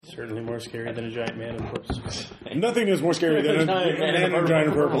Certainly more scary than a giant man in a purple suit. Nothing is more scary than a man in a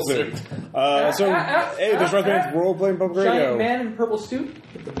giant purple suit. Hey, there's Rothman's role-playing public radio. Giant man in a purple suit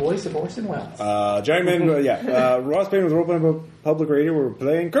with the voice of Orson Welles. Giant man, Rothman with role-playing public radio. We're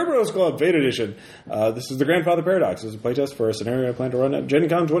playing Kerberos Club Fate Edition. This is the Grandfather Paradox. This is a playtest for a scenario I plan to run at Gen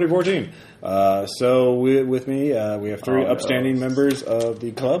Con 2014. With me, we have three upstanding members of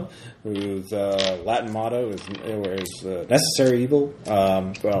the club whose Latin motto is necessary evil.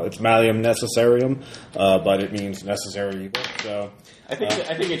 It's Malleum Necessarium, but it means necessary evil. So I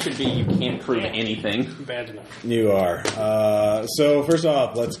think it should be you can't prove anything. Bad enough. You are. So first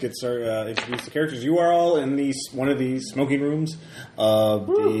off, let's get started. Introduce the characters. You are all in one of the smoking rooms of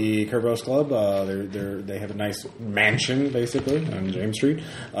the Kerberos Club. They have a nice mansion, basically, on James Street.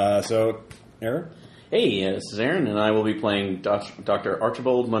 So, Aaron? Hey, this is Aaron, and I will be playing Dr.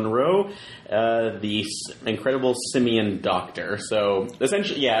 Archibald Monroe, the incredible simian doctor. So,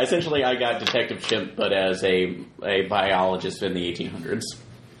 essentially I got Detective Chimp, but as a biologist in the 1800s.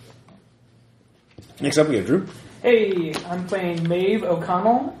 Next up, we have Drew. Hey, I'm playing Maeve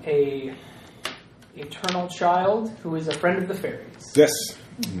O'Connell, a eternal child who is a friend of the fairies. Yes,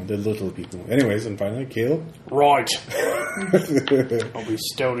 the little people. Anyways, and finally, Caleb. Right. I'll be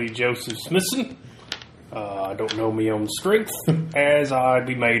Stony Joseph Smithson. I don't know my own strength, as I'd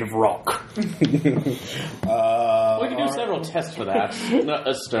be made of rock. We can do several tests for that.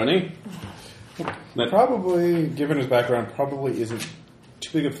 Stony. Probably, given his background, probably isn't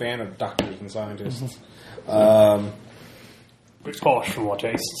too big a fan of doctors and scientists. It's posh for my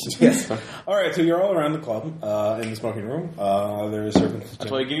tastes. Yes. All right, so you're all around the club in the smoking room. There is servants.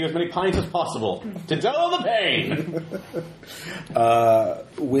 That's why I give you as many pints as possible to dull the pain.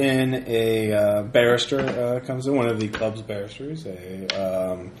 When a barrister comes in, one of the club's barristers,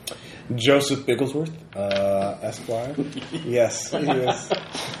 Joseph Bigglesworth, Esquire. Yes, he is.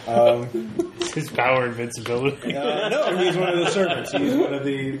 It's his power invincibility. No, he's one of the servants. He's one of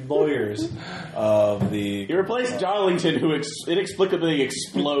the lawyers of the... You replaced Darlington, who inexplicably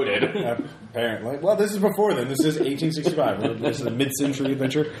exploded. Apparently. Well, this is before then. This is 1865. This is a mid-century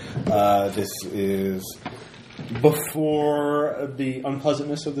adventure. This is before the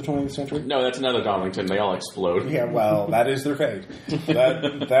unpleasantness of the 20th century. No, that's another Darlington. They all explode. Yeah, well, that is their fate.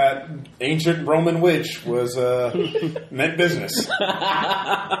 That ancient Roman witch was meant business.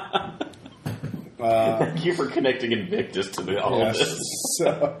 Thank you for connecting Invictus to all of this.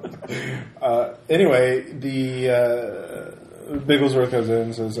 So, anyway, the Bigglesworth goes in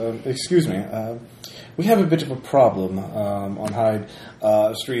and says, excuse me, we have a bit of a problem on Hyde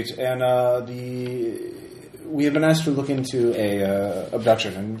Street, and we have been asked to look into a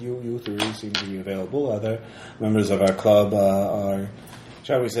abduction, and you three seem to be available. Other members of our club are,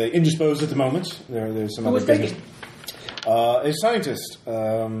 shall we say, indisposed at the moment. There's some other business. A scientist.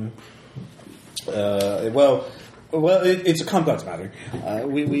 It's a complex matter. I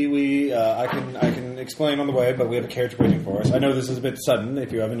can explain on the way, but we have a carriage waiting for us. I know this is a bit sudden.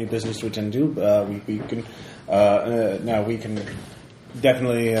 If you have any business to attend to, we can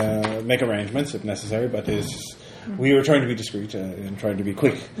definitely make arrangements if necessary. But we are trying to be discreet and trying to be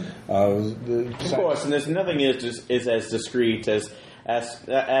quick. Of course, and there's nothing is as discreet as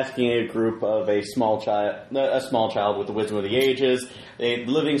asking a group of a small child with the wisdom of the ages, a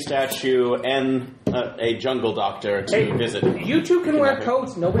living statue, and a jungle doctor to visit. You two can wear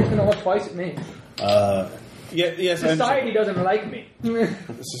coats. Nobody's going to look twice at me. Yes. Society doesn't like me.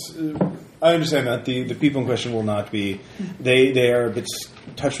 I understand that the people in question will not be. They are a bit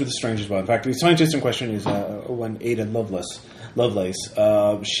touched with the strange as well. In fact, the scientist in question is one Ada Lovelace.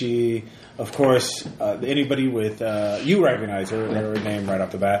 She, of course, anybody with you recognize her name right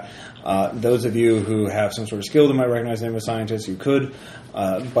off the bat. Those of you who have some sort of skill that might recognize the name of a scientist, you could.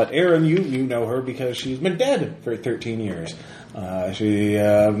 But Aaron, you know her because she's been dead for 13 years. It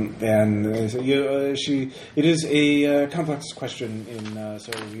is a complex question.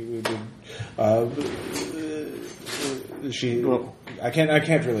 I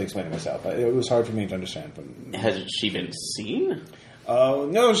can't really explain it myself. It was hard for me to understand. But has she been seen?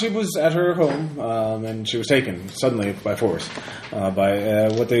 No, she was at her home, and she was taken suddenly by force by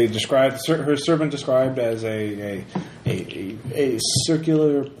what they described. Her servant described as a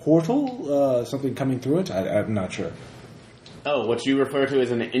circular portal, something coming through it. I'm not sure. Oh, what you refer to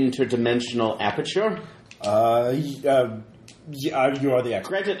as an interdimensional aperture? You are the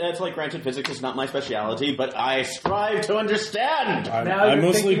expert. Granted, physics is not my specialty, but I strive to understand. I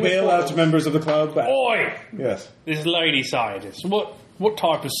mostly bail out members of the club. Oi! Yes. This lady scientist. What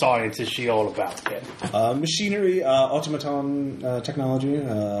type of science is she all about, then? Machinery, automaton technology,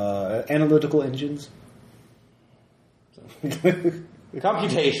 analytical engines.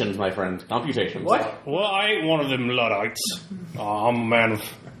 Computations, my friend. Computations. What? Well, I ain't one of them Luddites. I'm a man of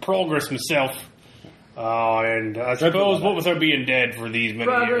progress myself. And I suppose what with her being dead for these many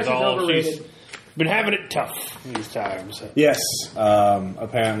Progress years, is overrated. she's been having it tough these times. Yes,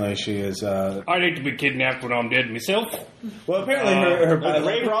 apparently she is. I'd hate to be kidnapped when I'm dead myself. Well, apparently her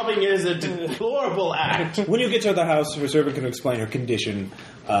Grave robbing is a deplorable act. when you get to the house, her servant can explain her condition.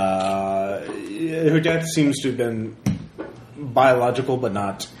 Her death seems to have been biological, but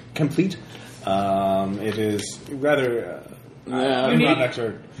not complete. It is rather. I'm not an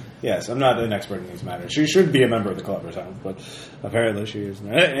expert. Yes, I'm not an expert in these matters. She should be a member of the club herself, but apparently she is.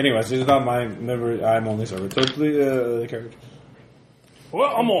 Anyways, it's not my member. I'm only servant. So please, the carriage.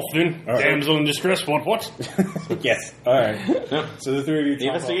 Well, I'm off then. All right. Damsel in distress, what? Yes. All right. So the three of you. The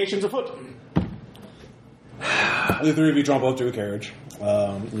investigation's afoot. The three of you jump out to a carriage.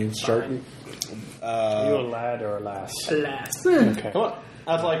 You start. Are you a lad or a lass? Alas. Okay. Come on.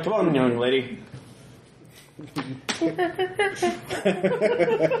 I was like, come on, young lady.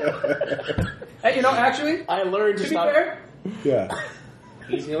 Hey, actually, I learned to to be stop. fair, Yeah.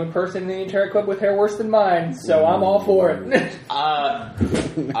 he's the only person in the entire club with hair worse than mine, so I'm all for it.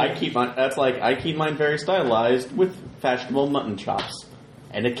 I keep mine very stylized with fashionable mutton chops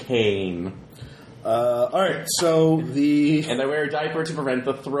and a cane, All right. So the and I wear a diaper to prevent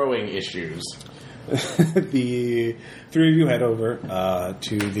the throwing issues. the three of you head over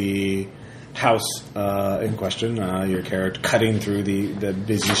to the house in question. Your character cutting through the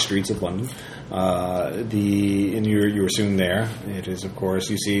busy streets of London. And you're soon there. It is, of course,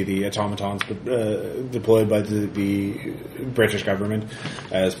 you see the automatons deployed by the British government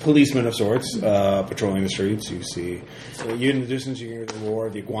as policemen of sorts, patrolling the streets. You see, in the distance, you hear the roar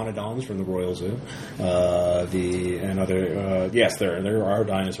of the iguanodons from the Royal Zoo. Yes, there are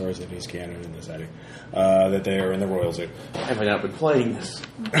dinosaurs in East Canada in this setting. That they are in the Royal Zoo. Have I not been playing this?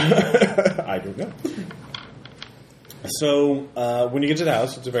 I don't know. So when you get to the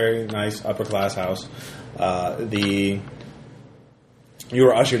house, it's a very nice upper class house. You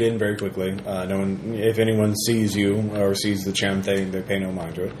are ushered in very quickly. No one, if anyone sees you or sees the chimp, they pay no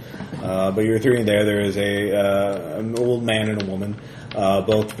mind to it. But you're three in there. There is an old man and a woman,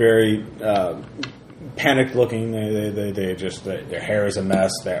 both very panicked looking. They just their hair is a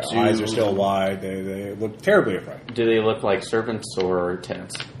mess. Their eyes are still wide. They look terribly afraid. Do they look like servants or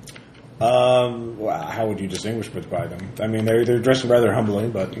tenants? Well, how would you distinguish by them? I mean, they're dressed rather humbly,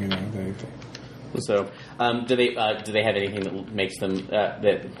 but they So, do they have anything that makes them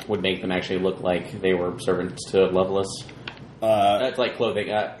that would make them actually look like they were servants to Lovelace? It's like clothing,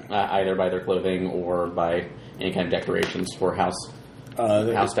 either by their clothing or by any kind of decorations for house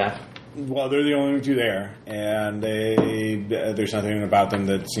staff. Well, they're the only two there, and there's nothing about them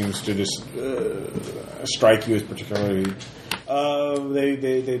that seems to just strike you as particularly.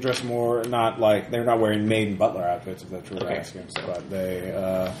 They dress more they're not wearing maid and butler outfits, if that's what you're asking. But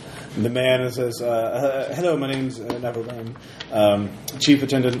the man says, "Hello, my name's Neville Byrne, chief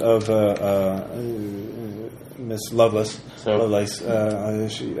attendant of Miss Lovelace." Lovelace.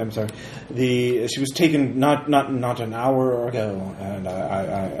 I'm sorry. She was taken not an hour ago, and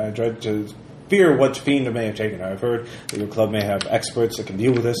I dread to fear what fiend may have taken her. I've heard that your club may have experts that can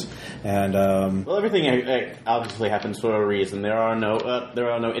deal with this, and well, everything obviously happens for a reason. There are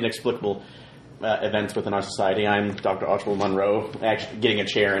no inexplicable events within our society. I'm Dr. Archibald Monroe, actually getting a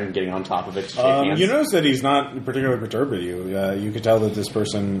chair and getting on top of it to shake hands. You notice that he's not particularly perturbed with you. You could tell that this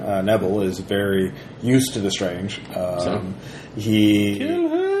person, Neville, is very used to the strange. So? He... Kill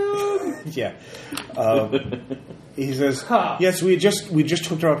him! Yeah. He says, "Yes, we just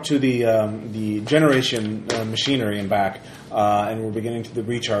hooked her up to the generation machinery and back, and we're beginning to the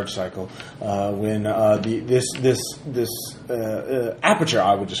recharge cycle. When this aperture,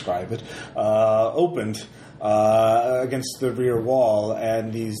 I would describe it, opened against the rear wall,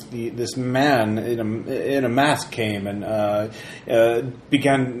 and this man in a mask came and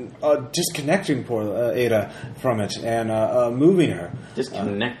began disconnecting poor Ada from it and moving her."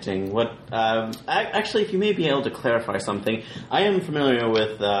 Disconnecting? What? Actually, if you may be able to clarify something, I am familiar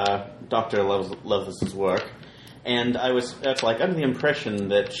with Dr. Lovelace's work, and that's under the impression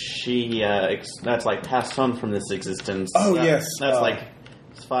that she that's passed on from this existence. Oh yes, that's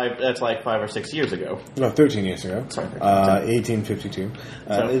 5 or 6 years ago. No, 13 years ago. Sorry, 1852.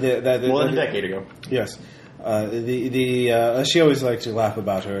 More than a decade ago. Yes. She always liked to laugh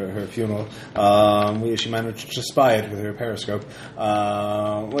about her funeral. She managed to spy it with her periscope.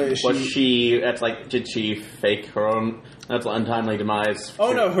 Did she fake her own untimely demise?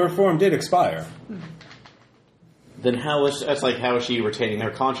 Oh no, her form did expire. Then how is she retaining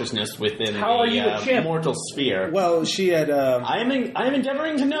her consciousness within How are you a chimp? mortal sphere? Well, she had. I am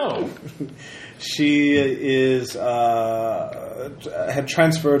endeavoring to know. She had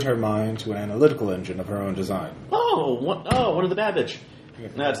transferred her mind to an analytical engine of her own design. One of the Babbage.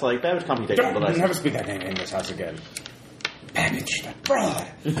 That's like Babbage computational Don't device. never speak that name in this house again. Babbage, that broad.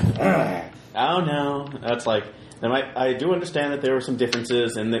 Oh no, that's like. Now, I do understand that there were some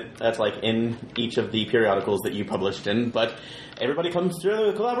differences, and that's like in each of the periodicals that you published in, but everybody comes through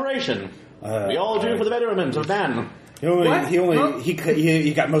a collaboration. We all do for the betterment of man. He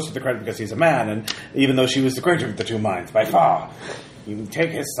got most of the credit because he's a man, and even though she was the greater of the two minds by far, you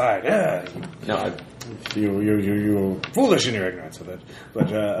take his side. No, You're foolish in your ignorance of it.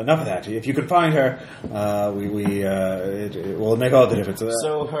 But enough of that. If you can find her, it will make all the difference.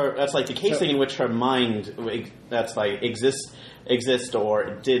 So that's like the casing in which her mind that's like exists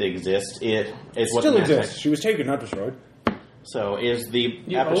or did exist. It is what still the exists. She was taken, not destroyed. So is the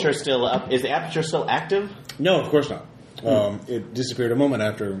aperture still up? Is the aperture still active? No, of course not. It disappeared a moment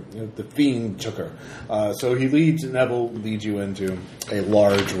after the fiend took her. So Neville leads you into a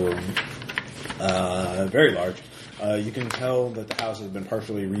large room. Very large. You can tell that the house has been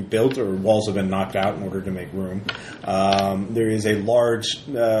partially rebuilt or walls have been knocked out in order to make room. There is a large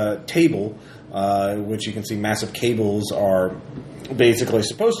table, which you can see massive cables are basically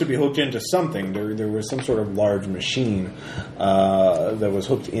supposed to be hooked into something. There was some sort of large machine that was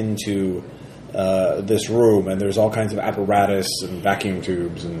hooked into this room, and there's all kinds of apparatus and vacuum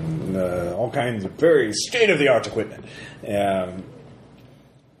tubes and all kinds of very state-of-the-art equipment.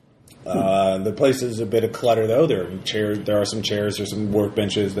 The place is a bit of clutter, though. There are some chairs, there's some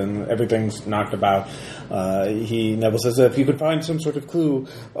workbenches, and everything's knocked about. Neville says, if you could find some sort of clue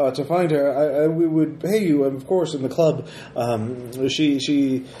to find her, we would pay you, of course, in the club. Her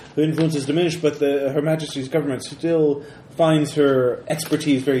influence is diminished, but Her Majesty's government still finds her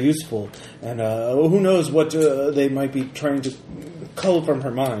expertise very useful. And who knows what they might be trying to cull from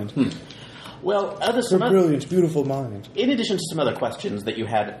her mind. Well, her brilliant, beautiful mind. In addition to some other questions that you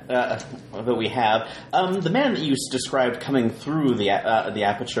had, that we have, the man that you described coming through the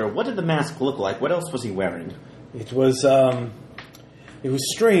aperture, what did the mask look like? What else was he wearing? It was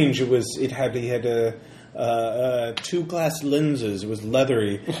strange. He had 2 glass lenses. It was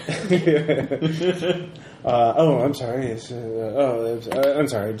leathery. I'm sorry. I'm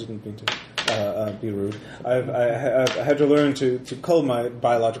sorry. I didn't mean to be rude. I had to learn to cull my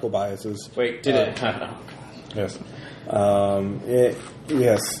biological biases. Wait, did it? Yes.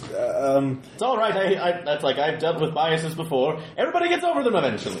 Yes. It's all right. That's like I've dealt with biases before. Everybody gets over them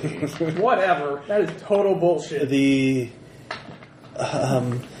eventually. Whatever. That is total bullshit.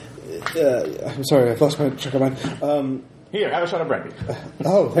 I'm sorry. I've lost my track of mind. Here, have a shot of brandy.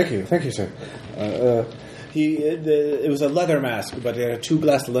 Thank you, sir. It was a leather mask, but it had 2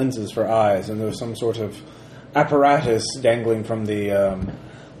 glass lenses for eyes, and there was some sort of apparatus dangling from the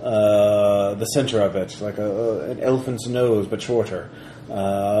center of it, like an elephant's nose, but shorter.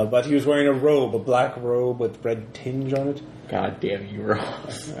 But he was wearing a black robe with red tinge on it. God damn you,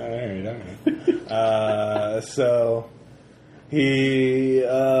 Ross. So he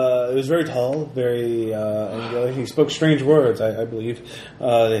was very tall, very angular. He spoke strange words, I believe.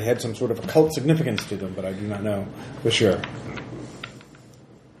 They had some sort of occult significance to them, but I do not know for sure.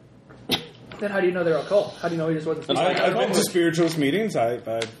 Then how do you know they're occult? How do you know he just wasn't? I've been to spiritualist meetings.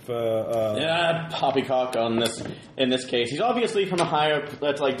 Poppycock on this. In this case, he's obviously from a higher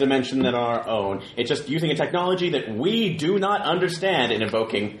dimension than our own. It's just using a technology that we do not understand and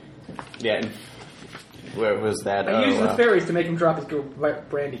invoking. Yeah. Where was that? I used the fairies to make him drop his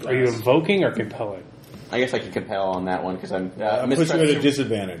brandy glass. Are you invoking or compelling? I guess I can compel on that one because I'm puts you at a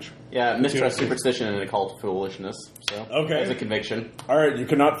disadvantage. Yeah, mistrust, superstition, and occult foolishness. So okay, as a conviction. All right, you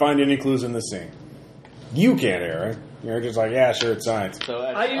cannot find any clues in this scene. You can't, Aaron. You're just like, yeah, sure, it's science. So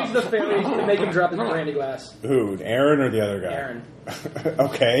I used the fairies to make him drop his brandy glass. Who, Aaron or the other guy? Aaron.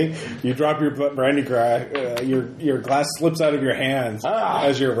 Okay, you drop your brandy glass. Your glass slips out of your hands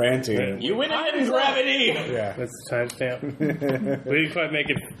as you're ranting. You win in gravity. Yeah, that's the timestamp. We didn't quite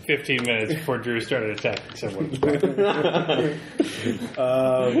make it 15 minutes before Drew started attacking someone.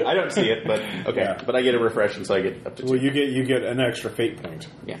 I don't see it, but okay. Yeah. But I get a refresh, and so I get up to 2. Well, you get an extra fate point.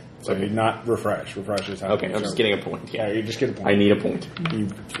 Yeah. So you not refresh. Refresh is how. Okay, I'm just getting a point. Yeah, you just get a point. I need a point.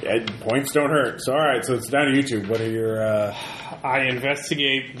 Points don't hurt. So, all right, so it's down to you two. What are your... I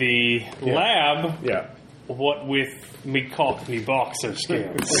investigate the lab. Yeah. What with me cock me boxer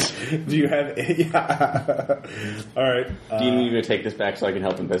skills. Do you have... Yeah. All right. Do you need me to take this back so I can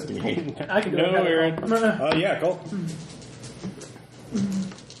help investigate? I can do it. No, Aaron. Yeah, Colt.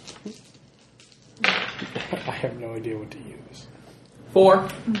 I have no idea what to use. 4.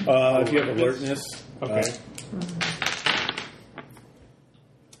 If you have alertness. Okay.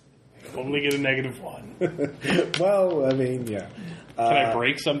 Only get a -1. Well, I mean, yeah. Can I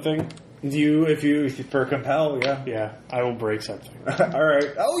break something? If you for compel, yeah. Yeah, I will break something. All right.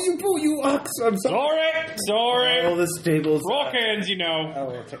 Oh, you ox! I'm sorry. Sorry. Oh, this table's Rock hands, you know.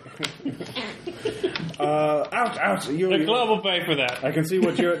 Oh, ouch! The club will pay for that. I can see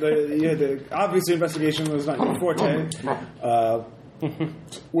what the obviously investigation was not your forte.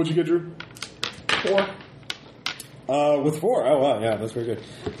 What'd you get, Drew? 4. With 4. Oh, wow. Yeah, that's very good.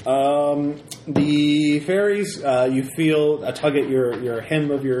 The fairies, you feel a tug at your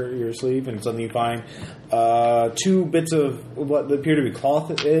hem of your sleeve, and suddenly you find 2 bits of what appear to be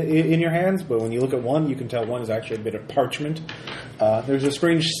cloth in your hands, but when you look at one, you can tell one is actually a bit of parchment. There's a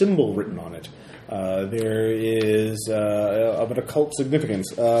strange symbol written on it. There is of an occult significance.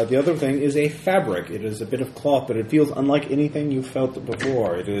 The other thing is a fabric. It is a bit of cloth, but it feels unlike anything you've felt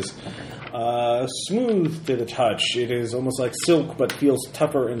before. It is smooth to the touch. It is almost like silk, but feels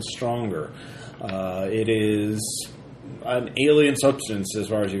tougher and stronger. It is an alien substance, as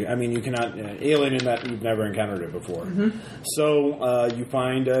far as you. I mean, you cannot alien in that you've never encountered it before. Mm-hmm. So you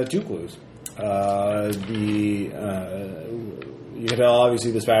find 2 clues. You can tell,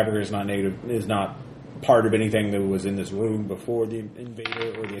 obviously, this fabric is not part of anything that was in this room before the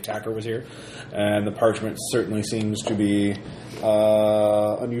invader or the attacker was here. And the parchment certainly seems to be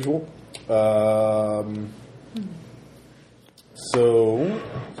unusual.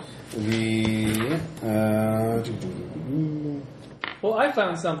 Well, I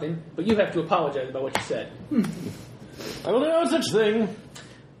found something, but you have to apologize about what you said. I will do no such thing.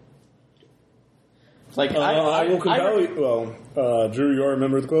 It's like I will compel you. Well, Drew, you are a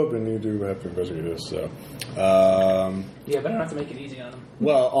member of the club, and you do have to investigate this. So, yeah, but I don't have to make it easy on him.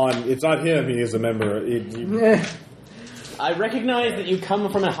 Well, it's not him. He is a member. I recognize that you come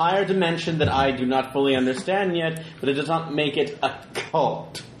from a higher dimension that I do not fully understand yet, but it does not make it a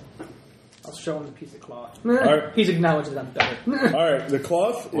cult. I'll show him the piece of cloth. Right. He's acknowledged that I'm better. All right, the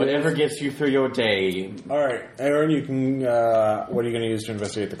cloth. Whatever gets you through your day. All right, Aaron, you can. What are you going to use to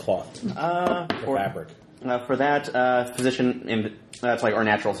investigate the cloth? The fabric. For that, physician, that's like our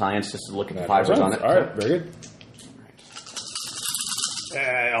natural science, just to look at the fibers on it. All right, very good.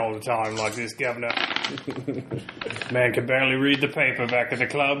 All the time like this, Governor. Man can barely read the paper back at the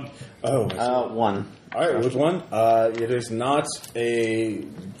club. Oh, 1. All right, which one? It is not a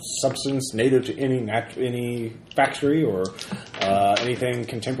substance native to any factory or anything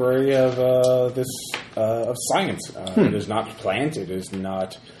contemporary of of science. It is not plant. It is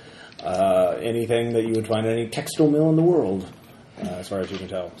not anything that you would find in any textile mill in the world, as far as you can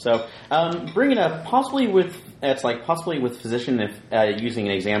tell. So, bring it up possibly with physician, if using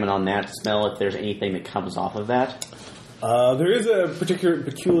an examine on that to smell if there's anything that comes off of that. There is a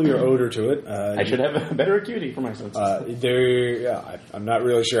peculiar odor to it. I should have a better acuity for my senses. I'm not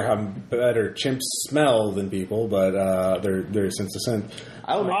really sure how better chimps smell than people, but they're sense to scent.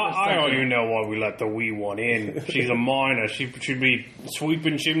 I don't even know why we let the wee one in. She's a miner. She should be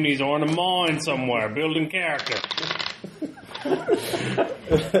sweeping chimneys or in a mine somewhere, building character.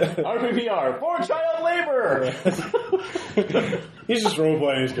 RPPR, for child labor! He's just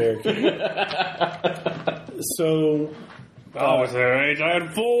role-playing his character. So... I was their age. I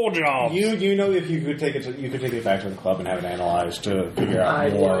had 4 jobs. You know, if you could take it back to the club and have it analyzed to figure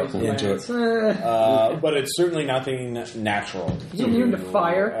out more into it. But it's certainly nothing natural. Is it immune to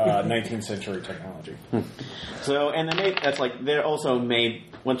fire? 19th century technology. So, and they're also made.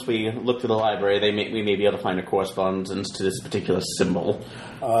 Once we look through the library, we may be able to find a correspondence to this particular symbol.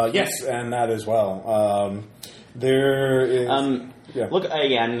 Yes, and that as well. There is. Yeah. Look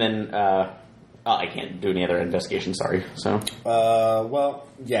again, then. I can't do any other investigation. Sorry. So. Well,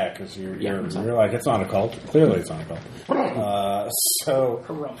 yeah, because you're like, it's not a cult. Clearly, it's not a cult.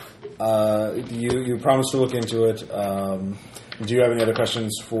 You promise to look into it. Do you have any other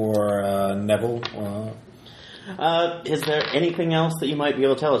questions for Neville? Is there anything else that you might be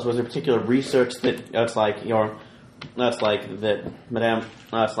able to tell us? Was there particular research that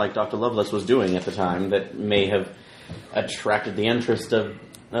Dr. Lovelace was doing at the time that may have attracted the interest of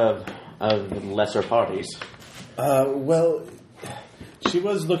lesser parties? Well, she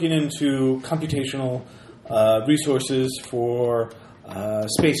was looking into computational resources for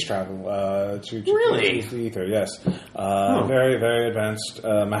space travel to really? The ether. Yes, very, very advanced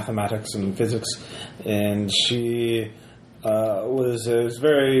mathematics and physics, and she was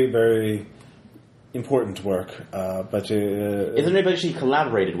very, very important work. But is there anybody she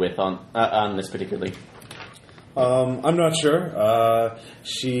collaborated with on this particularly? I'm not sure.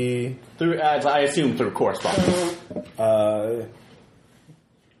 She I assume through correspondence.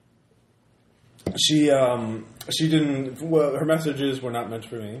 She didn't. Well, her messages were not meant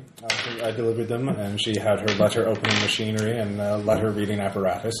for me. I delivered them, and she had her letter opening machinery and letter reading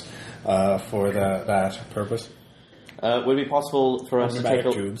apparatus for that purpose. Would it be possible for us to take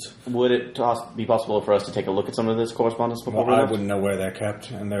tubes. Would it be possible for us to take a look at some of this correspondence before we I left? wouldn't know where they're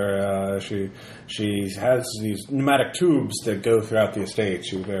kept, and she has these pneumatic tubes that go throughout the estate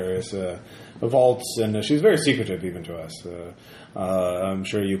to various vaults, and she's very secretive even to us. I'm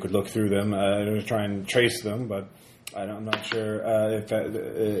sure you could look through them to try and trace them, but I'm not sure if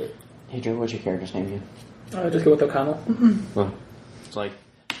that. Hey Joe, what's your character's name again? Just go with O'Connell. Well, it's like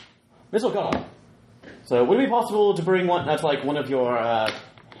Miss O'Connell. So, would it be possible to bring one of your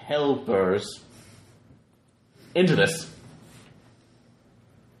helpers into this?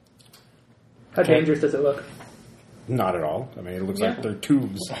 How dangerous does it look? Not at all. I mean, it looks like they're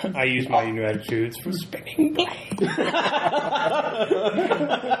tubes. I use my new attitudes for spinning blades.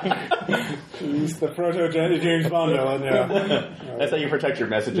 He's the proto-James Bond villain, yeah. That's how you protect your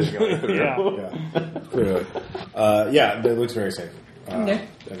messages going through. Yeah. Clearly. It looks very safe. Okay.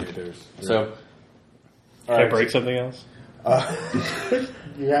 I mean, So, Can I break something else?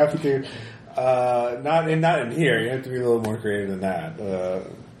 you have to, not in here, you have to be a little more creative than that,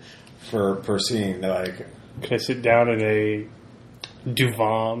 for seeing, like... Can I sit down in a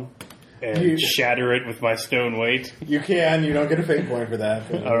divan and shatter it with my stone weight? You can, you don't get a fate point for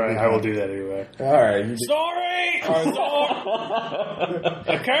that. Alright, I will do that anyway. Alright. Sorry!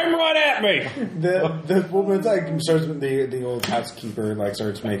 It came right at me! The woman, like, starts, the old housekeeper, like,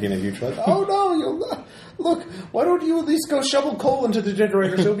 starts making a huge fuss. Oh no, you'll not. Look, why don't you at least go shovel coal into the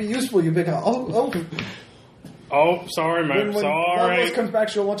generator so it'll be useful, you big... Oh, sorry, man. When Sorry. Loveless comes back,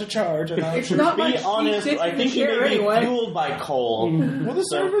 she'll want to charge. And It's not be much honest, I think you may be fueled by coal. well, the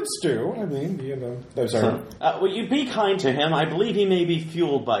servants do. I mean, they're servants. Would you be kind to him? I believe he may be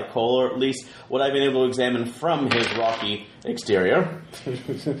fueled by coal, or at least what I've been able to examine from his rocky exterior.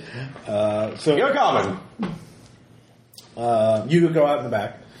 So You're common. you could go out in the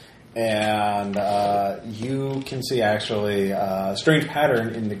back, and you can see actually a strange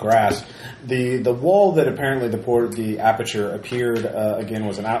pattern in the grass. The wall that apparently the aperture appeared again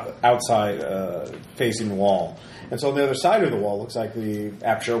was an outside facing wall, and so on the other side of the wall looks like the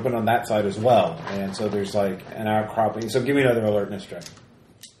aperture opened on that side as well, and so there's like an outcropping. So give me another alertness check.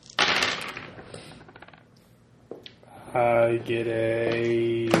 I get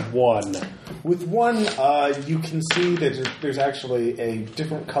a 1. With one, you can see that there's actually a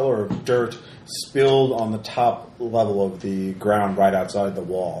different color of dirt spilled on the top level of the ground right outside the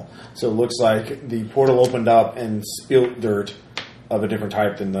wall. So it looks like the portal opened up and spilled dirt of a different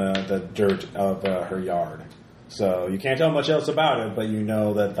type than the dirt of her yard. So you can't tell much else about it, but you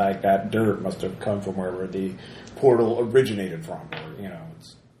know that like that dirt must have come from wherever the portal originated from. Or,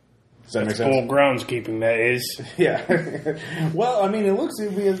 does that make sense? Full groundskeeping, that is. Yeah. Well, I mean, it looks to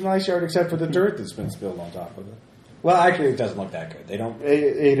be a nice yard except for the dirt that's been spilled on top of it. Well, actually, it doesn't look that good. They don't.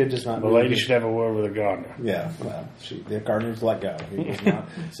 Ada does not. The lady should have a word with the gardener. Yeah. Well, the gardener's let go. He was not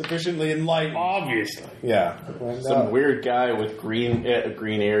sufficiently enlightened. Obviously. Yeah. Some weird guy with green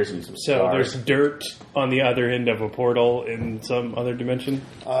ears and some So scars. there's dirt on the other end of a portal in some other dimension?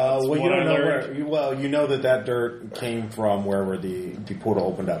 Well, you what don't I know learned. where. You know that dirt came from wherever the portal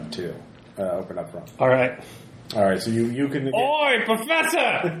opened up to. Opened up from. All right. All right. So you can. Oi, Professor!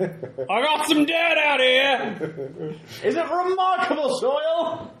 I got some dirt out here! Is it remarkable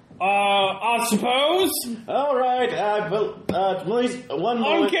soil? I suppose. All right. Please, one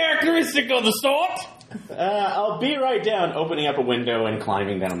moment. Uncharacteristic of the sort. I'll be right down, opening up a window and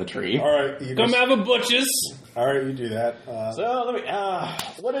climbing down the tree. All right. You Come have a butcher's. All right. You do that. So let me.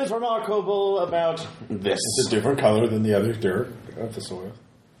 What is remarkable about this? It's a different color than the other dirt of the soil.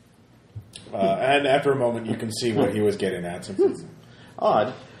 And after a moment, you can see what he was getting at.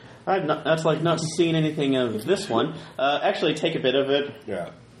 Odd. That's like not seen anything of this one. Actually, take a bit of it. Yeah.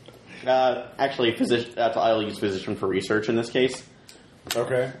 Actually, I'll use physician for research in this case.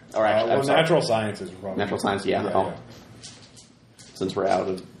 Okay. Or actually, I'm sorry. natural sciences. Probably. Natural science, yeah. Yeah. Since we're out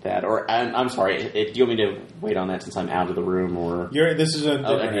of that, or I'm sorry. Do you want me to wait on that since I'm out of the room, or This is a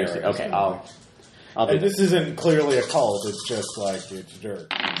different area. Okay, I'll do this isn't clearly a cult. It's just like it's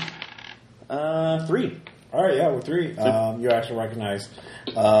dirt. 3. All right, yeah, with 3, you actually recognize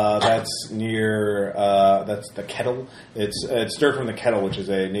that's near that's the Kettle. It's dirt from the Kettle, which is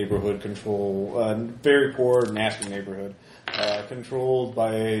a neighborhood control, very poor, nasty neighborhood. controlled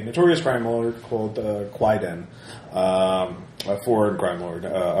by a notorious crime lord called Quiden. A foreign crime lord,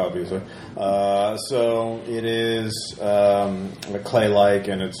 obviously. So it is clay-like,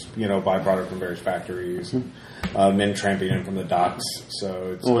 and it's byproduct from various factories. Men tramping in from the docks.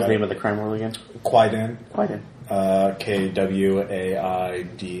 So it's what was the name of the crime lord again? Quiden. Quiden. Kwaidan.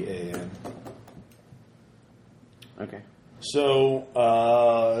 Okay. So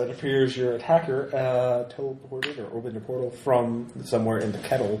it appears your attacker teleported or opened a portal from somewhere in the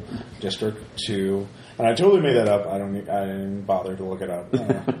Kettle district to, and I totally made that up. I didn't bother to look it up.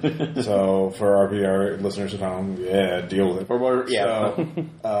 So for RPR listeners at home, deal with it. We've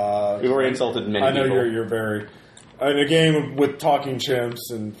already insulted many. I know people. you're very. In a game with talking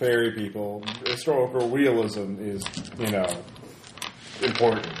chimps and fairy people, historical realism is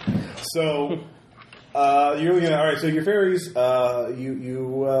important. So. You're looking at all right. So your fairies, you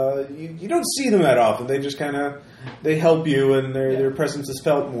don't see them that often. They just they help you, and their presence is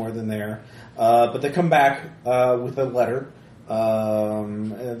felt more than there. But they come back with a letter.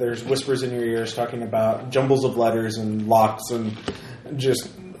 And there's whispers in your ears talking about jumbles of letters and locks and just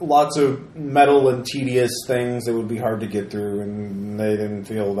lots of metal and tedious things that would be hard to get through, and they didn't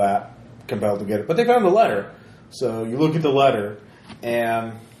feel that compelled to get it. But they found a letter. So you look at the letter,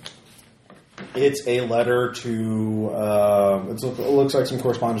 and it's a letter to, it looks like some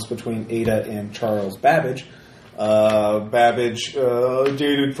correspondence between Ada and Charles Babbage. Babbage,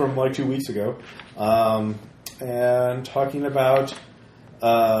 dated from like 2 weeks ago, and talking about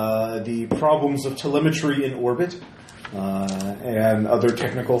the problems of telemetry in orbit and other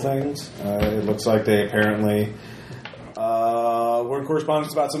technical things. It looks like they apparently were in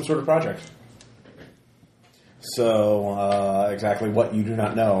correspondence about some sort of project. So, exactly what you do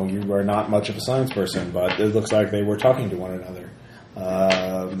not know. You are not much of a science person, but it looks like they were talking to one another.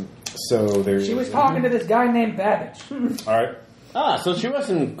 She was talking to this guy named Babbage. All right. So she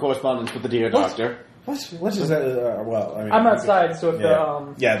was in correspondence with the Dear Doctor. What is that? I'm outside, so if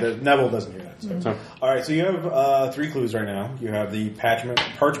the Neville doesn't hear that. So. All right, so you have 3 clues right now. You have the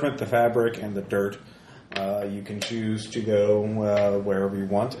parchment, the fabric, and the dirt. You can choose to go wherever you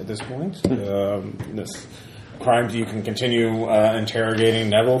want at this point. Crimes, you can continue interrogating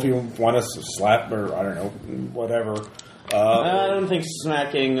Neville if you want to slap or I don't know, whatever. I don't think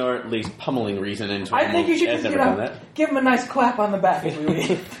smacking or at least pummeling reason into I think you should just give him a nice clap on the back as we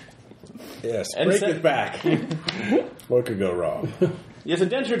leave. Yes, break his back. What could go wrong? Yes,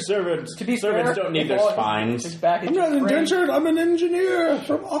 indentured servants don't need their spines. I'm not indentured. I'm an engineer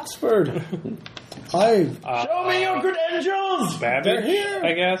from Oxford. Show me your credentials! Babbage, they're here.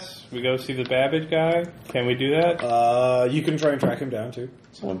 I guess. We go see the Babbage guy. Can we do that? You can try and track him down, too.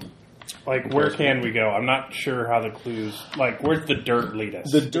 Like, where can we go? I'm not sure how the clues... Like, where's the dirt lead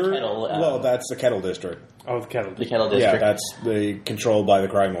us? The dirt... Kettle, that's the Kettle District. Oh, the Kettle District. The Kettle District. Yeah, that's controlled by the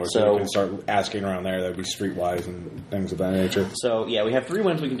crime lord. So you can start asking around there. That would be streetwise and things of that nature. So, yeah, we have 3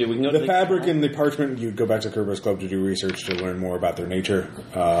 ones we can do. We can go the fabric and the parchment, you go back to Kerber's Club to do research to learn more about their nature.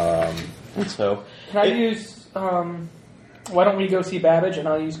 So... Can I use... why don't we go see Babbage, and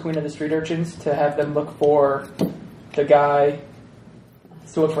I'll use Queen of the Street Urchins to have them look for the guy...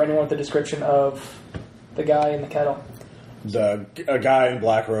 To look for anyone with the description of the guy in the kettle. A guy in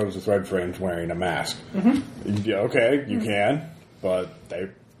black robes with red fringe wearing a mask. Mm-hmm. Yeah, okay, you can, but they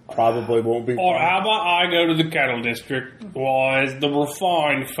probably won't be... Or how about I go to the Kettle District, while the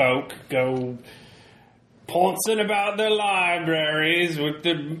refined folk go pouncing about their libraries with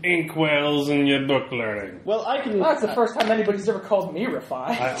the inkwells and your book learning. Well, I can... Well, that's the first time anybody's ever called me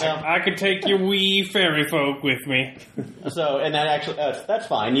refined. I could take your wee fairy folk with me. So, and that actually... that's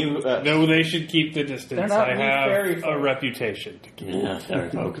fine. No, they should keep the distance. They're not I fairy have folk. a reputation to keep. Yeah, fairy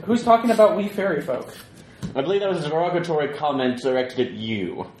folk. Who's talking about wee fairy folk? I believe that was a derogatory comment directed at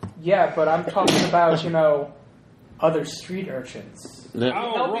you. Yeah, but I'm talking about, other street urchins. Oh,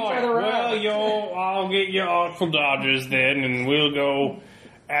 help each right. other out. Well, I'll get your Artful Dodgers then, and we'll go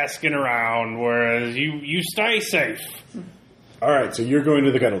asking around, whereas you stay safe. All right, so you're going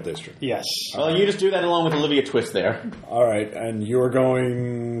to the Kettle District. Yes. Well, you just do that along with Olivia Twist there. All right, and you're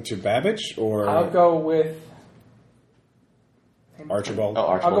going to Babbage, or... I'll go with... Archibald? Oh,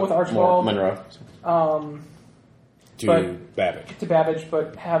 Archibald. I'll go with Archibald. Monroe. To Babbage. To Babbage,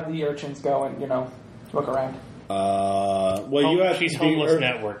 but have the urchins go and, look around. You have... She's homeless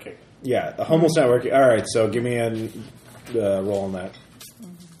networking. Yeah, a homeless networking. All right, so give me a roll on that.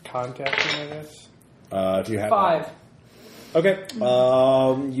 Contacting, I guess? If you have 5. that. Okay.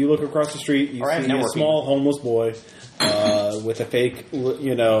 You look across the street. You see a small homeless boy with a fake,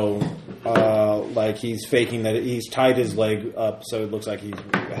 like he's faking that he's tied his leg up so it looks like he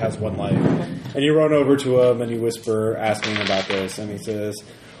has one leg. And you run over to him and you whisper, asking him about this, and he says,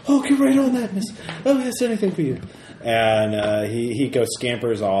 "Oh, get right on that, miss. Oh, yes, anything for you." And he goes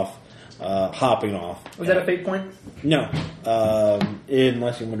scampers off, hopping off. Was that a fate point? No,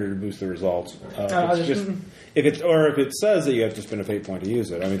 unless you wanted to boost the results. It's just if it says that you have to spend a fate point to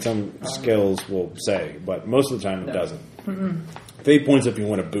use it. I mean, some skills will say, but most of the time it doesn't. Fate points if you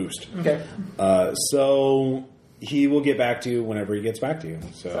want to boost. Okay. So he will get back to you whenever he gets back to you.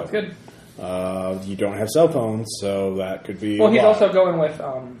 So Sounds good. You don't have cell phones, so that could be. Well, he's also going with.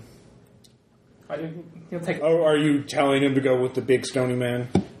 He'll take. Oh, are you telling him to go with the big stony man?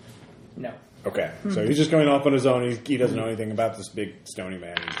 No. Okay, so he's just going off on his own. He doesn't know anything about this big stony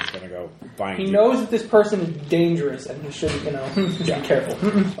man. He's just going to go find you. He knows that this person is dangerous, and he should, be careful.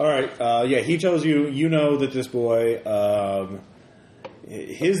 All right, he tells you. You know that this boy.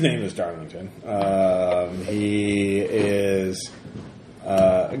 His name is Darlington. He is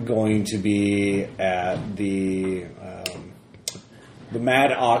going to be at the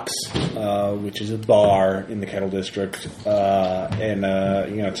Mad Ox, which is a bar in the Kettle District,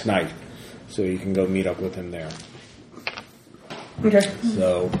 tonight. So you can go meet up with him there. Okay.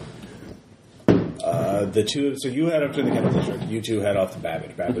 So so you head up to the Kettle District. You two head off to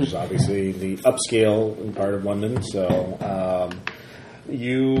Babbage. Babbage is obviously the upscale part of London. So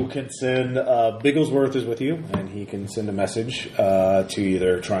you can send Bigglesworth is with you, and he can send a message to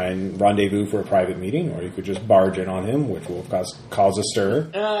either try and rendezvous for a private meeting, or you could just barge in on him, which will cause a stir.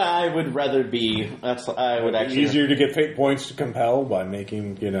 I would rather be. I would actually easier to get fate points to compel by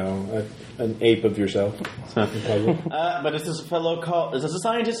making an ape of yourself. But this is a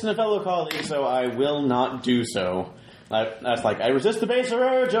scientist and a fellow colleague, so I will not do so. That's like I resist the baser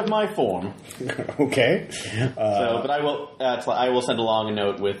urge of my form. Okay. But I will. I will send along a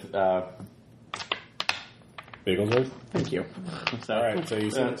note with. Bigglesworth. Thank you. So, all right. So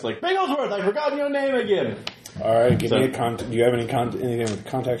you said it's like Bigglesworth. I've forgotten your name again. All right. Give me a do you have anything with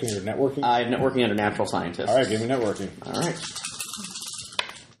contacting or networking? I'm networking under natural scientist. All right. Give me networking. All right.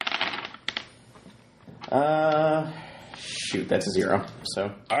 Shoot, that's a 0. So.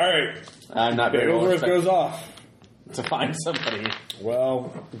 All right. I'm not very well. Bigglesworth goes off to find somebody.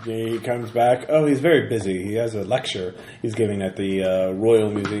 Well, he comes back. Oh, he's very busy. He has a lecture he's giving at the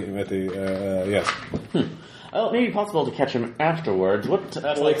Royal Museum. At the yes. Well, it may be possible to catch him afterwards.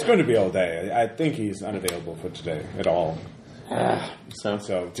 It's going to be all day. I think he's unavailable for today at all.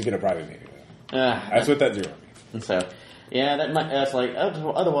 So to get a private meeting. That's what that 0 means. So, yeah, that might. That's like.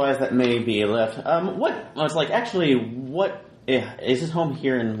 Otherwise, that may be left. What? I was like, actually, what is his home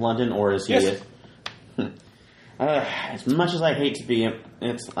here in London, or is he? Yes. As much as I hate to be,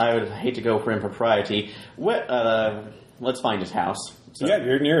 I would hate to go for impropriety. Let's find his house. So, yeah,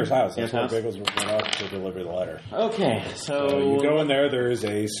 you're near his house. That's where house? Bigglesworth went off to deliver the letter. Okay, so you go in there. There is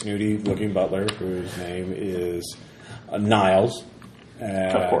a snooty-looking butler whose name is Niles.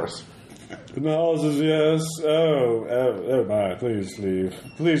 Of course. Niles says, yes. Oh my, please leave.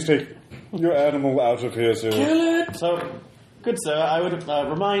 Please take your animal out of here, sir. Kill it! So, good sir, I would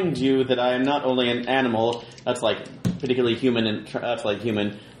remind you that I am not only an animal that's like particularly human and trapped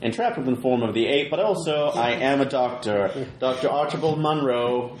within the form of the ape, but also I am a doctor, Dr. Archibald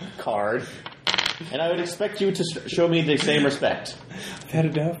Munro card, and I would expect you to show me the same respect. I've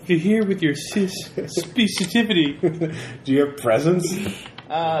had enough. You're here with your sensitivity. Do you have presence?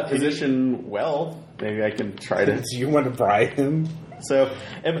 Physician, well, maybe I can try to. Do you want to bribe him? So,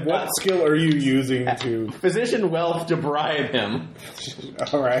 what skill are you using to physician wealth to bribe him?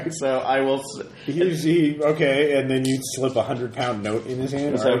 All right. So I will. Okay, and then you slip a 100-pound note in his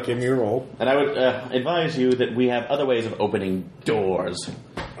hand. All right, give me a roll. And I would advise you that we have other ways of opening doors.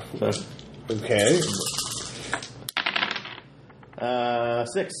 So, okay.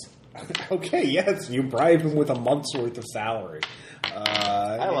 6. Okay, yes, you bribe him with a month's worth of salary.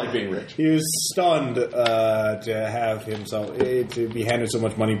 I like being rich. He was stunned to have himself to be handed so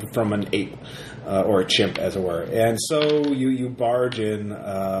much money from an ape or a chimp, as it were. And so you barge in,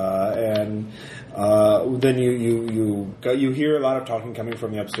 and then you hear a lot of talking coming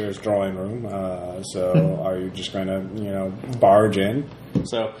from the upstairs drawing room. So are you just going to barge in?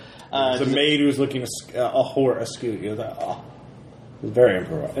 So there's a maid who's looking askew. You're like, oh. Very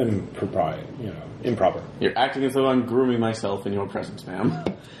improper. You're acting as though I'm grooming myself in your presence, ma'am.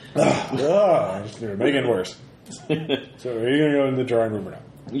 You're making it worse. So are you going to go in the drawing room or not?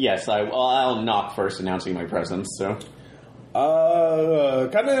 Yes, I'll knock first, announcing my presence. So,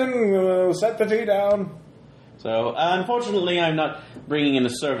 come in. Set the tea down. So, unfortunately, I'm not bringing in a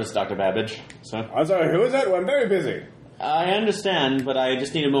service, Dr. Babbage. So, I'm sorry. Who is that? Well, I'm very busy. I understand, but I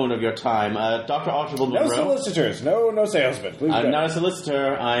just need a moment of your time. Dr. Archibald No Monroe. solicitors, no salesmen. Please I'm go. not a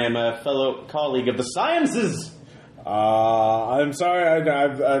solicitor. I am a fellow colleague of the sciences. I'm sorry,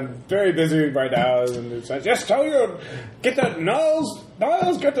 I'm very busy right now. And it's like, just tell you, get that Niles,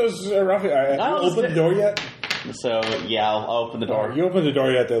 get those have you Niles, opened the door yet? So, yeah, I'll open the door. You open the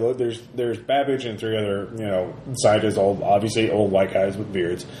door yet? There's Babbage and three other, scientists, obviously old white guys with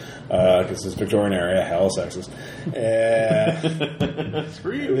beards, because it's Victorian era, hell sexist, and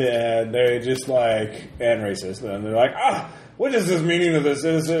Screw you. and they're just like and racist, and they're like, what is this meaning of this?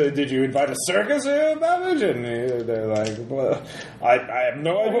 Did you invite a circus here, Babbage? And they're like, well, I have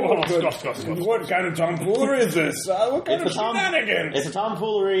no idea what kind of tomfoolery is this? What kind of shenanigans? It's a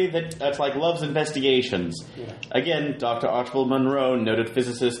tomfoolery that's like loves investigations. Yeah. Again, Dr. Archibald Monroe, noted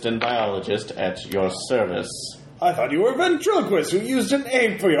physicist and biologist, at your service. I thought you were a ventriloquist who used an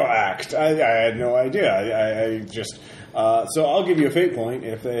ape for your act. I had no idea. I just... so I'll give you a fate point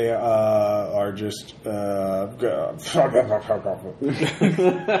if they are just... Good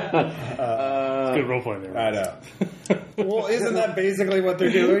role playing there. I know. Well, isn't that basically what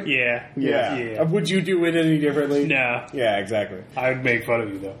they're doing? Yeah. Would you do it any differently? No. Yeah, exactly. I would make fun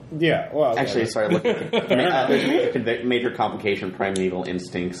of you, though. Yeah, well... Actually, sorry, look, there's a major complication, primeval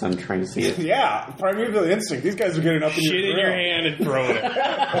instincts. I'm trying to see it. Yeah, primeval instinct. These guys are getting up in Shit your in your hand and throw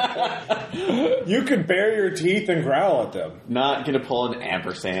it. You could bare your teeth and growl at them. Not going to pull an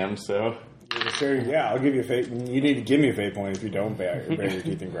ampersand, so... Yeah, I'll give you a fate. You need to give me a fate point if you don't bare your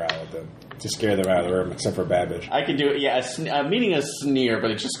teeth and growl at them to scare them out of the room, except for Babbage. I can do it, yeah, meaning a sneer,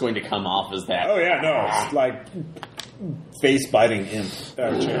 but it's just going to come off as that. Oh yeah, no, it's like face biting imp. All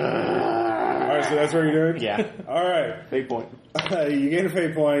right, so that's what you're doing. Yeah. All right, Fate point. you gain a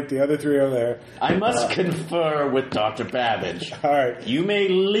fate point. The other three are there. I must confer with Dr. Babbage. All right. You may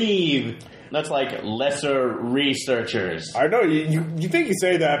leave. That's like lesser researchers. I know you think you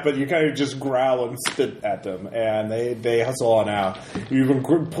say that, but you kind of just growl and spit at them, and they hustle on out. You even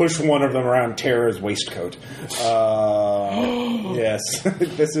push one of them around Tara's waistcoat. Yes,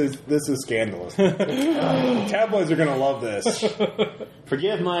 this is scandalous. The tabloids are going to love this.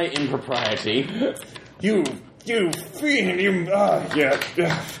 Forgive my impropriety. You fiend! Yeah.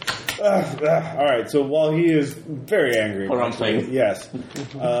 All right. So while he is very angry, yes.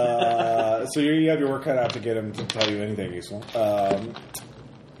 So you have your work cut out to get him to tell you anything useful.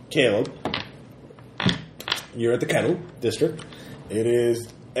 Caleb, you're at the Kettle District. It is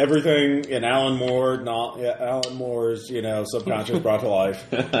everything in Alan Moore's subconscious brought to life.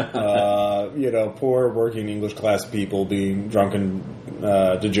 Poor working English class people being drunken,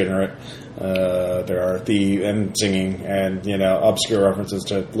 degenerate. There are thieves and singing and obscure references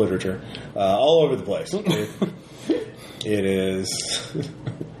to literature all over the place. It is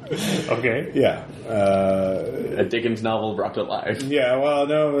Okay. yeah. A Dickens novel brought to life. Yeah, well,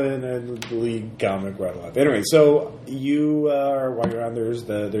 no, and the league comic brought it life. Anyway, so you are while you're around. There's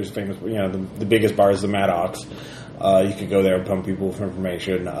famous, the biggest bar is the Maddox. You could go there and pump people for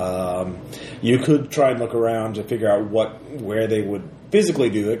information. You could try and look around to figure out where they would physically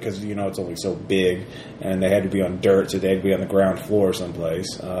do it, because it's only so big, and they had to be on dirt, so they had to be on the ground floor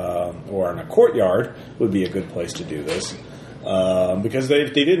someplace, or in a courtyard would be a good place to do this. Because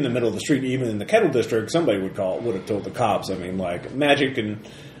if they did in the middle of the street, even in the Kettle District, somebody would have told the cops. I mean, like magic and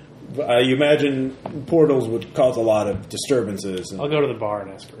you imagine portals would cause a lot of disturbances. I'll go to the bar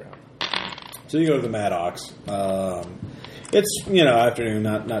and ask around. So you go to the Maddox. It's afternoon,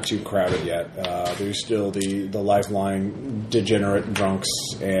 not too crowded yet. There's still the lifeline degenerate drunks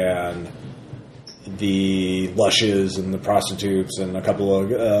and the lushes and the prostitutes and a couple of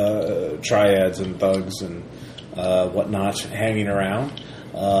triads and thugs and whatnot hanging around.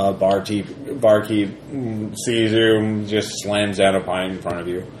 Barkeep sees you, just slams down a pint in front of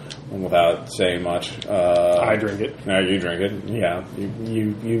you without saying much. I drink it. No, you drink it. Yeah,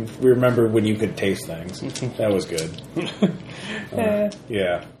 you remember when you could taste things. That was good.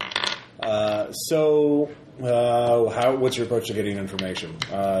 Yeah. What's your approach to getting information?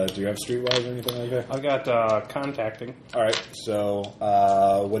 Do you have Streetwise or anything like that? I've got contacting. All right. So,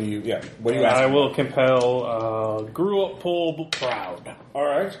 what do you ask? I will compel grew up poor proud. All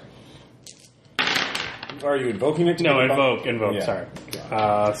right. Are you invoking it? No, invoke. Yeah. Sorry.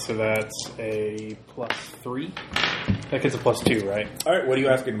 So that's a +3. That gets a +2, right? All right. What are you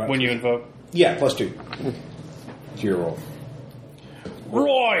asking about? When you invoke. Yeah, +2 to your roll.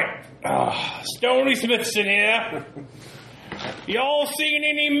 Roy! Stony Smithson here. Y'all seen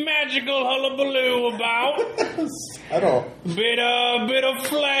any magical hullabaloo about? At all. Bit of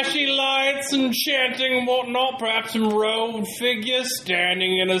flashy lights and chanting and whatnot. Perhaps some robed figures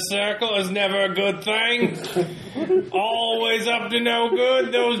standing in a circle is never a good thing. Always up to no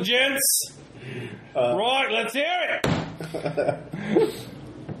good, those gents. Right, let's hear it.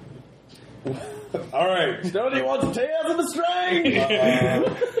 All right. Nobody wants Tales of the Strange!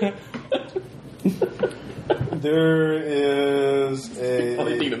 There is The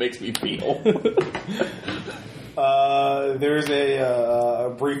only thing a that makes me feel. there's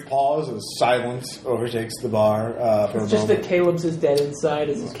a brief pause as silence overtakes the bar for a It's just moment. that Caleb's as dead inside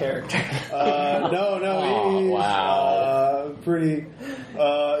as his character. No, Oh, he's wow. pretty.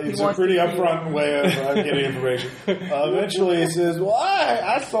 It's a wants pretty to upfront way of getting information. Eventually, he says, "Well,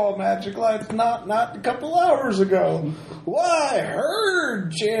 I saw magic lights not a couple hours ago. Well, I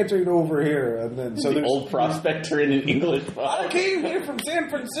heard chanting over here, and then so The there's old prospector in an English I pub. came here from San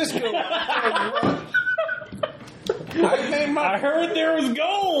Francisco. I made my I heard there was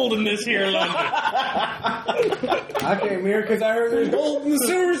gold in this here London. I came here because I heard there's gold in the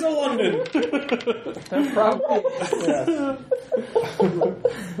sewers of London. That probably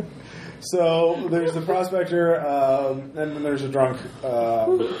So there's the prospector, and then there's a drunk.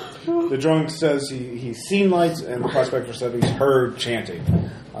 The drunk says he's seen lights, and the prospector said he's heard chanting.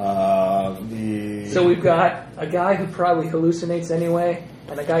 So we've got a guy who probably hallucinates anyway,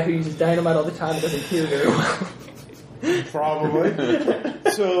 and a guy who uses dynamite all the time and doesn't hear very well. Probably.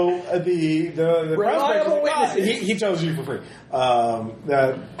 So the Reliable prospector, witnesses. he tells you for free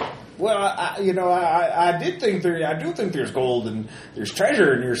that. Well, I do think there's gold and there's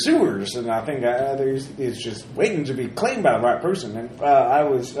treasure in your sewers, and I think it's just waiting to be claimed by the right person. And I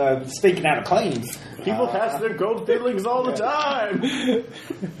was staking out a claim. People pass their gold fiddlings all the time.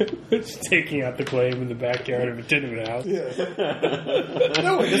 Just taking out the claim in the backyard of a tenement house.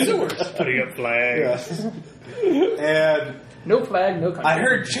 No, in the sewers. Putting up flags. Yes. And No flag, no country. I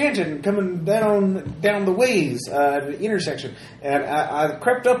heard chanting coming down the ways at the intersection, and I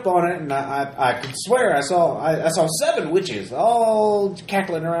crept up on it, and I could swear I saw 7 witches all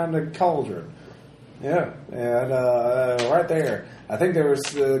cackling around the cauldron. Yeah, and right there, I think they were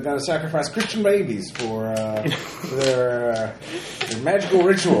going to sacrifice Christian babies for their magical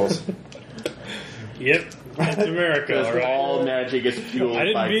rituals. Yep, that's America. All right. All magic is fueled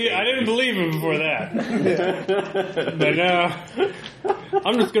I by didn't believe him before that, but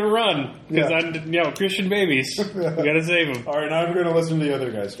I'm just gonna run because Christian babies. We gotta save them. All right, now I'm going to listen to the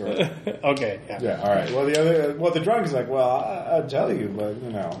other guy's story. Okay. Yeah. Yeah, all right. Well, the drunk is like, well, I'll tell you, but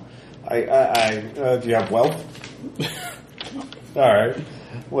I do you have wealth? All right.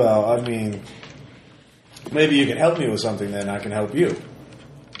 Well, I mean, maybe you can help me with something. Then I can help you.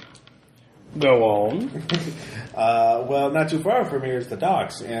 Go on. Well, not too far from here is the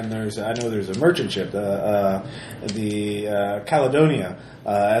docks, and I know there's a merchant ship, the Caledonia,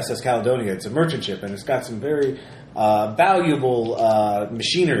 SS Caledonia. It's a merchant ship, and it's got some very valuable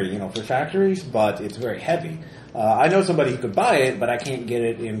machinery, for factories, but it's very heavy. I know somebody who could buy it, but I can't get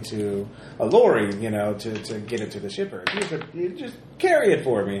it into a lorry, to get it to the shipper. If you just carry it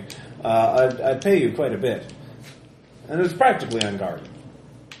for me, I'd pay you quite a bit, and it's practically unguarded.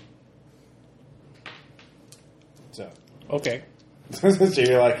 So. Okay. So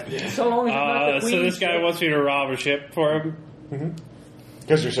you're like, So long as it's not the So Queen's this guy ship. wants me to rob a ship for him.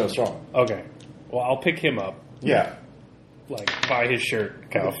 because you're so strong. Okay. Well, I'll pick him up, Yeah. like by his shirt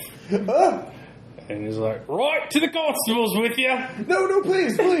cuff, Ah, and he's like, "Right to the constables with you." no,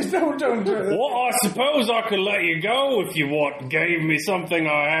 please, don't. Well, I suppose I could let you go if you gave me something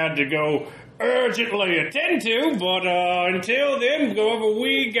I had to go urgently attend to, but until then, go have a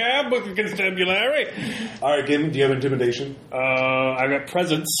wee gab with the constabulary. All right, do you have intimidation? I got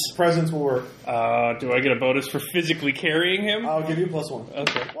presents. Presence will work. Do I get a bonus for physically carrying him? I'll give you a +1.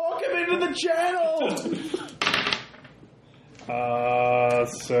 Okay. Welcome into the channel!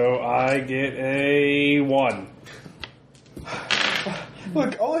 So I get a 1.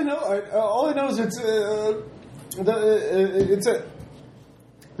 Look, all I know is it's a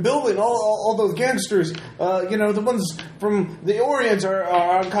building. All those gangsters, the ones from the Orient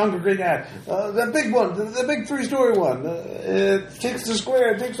are congregating at. The big one, the big 3-story one. It takes the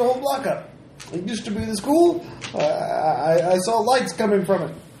square. It takes the whole block up. It used to be the school. I saw lights coming from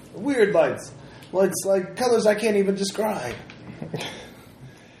it. Weird lights. Lights like colors I can't even describe.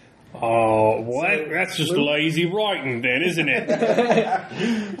 Oh, what? That's just lazy writing then, isn't it?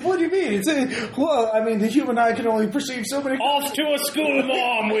 What do you mean? The human eye can only perceive so many. Off to a school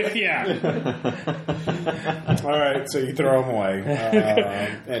mom with you. All right, so you throw them away,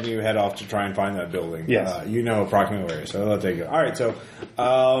 and you head off to try and find that building. Yes. You know approximately where, so there you go. All right, so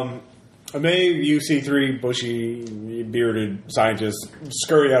you see 3 bushy, bearded scientists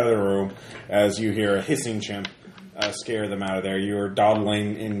scurry out of the room as you hear a hissing chimp scare them out of there. You are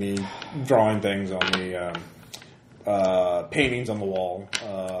dawdling in the drawing things on paintings on the wall.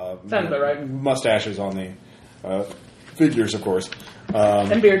 Sounds about right. Mustaches on the figures, of course.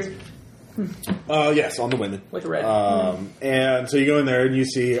 And beards. Yes, on the women. With red. And so you go in there and you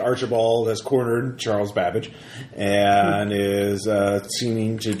see Archibald has cornered Charles Babbage and is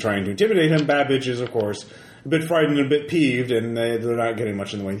seeming to trying to intimidate him. Babbage is, of course, a bit frightened and a bit peeved, and they're not getting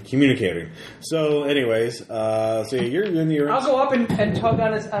much in the way of communicating. So, anyways, so you're in your... I'll go up and tug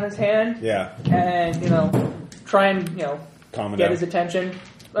on his hand. Yeah. And, try and, Calm him get down. his attention.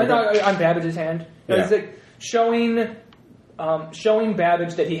 Okay. On Babbage's hand. Yeah. It's like showing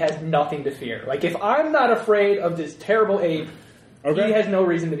Babbage that he has nothing to fear. Like, if I'm not afraid of this terrible ape, Okay. he has no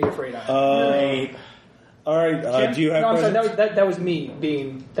reason to be afraid of him. All right. Do you have? No, I'm sorry. presents? That was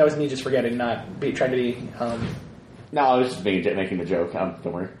me just forgetting, not trying to be. No, I was just making the joke. Don't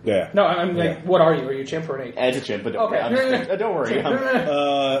worry. Yeah. No, I'm like, Yeah. what are you? Are you a chimp or an ape? It's a chimp, but don't Okay. worry. Don't worry.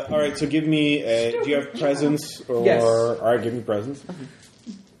 All right. So give me. Do you have presents? Or Yes. all right, give me presents.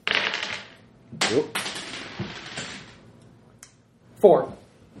 Oop. 4.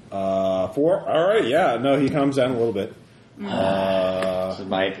 4. All right. Yeah. No, he calms down a little bit.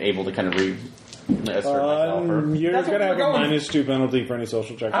 Am I able to kind of assert myself? Or? You're That's what gonna have we're a going- -2 penalty for any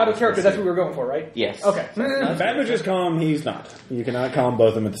social check. Out of character, that's what we were going for, right? Yes. Okay. Babbage is calm. He's not. You cannot calm both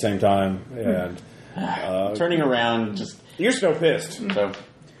of them at the same time. And Turning around, just you're still pissed. so.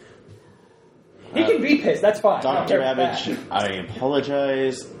 He can be pissed, that's fine. I don't Dr. care about Babbage, I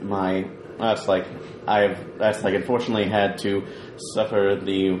apologize. That's like unfortunately had to suffer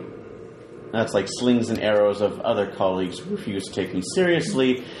slings and arrows of other colleagues who refused to take me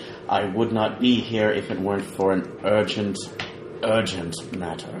seriously. I would not be here if it weren't for an urgent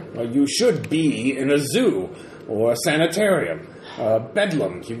matter. You should be in a zoo or a sanitarium.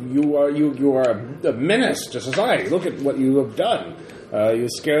 Bedlam. You are a menace to society. Look at what you have done. You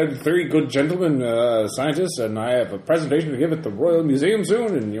scared 3 good gentlemen, scientists, and I have a presentation to give at the Royal Museum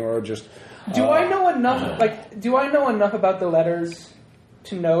soon, and you're just... Do I know enough? Do I know enough about the letters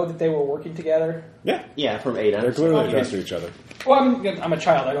to know that they were working together? Yeah. Yeah, from Ada. They're clearly addressed to each other. Well, I'm a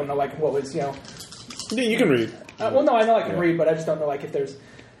child. I don't know what was Yeah, you can read. well, no, I know I can read, but I just don't know if there's.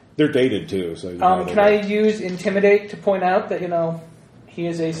 They're dated, too. So Can I use intimidate to point out that he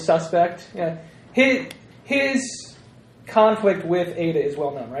is a suspect? Yeah. His conflict with Ada is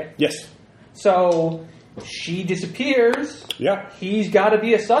well known, right? Yes. So she disappears. Yeah. He's got to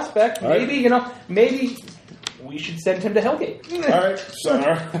be a suspect. All right. Maybe we should send him to Hellgate. All right. So,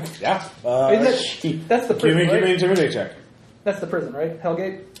 yeah. That's the Give prison, me right? an intimidate check. That's the prison, right?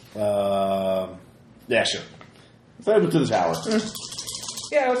 Hellgate? Yeah, sure. Send him to the tower.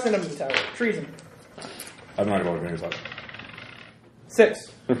 Yeah, I'll send him to the tower. Treason. I'm not going to figure this out.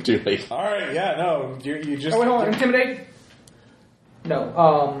 6. Too late. All right. Yeah. No. You just. Oh, wait, hold on. Intimidate?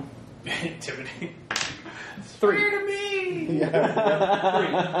 No. Intimidate. 3.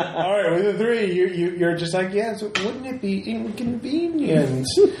 All right, with the 3, you're just like, yes. Wouldn't it be inconvenient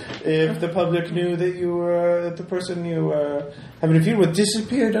if the public knew that you were the person you were having a feud with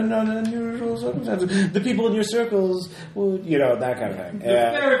disappeared under unusual circumstances? The people in your circles would, that kind of thing. The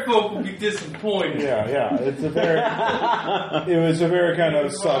fairy folk would be disappointed. Yeah. It's a very. It was a very kind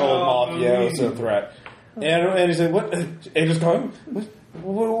of subtle mafioso threat, and he said, "What? Ada's gone?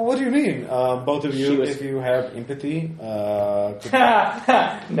 What do you mean? Both of you, if you have empathy, No.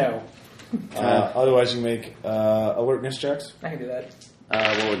 otherwise you make alertness checks. I can do that.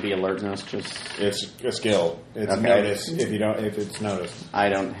 What would be alertness? Just It's a skill. It's Okay. notice if it's noticed. I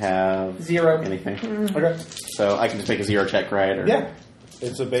don't have 0. anything, Okay. so I can just make a 0 check, right? Or, Yeah.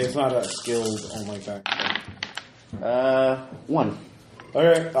 It's not a skilled only thing. 1.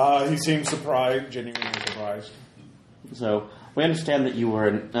 Okay. He seems surprised, genuinely surprised. So we understand that you were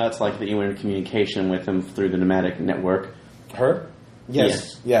in communication with him through the pneumatic network. Her?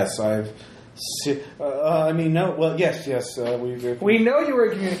 Yes. I've. No. Well, yes. We know you were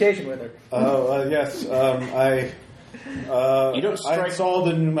in communication with her. Yes. You don't I strike- saw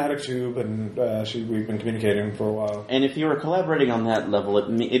the pneumatic tube, and we've been communicating for a while. And if you were collaborating on that level,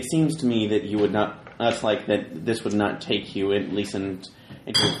 it seems to me that you would not. That's like that. This would not take you at least into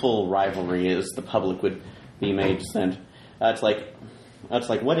full rivalry, as the public would be made to send. That's like.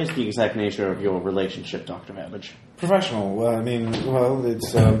 What is the exact nature of your relationship, Dr. Babbage? Professional.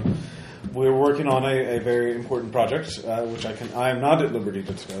 It's. We're working on a very important project, which I am not at liberty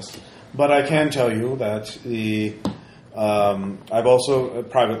to discuss, but I can tell you that I've also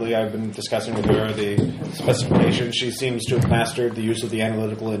privately I've been discussing with her the specifications. She seems to have mastered the use of the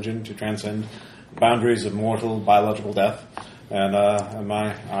analytical engine to transcend boundaries of mortal biological death, and I'm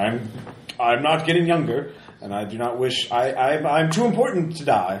not getting younger. and I do not wish. I'm too important to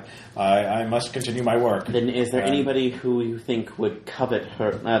die. I must continue my work. Then is there anybody who you think would covet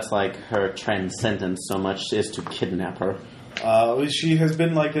her? That's like her transcendence so much as to kidnap her. She has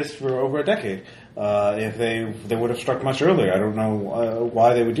been like this for over a decade. If they would have struck much earlier, I don't know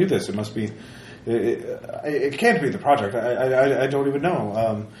why they would do this. It must be. It can't be the project. I don't even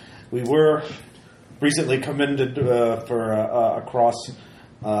know. We were recently commended for a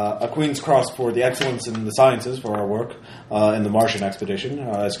Queen's Cross for the excellence in the sciences for our work in the Martian expedition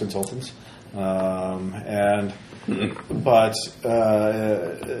as consultants. But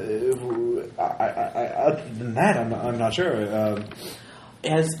other than that, I'm not sure.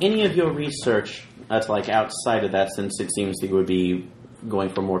 Has any of your research that's like outside of that, since it seems that you would be going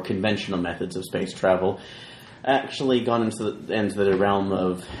for more conventional methods of space travel, actually gone into the realm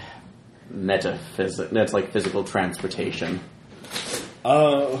of metaphysics? That's like physical transportation.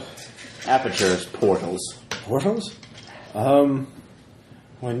 Apertures, portals. Portals? Well,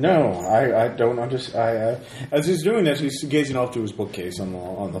 no, I don't understand. As he's doing this, he's gazing off to his bookcase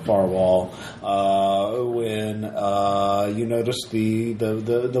on the far wall. When you notice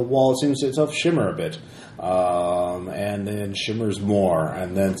the wall seems to itself shimmer a bit, and then shimmers more,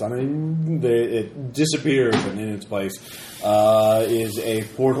 and then it disappears, and in its place is a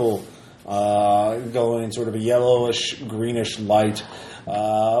portal going sort of a yellowish, greenish light.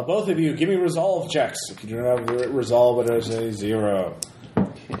 Both of you, give me resolve checks. If you do not have resolve, it is a 0.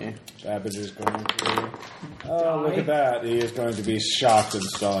 Okay. Babbage is going to... Oh, look at that. He is going to be shocked and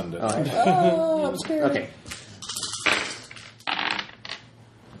stunned. I'm scared. Okay.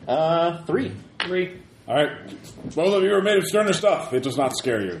 3. 3. All right. Both of you are made of sterner stuff. It does not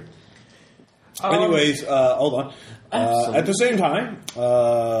scare you. Anyways, hold on. At the same time,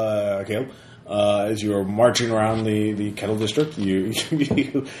 Caleb, as you are marching around the Kettle District, you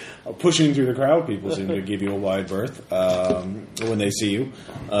are pushing through the crowd. People seem to give you a wide berth when they see you.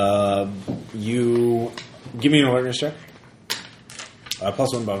 You give me an alertness check.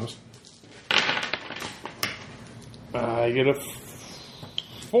 +1 bonus. I get a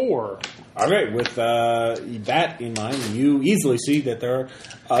 4. Okay, with that in mind, you easily see that there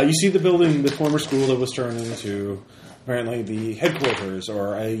are... you see the building, the former school that was turned into... apparently the headquarters,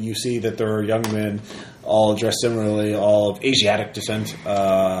 or you see that there are young men all dressed similarly, all of Asiatic descent,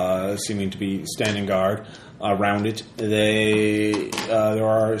 seeming to be standing guard around it. There's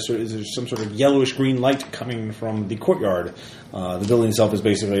some sort of yellowish green light coming from the courtyard. The building itself is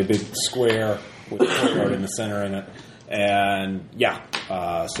basically a big square with a courtyard in the center in it. And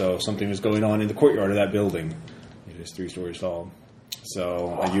so something is going on in the courtyard of that building. It is 3 stories tall.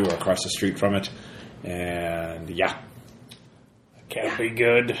 So you are across the street from it. And Can't be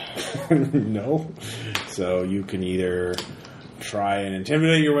good. No. So you can either try and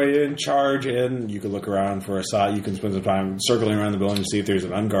intimidate your way in, charge in. You can look around for a side. You can spend some time circling around the building to see if there's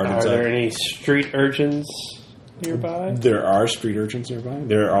an unguarded Are side. there any street urchins nearby? There are street urchins nearby.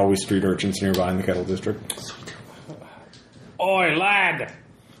 There are always street urchins nearby in the Kettle District. Oi, lad!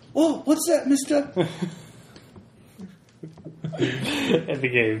 Oh, what's that, mister? And the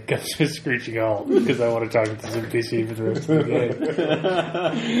game comes to a screeching halt because I want to talk to this NPC for the rest of the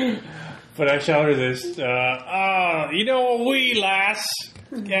game. But I shout her this, you know, a wee lass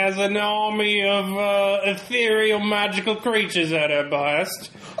has an army of ethereal magical creatures at her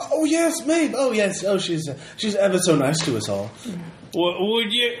behest. Oh, yes, mate. Oh, yes. Oh, she's ever so nice to us all.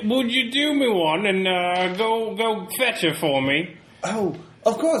 Would you do me one and go fetch her for me? Oh,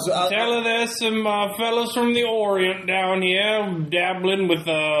 of course. Tell her there's some fellows from the Orient down here dabbling with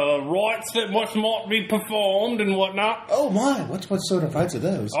rites that might be performed and whatnot. Oh, my. What sort of rites are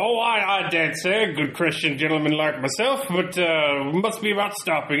those? Oh, I dare say, a good Christian gentleman like myself, but must be about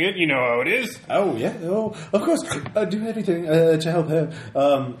stopping it. You know how it is. Oh, yeah. Oh, of course. Do anything to help her.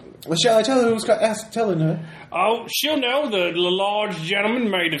 Shall I tell her who's telling her? Oh, she'll know, the large gentleman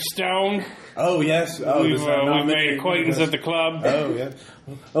made of stone. Oh, yes. Oh, We've made acquaintance at the club. Oh, yeah.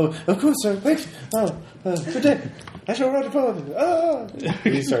 Oh, of course, sir. Thank you. Oh, good day. I shall run forward. Oh.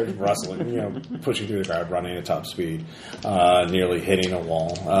 He starts rustling, pushing through the crowd, running at top speed, nearly hitting a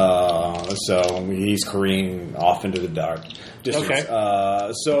wall. So he's careening off into the dark distance. Okay.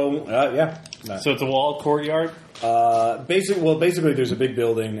 So it's a walled courtyard? Basically, there's a big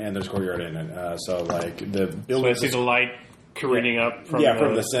building and there's a courtyard in it. So, like, the building... So I see the light careening up from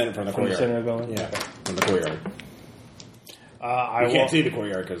from the center, from the courtyard. From the center of the building? Yeah, from the courtyard. You can't see the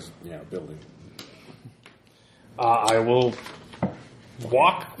courtyard because, building. I will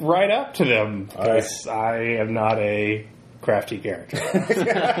walk right up to them because I am not a crafty character.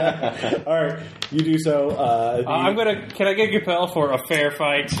 All right, you do so. Can I get Capel for a fair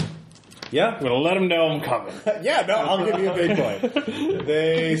fight? Yeah? I'm going to let them know I'm coming. Yeah, no, I'll give you a big point.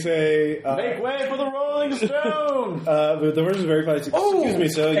 They say... Make way for the Rolling Stone! the verse is very polite. Excuse me,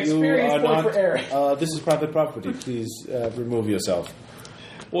 sir. You experience are point not... for Eric. this is private property. Please remove yourself.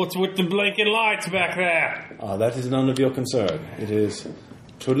 What's with the blinking lights back there? That is none of your concern. It is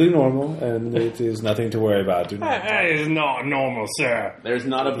totally normal, and it is nothing to worry about. Do not. That is not normal, sir. There's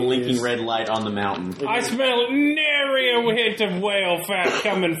not a blinking red light on the mountain. I smell nary a hint of whale fat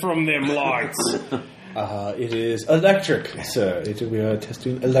coming from them lights. It is electric, sir. We are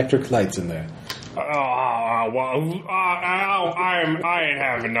testing electric lights in there. I ain't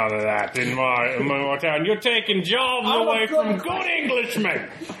having none of that in my town. You're taking jobs away from good Englishmen.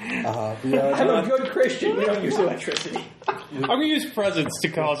 I'm a good Christian. We don't use electricity. I'm going to use presents to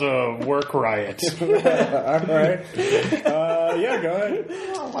cause a work riot. All right. Yeah, go ahead.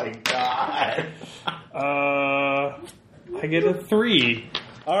 Oh my god. I get a 3.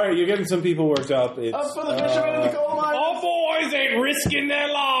 All right, you're getting some people worked up. It's, Up for the fishermen in the coal mine. All boys ain't risking their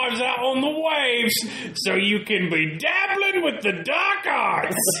lives out on the waves so you can be dabbling with the dark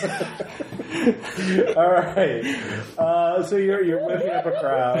arts. All right. So you're whipping up a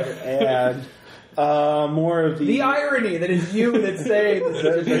crowd, and more of The irony that is you that's saying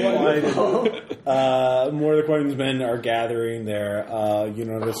this is wonderful. more of the Queen's men are gathering there. You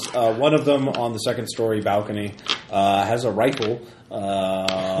notice one of them on the second-story balcony has a rifle,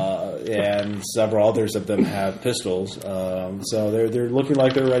 and several others of them have pistols. So they're looking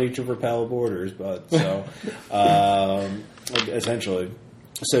like they're ready to repel borders. But so essentially.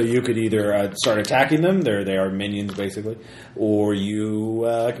 So you could either start attacking them, they are minions basically, or you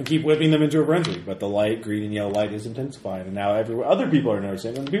can keep whipping them into a frenzy. But the light, green and yellow light, is intensifying, and now other people are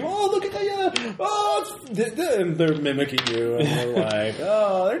noticing, and people, oh, look at that, yeah, oh, and they're mimicking you, and they're like,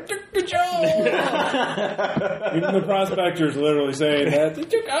 oh, they're good job. Even the prospectors literally saying that,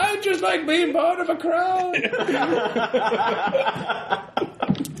 I just like being part of a crowd.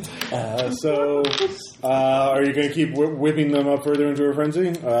 Are you going to keep whipping them up further into a frenzy?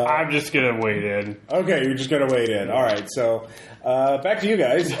 I'm just going to wait in. Okay, you're just going to wait in. All right, so back to you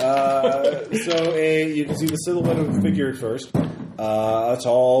guys. You can see the silhouette of a figure at first. A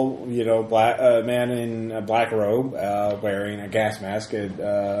tall, black man in a black robe, wearing a gas mask,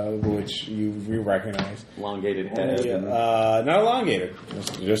 which you recognize. Elongated head. Not elongated,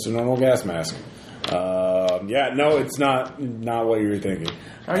 just a normal gas mask. No, it's not what you were thinking.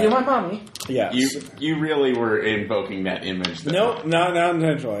 Are you my mommy? Yeah. You really were invoking that image. Though. Nope, not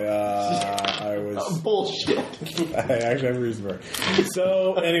intentionally. I was bullshit. I actually have a reason for it.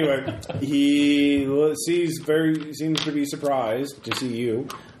 So anyway, he seems to be surprised to see you,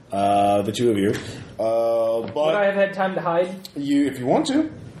 the two of you. But would I have had time to hide? If you want to.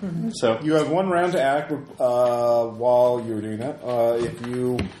 Mm-hmm. So you have one round to act while you were doing that.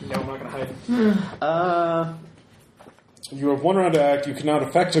 No, I'm not going to hide. You have one round to act. You cannot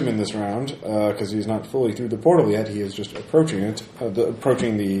affect him in this round because he's not fully through the portal yet. He is just approaching it,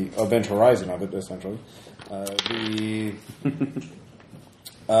 approaching the event horizon of it, essentially.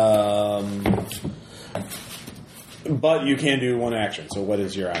 But you can do one action. So what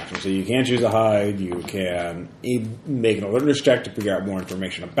is your action? So you can choose a hide. You can make an alertness check to figure out more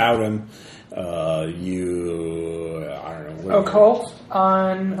information about him. I don't know. Occult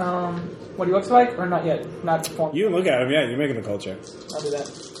on what he looks like, or not yet? Not performed. You can look at him. Yeah, you're making a occult check. I'll do that.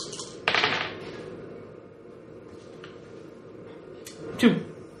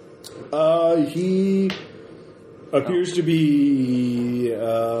 2. He appears to be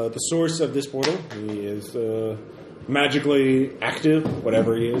the source of this portal. He is magically active,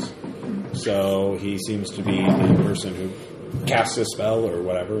 whatever he is. So he seems to be the person who casts a spell or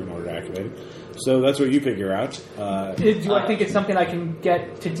whatever in order to activate it. So that's what you figure out. Do I think it's something I can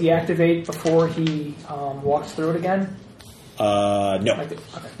get to deactivate before he walks through it again? No. Okay.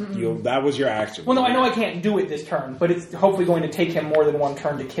 That was your action. Well, no, I know I can't do it this turn, but it's hopefully going to take him more than one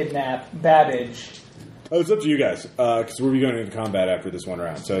turn to kidnap Babbage. Oh, it's up to you guys, because we'll be going into combat after this one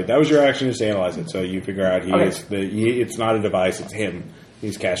round. So that was your action, is to analyze it. So you figure out it's not a device, it's him.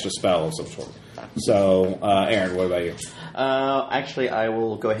 He's cast a spell of some sort. So, Aaron, what about you? Actually, I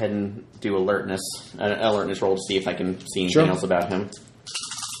will go ahead and do an alertness roll to see if I can see anything else about him.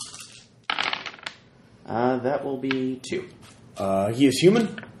 That will be 2. He is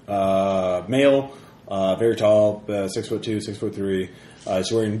human, male, very tall, 6'2", 6'3".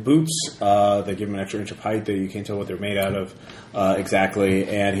 He's wearing boots that give him an extra inch of height that you can't tell what they're made out of exactly,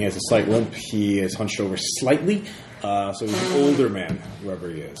 and he has a slight limp. He is hunched over slightly, so he's an older man, whoever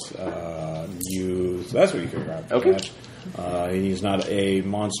he is. So that's what you figure out. Okay. He's not a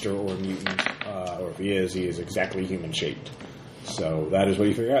monster or a mutant, or if he is exactly human-shaped. So that is what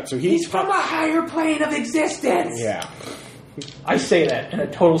you figure out. So He's from a higher plane of existence. Yeah. I say that in a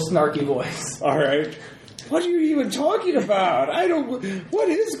total snarky voice. All right. What are you even talking about? I don't. What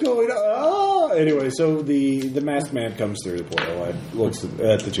is going on? Oh. Anyway, so the masked man comes through the portal and looks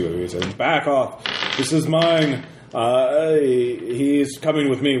at the two of you and says, "Back off! This is mine. He's coming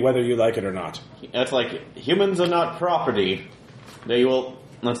with me, whether you like it or not." That's like, humans are not property.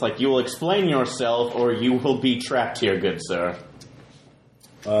 That's like, you will explain yourself, or you will be trapped here, good sir.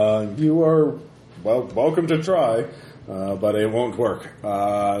 You are welcome to try, but it won't work.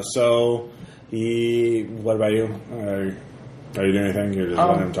 So. What about you? Are you doing anything? You're just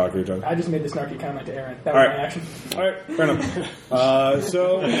letting him talk to each other? I just made the snarky comment to Aaron. That was my action. All right, fair enough.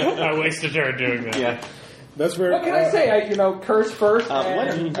 So I wasted her doing that. Yeah. That's very. What can I say? Curse first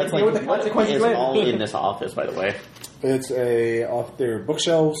and That's deal with the what consequences is later. all in this office, by the way. It's off there are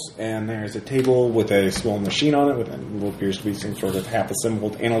bookshelves, and there's a table with a small machine on it with what appears to be some sort of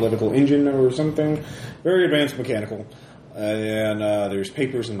half-assembled analytical engine or something. Very advanced mechanical. And there's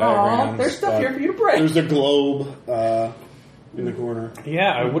papers and diagrams. There's stuff here for you to break. There's a globe in the corner.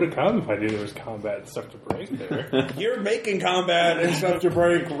 Yeah, I would have come if I knew there was combat and stuff to break there. You're making combat and stuff to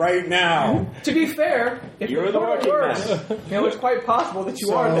break right now. To be fair, if You're the portal working works, man. it's quite possible that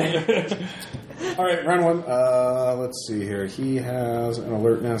you are there. All right, round one. Let's see here. He has an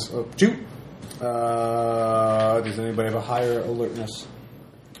alertness of 2. Does anybody have a higher alertness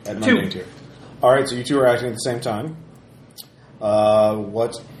at Mundane tier? All right, so you two are acting at the same time.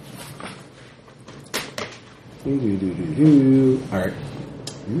 What? All right.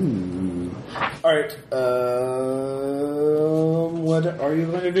 All right. What are you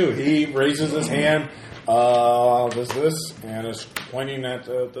going to do? He raises his hand. Does this and is pointing at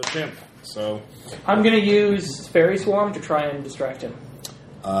the chimp. So I'm going to use Fairy Swarm to try and distract him.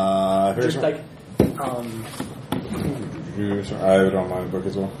 Fairy Swarm. I don't mind the book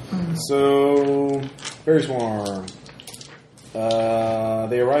as well. So Fairy Swarm.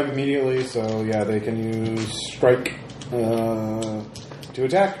 They arrive immediately, so yeah, they can use Strike to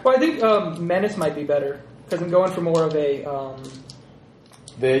attack. Well, I think Menace might be better, because I'm going for more of a...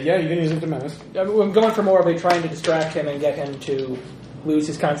 Yeah, you can use it to menace. I'm going for more of a trying to distract him and get him to lose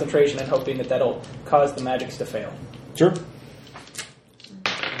his concentration and hoping that that'll cause the magics to fail. Sure.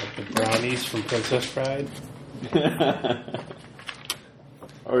 Like the brownies from Princess Bride.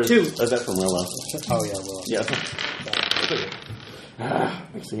 Or is 2. Is that from Willow? Oh, yeah, well. Yes.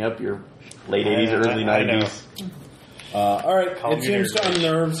 Mixing up your late 80s, early 90s. All right. Call It me seems to nerd.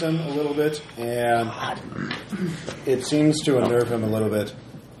 unnerve him a little bit, and it seems to unnerve him a little bit.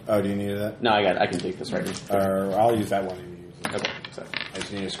 Oh, do you need that? No, I can take this right now. Or I'll use that one. And you use it. Okay, so. I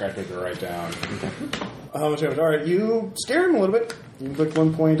just need a scratch paper to write down. How much damage? All right, you scare him a little bit. You inflict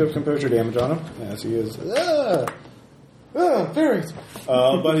 1 point of composure damage on him, as he is. Fairies.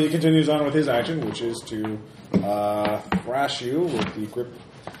 But he continues on with his action, which is to thrash you with the grip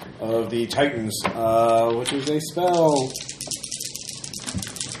of the Titans, which is a spell.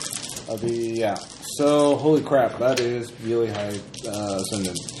 So, holy crap, that is really high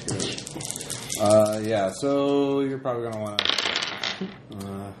ascendant. So you're probably going to want to...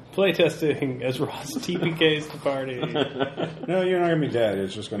 Playtesting as Ross TPKs the party. No, you're not going to be dead.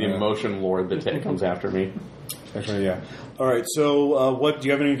 It's just going The to... emotion lord that comes after me. Actually, yeah. All right, so what do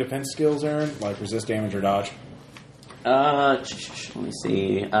you have any defense skills, Aaron? Like resist damage or dodge? Let me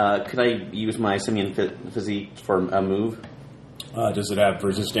see. Could I use my simian physique for a move? Does it have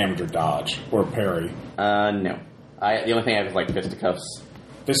resist damage or dodge? Or parry? No. The only thing I have is like fisticuffs.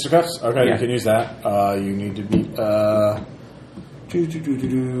 Fisticuffs? Okay, Yeah. you can use that. You need to beat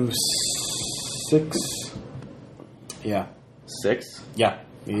 6. Yeah. 6? Yeah.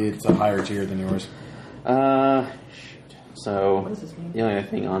 It's a higher tier than yours. Shoot. So, What does this mean? the only other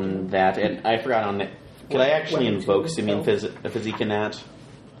thing on that, and I forgot on it. Could I actually invoke simian physique in that?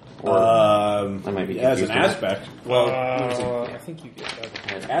 Or I might be as an confused with aspect. Well, I think you get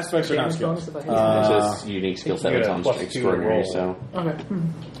that. aspects are not Damage skills. bonus if I hit it says unique skill set you is get a on +2 extraordinary, roll. so... Okay.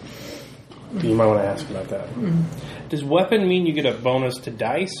 You might want to ask about that. Does weapon mean you get a bonus to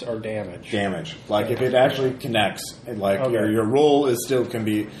dice or damage? Damage. Like if it actually connects, and like Okay. your roll is still can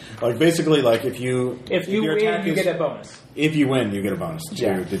be like basically like if you your win, attack you is- get a bonus. If you win, you get a bonus to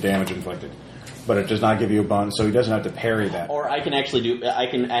Yeah. the damage inflicted, but it does not give you a bonus, so he doesn't have to parry that. Or I can actually I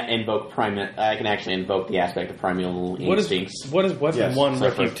can actually invoke the aspect of primal What is instincts. weapon Yes, 1 so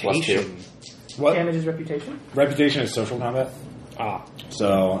for reputation? What Damage is reputation. reputation is social combat? Ah,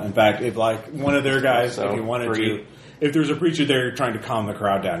 So in fact, if like one of their guys, So, if you wanted 3. to, if there's a preacher there trying to calm the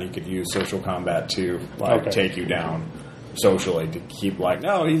crowd down, you could use social combat to like Okay. take you down. socially to keep like,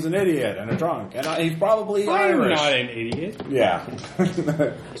 no, he's an idiot and a drunk, and he's probably I'm Irish. not an idiot. Yeah.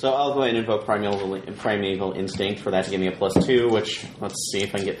 So I'll go ahead and invoke primeval instinct for that to give me a +2, which, let's see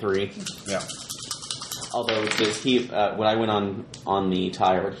if I can get 3. Yeah. Although, does he, when I went on the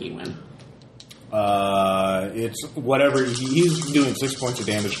tie, or would he win? It's whatever, he's doing 6 points of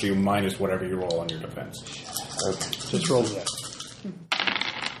damage to you minus whatever you roll on your defense. Okay. Just roll that.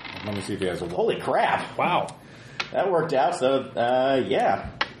 Let me see if he has a Holy crap! Wow. That worked out, so, yeah.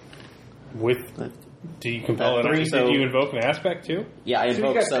 Do you compel it? 3, so... Did you invoke an aspect too? Yeah, I So you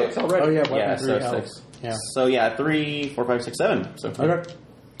invoked, got 6 already. Oh, yeah, weapon yeah, 3 so health. 6. Yeah. So, yeah, 3, 4, 5, 6, 7. So, Okay.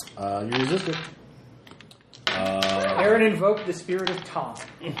 You resist it. Aaron invoked the spirit of Tom.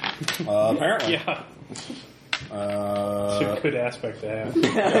 Apparently. Yeah. It's a good aspect to have.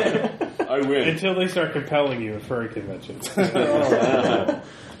 I win. Until they start compelling you at furry conventions.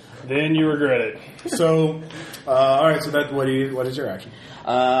 Then you regret it. So, all right. So that what is your action?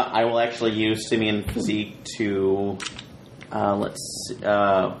 I will actually use Simian Physique to, that'll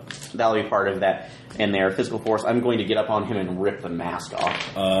be part of that. And their physical force, I'm going to get up on him and rip the mask off.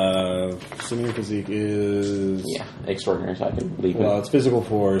 Simian Physique is... Yeah, extraordinary, so I can leave Well, it. it's physical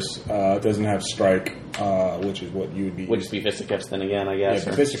force. It doesn't have strike, which is what you would be... Would just be fisticuffs then again, I Yeah, guess?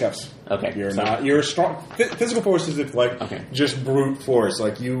 or- fisticuffs. Okay, You're so- not... You're strong... Physical force is if, like, Okay. just brute force.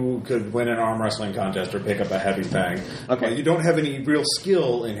 Like, you could win an arm wrestling contest or pick up a heavy thing. Okay. But you don't have any real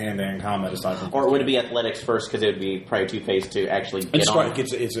skill in hand-to-hand combat aside from... Or would it be athletics first, because it would be probably two-faced to actually And get on?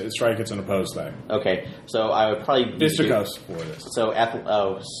 strike, it's an opposed thing. Okay, so I would probably... need to- Fisticuffs for this. So, what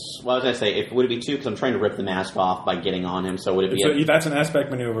was I going to say? Would it be 2? Because I'm trying to rip the mask off by getting on him, so would it be... So that's an aspect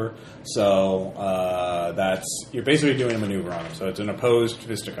maneuver. So you're basically doing a maneuver on him. So it's an opposed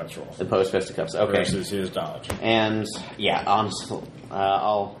fisticuffs roll Opposed fisticuffs, okay. versus his dodge. And, yeah, and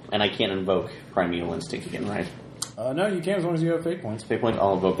I can't invoke Primeval Instinct again, right? No, you can as long as you have fate points. Fate point,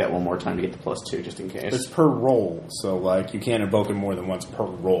 I'll invoke that one more time to get the +2, just in case. It's per roll, so like you can't invoke it more than once per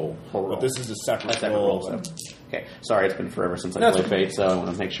roll. But this is a separate, A separate roll. roll, so. Okay, sorry, it's been forever since I That's played okay. Fate, so I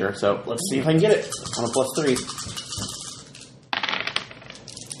want to make sure. So, let's see if I can get it on a +3.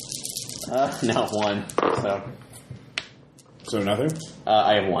 No, 1. So nothing.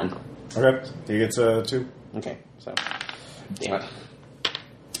 I have 1. Okay, he gets 2. Okay, so. Damn it.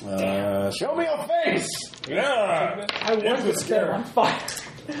 Show me your face! Yeah. I was to set him on fire.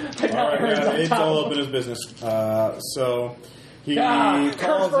 All right, yeah, it's all up in his business. So he Curse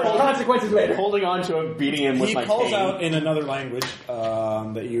calls for out. consequences later. Holding on to him, beating him with He my calls cane. out in another language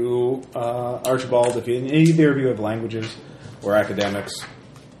that you, Archibald, if either of you have languages or academics.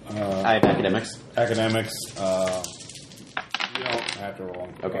 I have academics. Academics, you don't have to roll.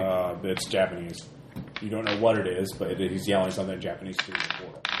 Okay. It's Japanese. You don't know what it is, but he's yelling something in Japanese through the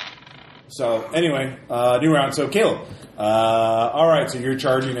portal. So, anyway, new round. So, Caleb. Alright, so you're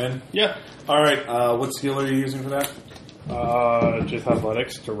charging in. Yeah. Alright, what skill are you using for that? Just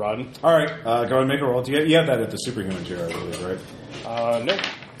athletics to run. Alright, go ahead and make a roll. You have that at the superhuman tier, I believe, right? No.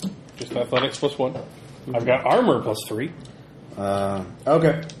 Just athletics +1. I've got armor +3.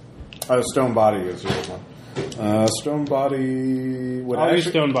 Okay. Stone body is the other one. Stone body would I'll use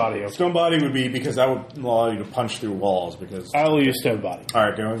actually, stone body. Okay. Stone body would be because that would allow you to punch through walls. Because I'll use stone body. all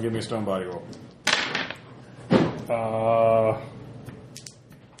right, go and give me a stone body roll.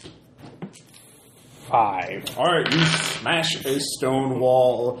 5. All right, you smash a stone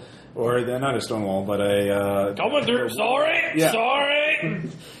wall, or not a stone wall, but a. Coming through. Sorry. Yeah. Sorry.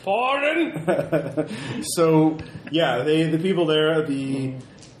 Pardon. So yeah, the people there, the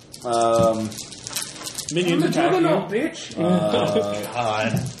minions attack you. bitch.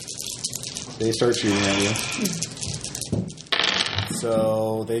 God. They start shooting at you.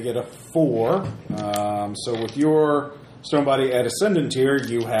 So they get a 4. So with your stone body at ascendant tier,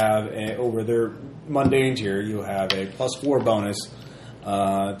 you have over their mundane tier, you have a +4 bonus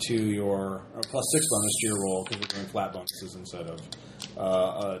to your or +6 bonus to your roll because you're doing flat bonuses instead of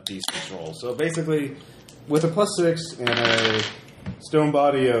a d6 roll. So basically, with a +6 and a stone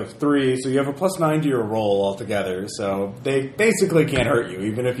body of 3, so you have a +9 to your roll altogether. So they basically can't hurt you,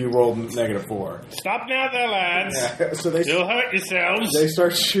 even if you roll -4. Stop now, there, lads. Yeah, so You'll hurt yourselves. they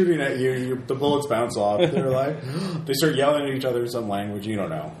start shooting at you. The bullets bounce off. They're like, they start yelling at each other in some language you don't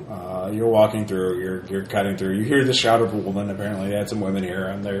know. You're walking through. You're cutting through. You hear the shout of a woman. Apparently, they had some women here,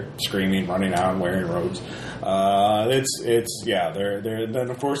 and they're screaming, running out, and wearing robes. They're then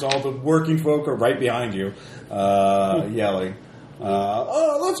of course all the working folk are right behind you, yelling.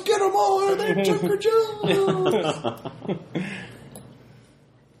 Let's get them all out of there, Joker Jones!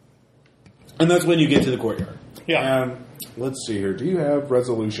 And that's when you get to the courtyard. Yeah. Let's see here. Do you have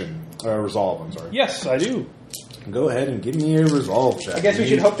resolve? I'm sorry. Yes, I do. Go ahead and give me a resolve check. I guess we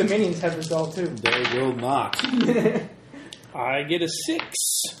should hope the minions have resolved too. They will not. I get a 6.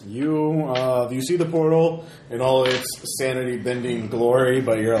 You see the portal in all its sanity-bending glory,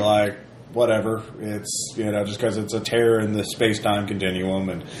 but you're like, whatever. It's, just because it's a tear in the space-time continuum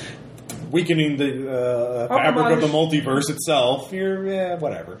and weakening the fabric of the multiverse itself.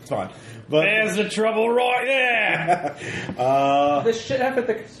 Whatever. It's fine. But There's the trouble right there. The shit half at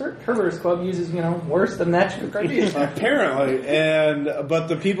the Kerber's Club uses, worse than that shit ideas. apparently, but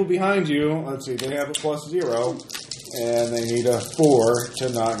the people behind you, let's see, they have a +0, and they need a 4 to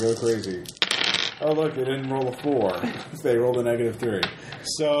not go crazy. Oh, look, they didn't roll a 4. They rolled a -3.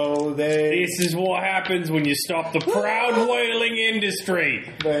 So they... This is what happens when you stop the proud whaling industry.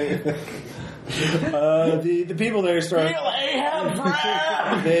 The people there start...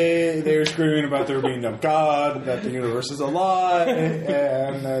 They're screaming about there being no God, that the universe is a lie,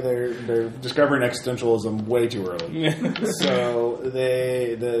 and they're discovering existentialism way too early. So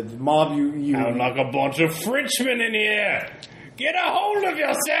the mob you I'm like a bunch of Frenchmen in here. Get a hold of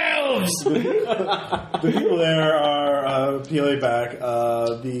yourselves! the people there are peeling back.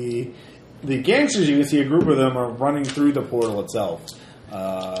 The gangsters, you can see a group of them are running through the portal itself.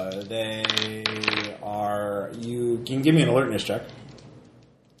 They are... You can give me an alertness check.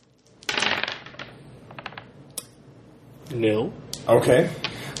 No. Okay.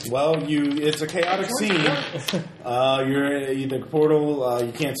 Well, it's a chaotic scene. The portal,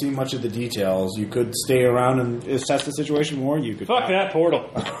 you can't see much of the details. You could stay around and assess the situation more. You could Fuck that portal.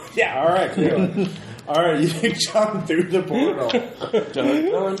 Yeah, all right, clearly. All right, you jump through the portal.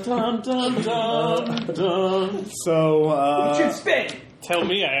 Dun, dun, dun, dun, dun. So, You should spin. Tell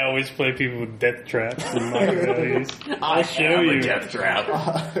me I always play people with death traps in my abilities. I show am you. a death trap.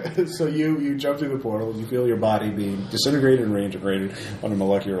 so you jump through the portal. You feel your body being disintegrated and reintegrated on a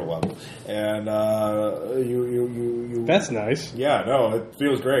molecular level, and you. That's nice. Yeah, no, it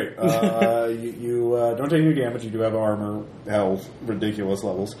feels great. You don't take any damage. You do have armor, health, ridiculous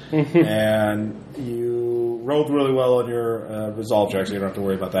levels, and you rolled really well on your resolve check, so you don't have to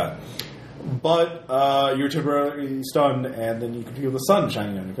worry about that. But you're temporarily stunned, and then you can feel the sun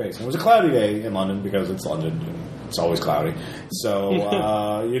shining on your face. And it was a cloudy day in London because it's London, and it's always cloudy. So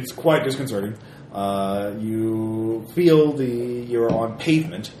it's quite disconcerting. You feel you're on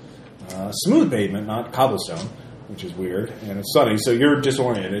pavement, smooth pavement, not cobblestone, which is weird, and it's sunny. So you're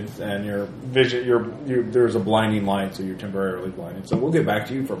disoriented, and your vision, there's a blinding light, so you're temporarily blinded. So we'll get back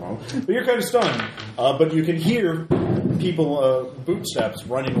to you for a moment. But you're kind of stunned, but you can hear people bootsteps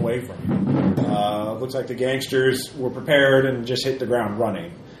running away from you. Looks like the gangsters were prepared and just hit the ground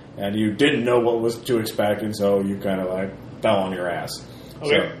running, and you didn't know what was to expect, and so you kind of fell on your ass.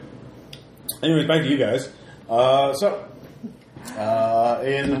 Okay. So, anyways, back to you guys.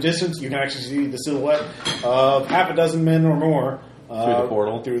 In the distance, you can actually see the silhouette of half a dozen men or more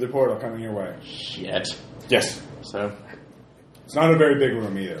through the portal coming your way. Shit. Yes. So, it's not a very big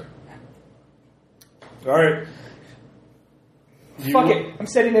room either. All right. Fuck it. I'm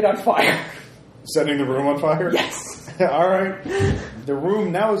setting it on fire. Setting the room on fire? Yes. All right. The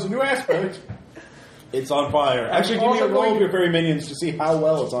room now is a new aspect. It's on fire. Actually, give me a roll of your fairy minions to see how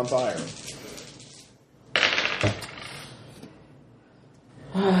well it's on fire.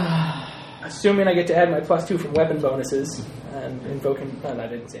 Assuming I get to add my +2 from weapon bonuses and invoking... I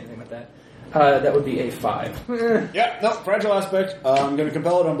didn't say anything about that. That would be a 5. Yeah, no, fragile aspect. I'm going to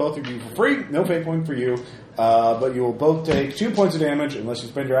compel it on both of you for free. No fate point for you. But you will both take 2 points of damage unless you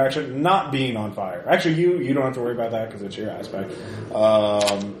spend your action not being on fire. Actually, you don't have to worry about that because it's your aspect.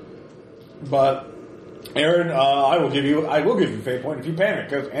 But Aaron, I will give you a fate point if you panic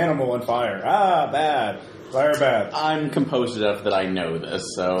because animal on fire. Bad. Fire bad. I'm composed enough that I know this,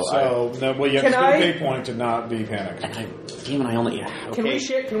 you have to spend a fate point to not be panicked. Damn it, I only... Yeah, okay.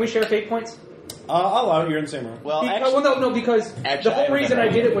 Can we share fate points? I'll allow it. You're in the same room. Well, because the whole reason I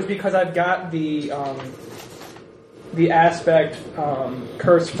did it was because I've got the aspect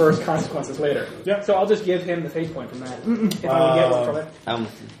curse first, consequences later. Yeah. So I'll just give him the fate point from that. If I want to get one from it.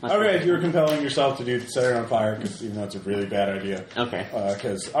 Okay, you're compelling yourself to set it on fire because you know it's a really bad idea. Okay.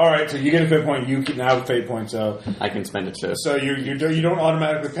 All right, so you get a fate point. You can now have a fate point, so I can spend it too. So you don't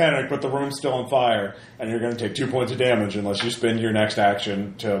automatically panic, but the room's still on fire, and you're going to take 2 points of damage unless you spend your next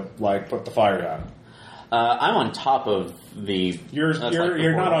action to put the fire down. I'm on top of the... You're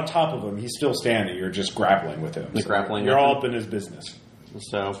not on top of him. He's still standing. You're just grappling with him. You're all up in his business.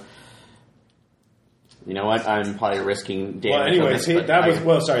 So, you know what? I'm probably risking damage. Well, anyways, that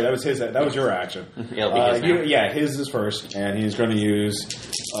was your action. It'll be his his is first, and he's going to use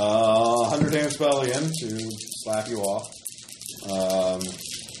 100-hand spell again to slap you off,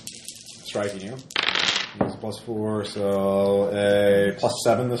 striking you. It's +4, so a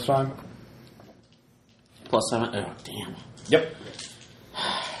 +7 this time. +7? Oh, damn. Yep.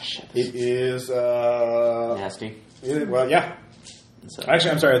 Shit. It is, Nasty. well, yeah. So,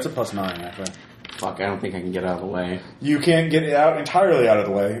 Actually, I'm sorry, it's a +9, actually. fuck, I don't think I can get out of the way. You can't get it out entirely out of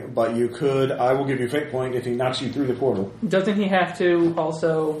the way, but you could. I will give you a fate point if he knocks you through the portal. Doesn't he have to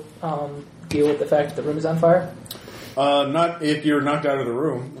also deal with the fact that the room is on fire? Not if you're knocked out of the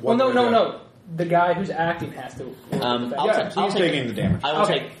room. Well, no. The guy who's acting has to. He's taking the damage. I will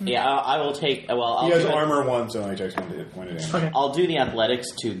take. Yeah, I will take. Well, I'll He has do armor 1, so he takes 1 point of damage. Okay. I'll do the athletics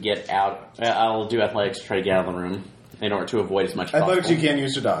to get out. I'll do athletics to try to get out of the room in order to avoid as much. Athletics possible. you can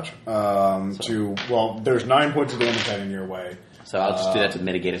use to dodge. There's 9 points of damage heading your way. So I'll just do that to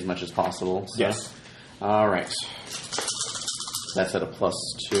mitigate as much as possible. So. Yes. All right. That's at a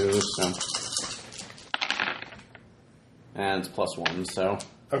 +2. So. And it's +1. So.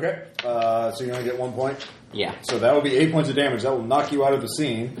 Okay. So you only get 1 point. Yeah. So that will be 8 points of damage. That will knock you out of the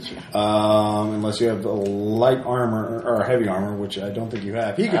scene, unless you have a light armor or heavy armor, which I don't think you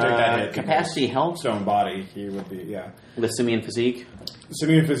have. He could take that hit. Capacity health. Stone body. He would be, yeah. The simian physique.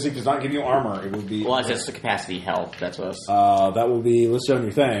 Simian physique does not give you armor. It would be. Well, it's just the capacity health. That's what I was. That will be listed on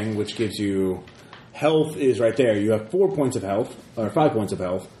your thing, which gives you health is right there. You have 4 points of health or 5 points of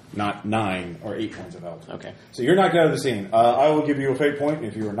health, not 9 or 8 points of health. Okay. So you're knocked out of the scene. I will give you a fate point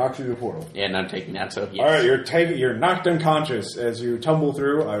if you are knocked through the portal. Yeah, and I'm taking that. So yes. All right, you're knocked unconscious as you tumble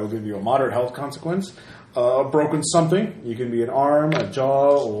through. I will give you a moderate health consequence. Broken something. You can be an arm, a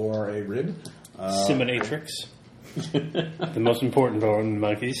jaw, or a rib. Similatrix. The most important part in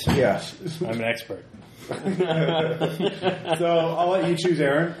monkeys. Yes. I'm an expert. So I'll let you choose,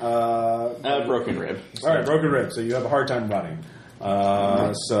 Aaron. Broken rib. All right, broken rib. So you have a hard time running.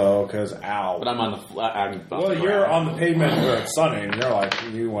 Because ow. But I'm on the. Well, you're on the pavement where it's sunny, and you're like,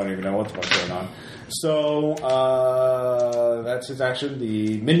 you won't even know what the fuck's going on. So that's his action.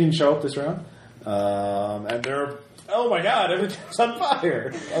 The minions show up this round, and they're. Oh my god, everything's on fire.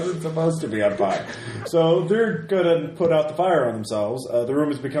 It wasn't supposed to be on fire. So they're going to put out the fire on themselves. The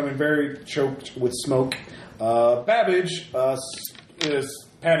room is becoming very choked with smoke. Babbage is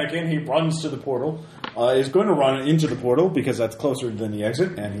panicking. He runs to the portal. Is going to run into the portal because that's closer than the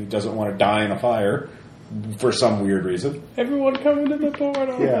exit, and he doesn't want to die in a fire for some weird reason. Everyone come into the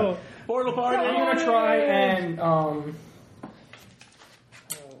portal. Yeah. Portal party. I'm gonna try and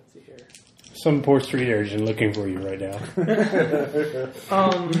let's see here. Some poor street urchin looking for you right now.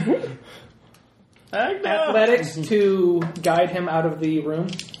 Athletics to guide him out of the room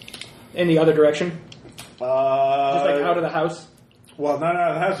in the other direction, just like out of the house. Well, not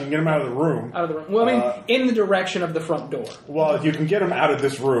out of the house. You can get him out of the room. Out of the room. Well, I mean, in the direction of the front door. Well, you can get him out of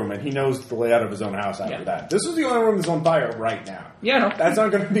this room, and he knows the layout of his own house after that. This is the only room that's on fire right now. Yeah, no. That's not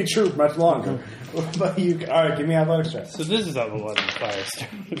going to be true much longer. But you, all right, give me athletics check. So this is how the blood and fire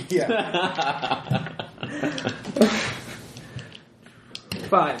started. Yeah.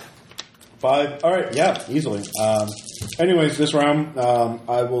 5. 5. All right, yeah, easily. Anyways, this round,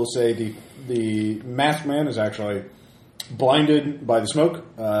 I will say the masked man is actually blinded by the smoke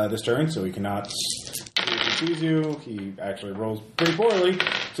this turn, so he cannot see if he sees you. He actually rolls pretty poorly,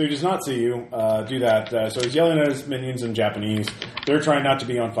 so he does not see you. Do that. So he's yelling at his minions in Japanese. They're trying not to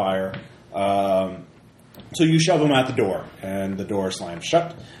be on fire. So you shove him out the door, and the door slams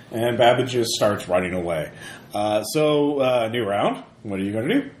shut, and Babbage just starts running away. New round. What are you going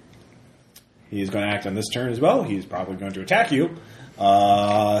to do? He's going to act on this turn as well. He's probably going to attack you,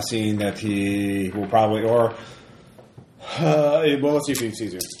 seeing that he will probably, or... well, let's see if he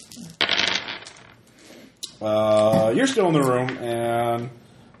sees you. You're still in the room, and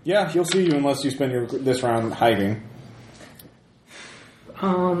yeah, he'll see you unless you spend this round hiding.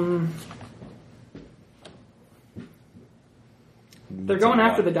 They're going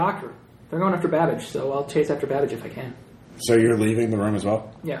after the doctor. They're going after Babbage, so I'll chase after Babbage if I can. So you're leaving the room as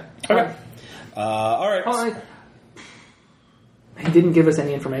well? Yeah. Okay. All right. Oh, he didn't give us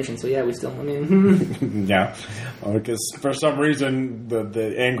any information, so yeah, we still. I mean, yeah, because for some reason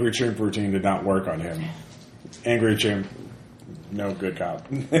the angry chimp routine did not work on him. Angry chimp, no good cop.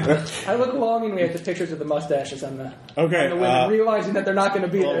 I look longingly at the pictures of the mustaches on the women, realizing that they're not going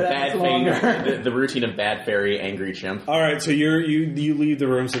to be there that much longer. The routine of bad fairy, angry chimp. All right, so you leave the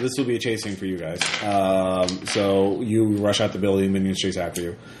room, so this will be a chasing for you guys. So you rush out the building, minions chase after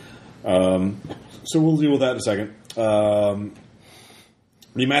you. So we'll deal with that in a second.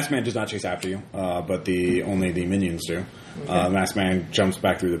 The masked man does not chase after you, but only the minions do. Okay. The masked man jumps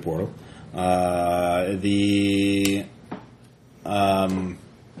back through the portal. So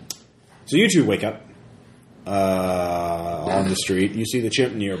you two wake up. on the street. You see the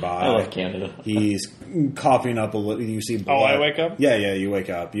chimp nearby. I love Canada. He's coughing up a little. You see blood. Oh, I wake up? Yeah, you wake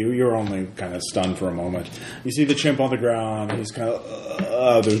up. You're only kind of stunned for a moment. You see the chimp on the ground. He's kind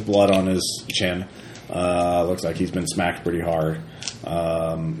of there's blood on his chin. Looks like he's been smacked pretty hard.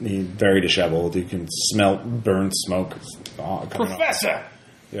 He's very disheveled. You can smell burnt smoke. Professor!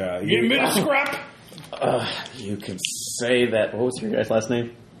 Yeah, Give me the scrap! You can say that. What was your guy's last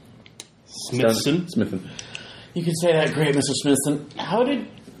name? Smithson? Smithson. You can say that, great, Mr. Smithson.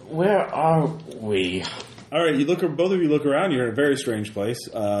 Where are we? All right, both of you look around. You're in a very strange place.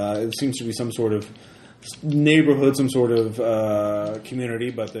 It seems to be some sort of neighborhood, some sort of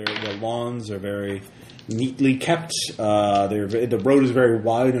community, but the lawns are very neatly kept. The road is very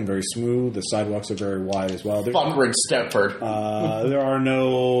wide and very smooth. The sidewalks are very wide as well. Fuckridge Stepford.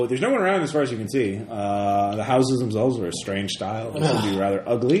 There's no one around as far as you can see. The houses themselves are a strange style. They seem to be rather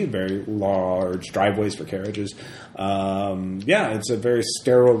ugly. Very large driveways for carriages. It's a very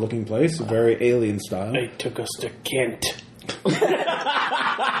sterile looking place. A very alien style. They took us to Kent.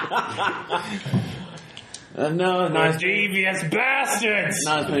 No, not Devious bastards!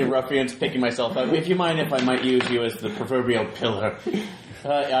 not as many ruffians picking myself up. If you mind if I might use you as the proverbial pillar.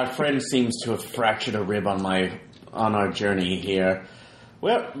 Our friend seems to have fractured a rib on our journey here.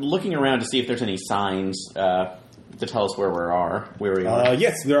 We're looking around to see if there's any signs to tell us where we are.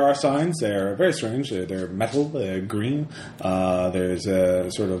 Yes, there are signs. They're very strange. They're metal, they're green. There's a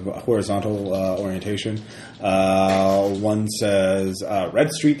sort of horizontal orientation. One says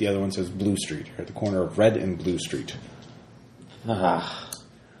Red Street, the other one says Blue Street. You're at the corner of Red and Blue Street. So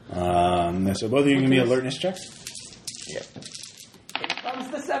both of you give me alertness checks. Yep. Comes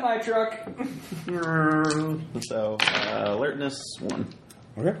the semi-truck. So, alertness 1.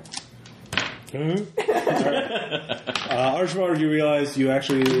 Okay. Archibald, you realize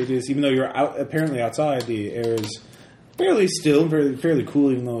it is, even though you're apparently outside, the air is fairly still, fairly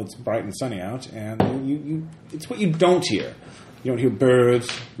cool, even though it's bright and sunny out, and it's what you don't hear. You don't hear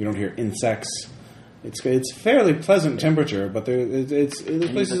birds, you don't hear insects. It's fairly pleasant temperature, but this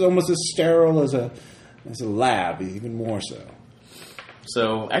place is almost as sterile as a lab, even more so.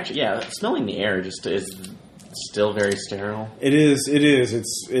 So, actually, yeah, smelling the air just is still very sterile. It is.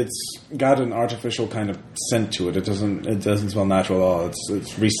 It's got an artificial kind of scent to it. It doesn't smell natural at all.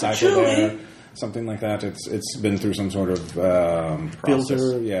 It's recycled air, something like that. It's been through some sort of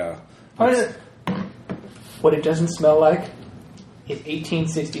filter. Yeah. What it doesn't smell like is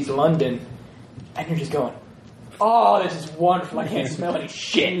 1860s London, and you're just going, oh, this is wonderful. I can't smell any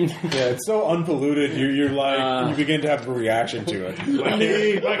shit. Yeah, it's so unpolluted. You're like you begin to have a reaction to it.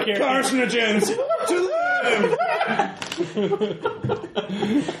 Carcinogens to them.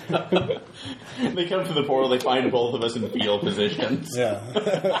 They come to the portal. They find both of us in fetal positions. Yeah.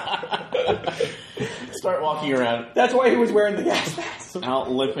 Start walking around. That's why he was wearing the gas mask.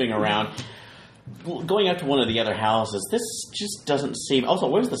 Out limping around. Going up to one of the other houses, this just doesn't seem... Also,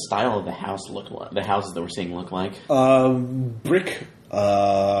 what does the style of the house look like? The houses that we're seeing look like? Brick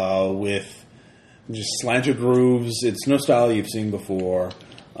with just slanted roofs. It's no style you've seen before.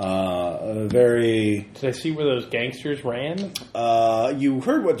 Very... Did I see where those gangsters ran? You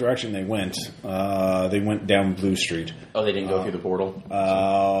heard what direction they went. They went down Blue Street. Oh, they didn't go through the portal?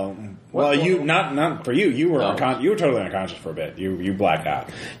 Well, you not for you. You were you were totally unconscious for a bit. You blacked out.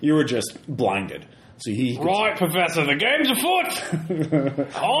 You were just blinded. So Right, Professor. The game's afoot.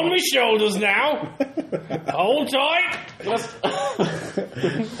 On my shoulders now. Hold tight.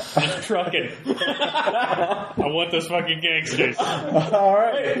 I'm trucking. I want those fucking gangsters. All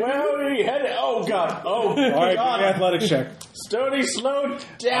right. Where are we headed? Oh, God. Oh, all right. God. Give me athletics check. Stony, slow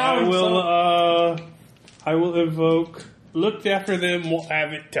down. I will invoke. Looked after them. We'll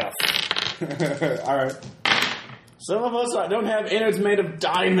have it tough. All right. Some of us don't have innards made of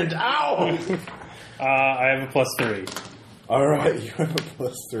diamond. Ow! I have a +3. All right, you have a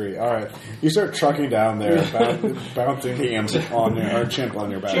 +3. All right, you start trucking down there, bouncing the chimp on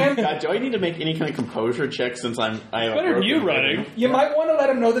your back. God, do I need to make any kind of composure check since I have better than you running? You might want to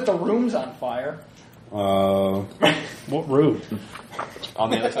let him know that the room's on fire. What room? On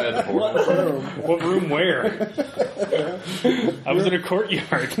the other side of the portal. What room where? I was in a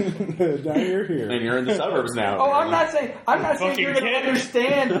courtyard. Now you're here. And you're in the suburbs now. Oh, I'm not saying you're going to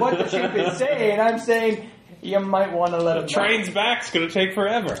understand what the chimp is saying. I'm saying you might want to let him know. Train's back's going to take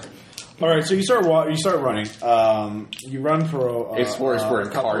forever. All right, so you start running. You run for it's worse. We're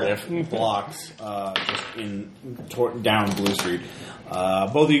in Cardiff. Blocks, down Blue Street.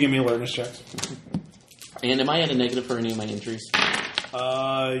 Both of you give me alertness checks. And am I at a negative for any of my injuries?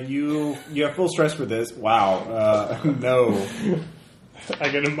 You have full stress for this. Wow. No. I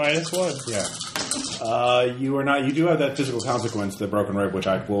get a -1. Yeah. You are not. You do have that physical consequence, the broken rib, which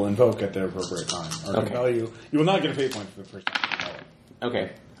I will invoke at the appropriate time. Or compel you. You will not get a fate point for the first time.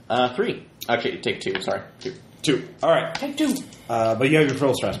 Okay. 3. Actually, take 2. Sorry. 2. 2. All right. Take 2. But you have your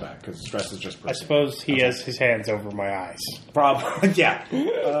full stress back because stress is just. I suppose he has his hands over my eyes. Probably. Yeah.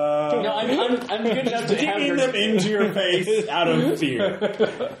 No, I'm good enough to have Kicking them into your face out of fear.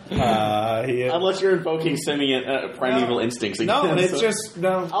 Unless you're invoking primeval instincts again. No, it's just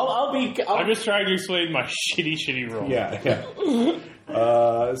no. I'll I'm just trying to explain my shitty roll. Yeah.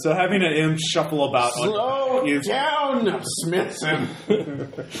 So having an imp shuffle about. Slow down, Smithson.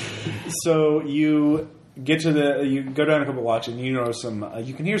 So you get to you go down a couple blocks and you know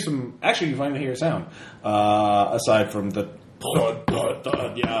you can hear some. Actually, you finally hear a sound aside from the thud,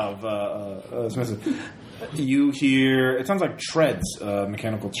 of Smithson. You hear it sounds like treads,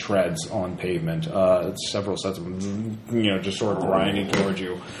 mechanical treads on pavement. Several sets of them, just sort of grinding towards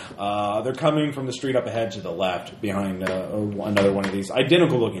you. They're coming from the street up ahead to the left, behind another one of these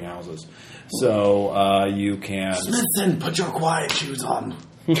identical-looking houses. So you can. Smithson, put your quiet shoes on.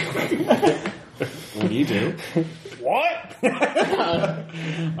 What do you do? What?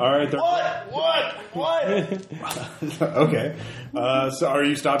 All right. What? Okay. So are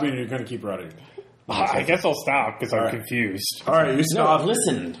you stopping or are you going to keep running? I guess I'll stop because I'm right. confused. All right, you stop. No,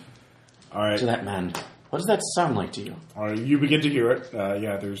 listen. All right. To that man. What does that sound like to you? All right, you begin to hear it.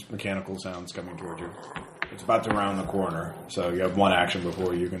 There's mechanical sounds coming towards you. It's about to round the corner, so you have one action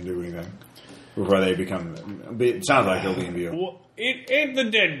before you can do anything. Before they become... It sounds like they'll leave you. Well, it ain't the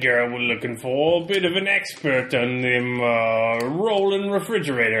dead girl we're looking for. A bit of an expert on them rolling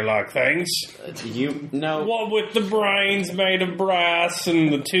refrigerator-like things. You know... What with the brains made of brass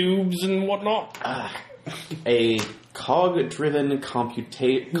and the tubes and whatnot? A cog-driven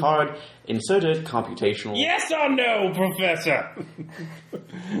card-inserted computational... Yes or no, Professor?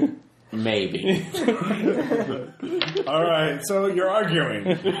 Maybe. All right, so you're arguing.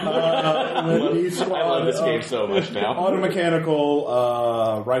 I love this game so much now.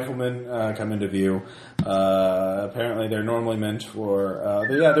 Automechanical riflemen come into view. Apparently, they're normally meant for.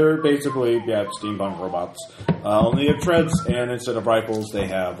 They're basically steampunk robots. Only they have treads, and instead of rifles, they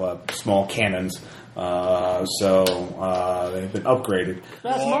have small cannons. So they've been upgraded.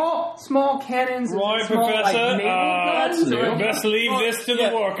 Small cannons. Right, small, Professor. Best leave this to the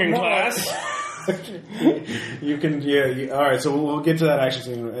working class. You can, all right, so we'll get to that action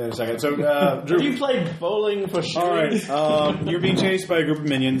scene in a second. So, Drew. Have you played bowling for sure? All right, you're being chased by a group of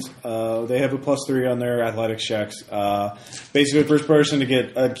minions. They have a +3 on their athletics checks. Basically, the first person to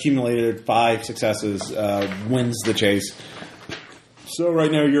get accumulated 5 successes wins the chase. So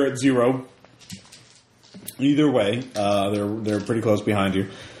right now you're at 0. Either way, they're pretty close behind you.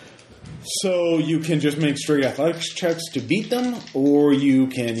 So you can just make straight athletics checks to beat them, or you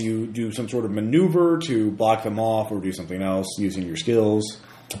do some sort of maneuver to block them off, or do something else using your skills.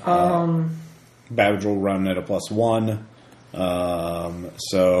 Babbage will run at a +1.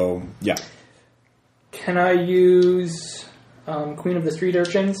 So yeah. Can I use Queen of the Street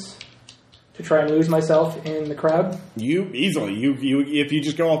Urchins to try and lose myself in the crowd? You easily. You if you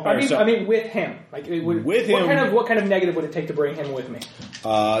just go off by yourself. I mean, with him. What kind of negative would it take to bring him with me?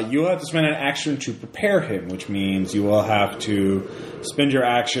 You'll have to spend an action to prepare him, which means you will have to spend your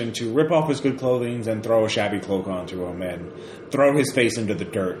action to rip off his good clothing and throw a shabby cloak onto him and throw his face into the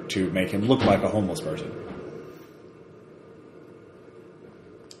dirt to make him look like a homeless person.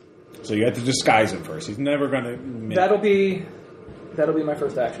 So you have to disguise him first. He's never going to... That'll be my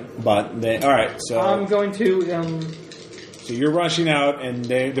first action. But all right, so I'm going to. So you're rushing out, and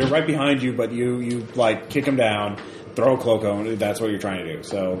they're right behind you, but you like kick them down, throw a cloak on. That's what you're trying to do.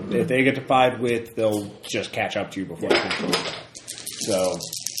 So if they get to 5 width, they'll just catch up to you before. So,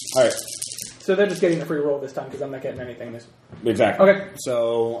 all right. So they're just getting a free roll this time because I'm not getting anything this. Exactly. Okay.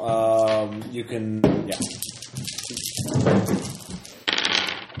 So you can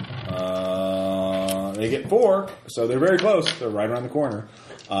they get 4, so they're very close. They're right around the corner.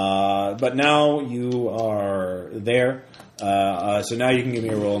 But now you are there. So now you can give me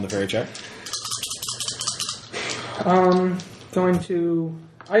a roll on the fairy check. I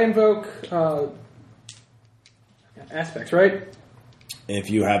invoke aspects, right?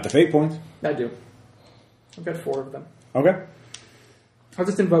 If you have the fate points. I do. I've got 4 of them. Okay. I'll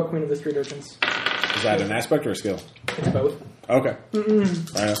just invoke Queen of the Street Urchins. Is that an aspect or a skill? It's both. Okay.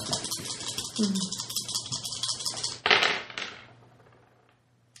 Right.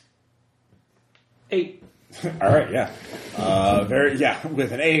 8. All right, yeah.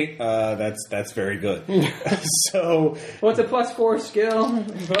 With an 8, that's very good. So, What's a +4 skill?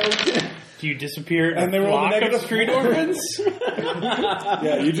 Do you disappear And in they a roll the flock of negative street 4. orphans?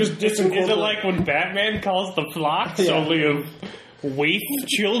 yeah, you just Is it like when Batman calls the flocks only of waif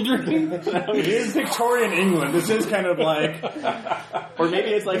children? It is Victorian England. This is kind of like... Or maybe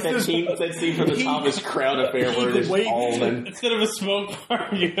it's like that scene from the Thomas Crown Affair where it's all in. Instead of a smoke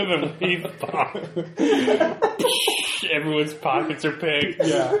bomb, you have a waif bomb. Everyone's pockets are picked.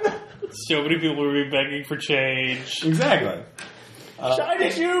 Yeah, So many people will be begging for change. exactly. Shiny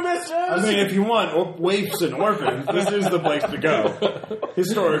shoe, mister! I mean, if you want waifs and orphans, this is the place to go.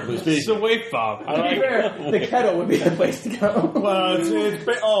 Historically It's speaking. a waif bomb. I To be like fair, the kettle would be the place to go. Well,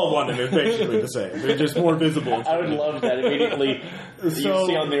 all London is basically the same. They're just more visible. I would love that immediately. You see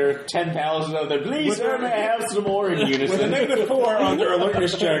on there 10,000 of them. Please, sir, may I have some more in With a unison? -4 on their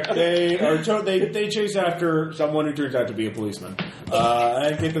alertness check, they chase after someone who turns out to be a policeman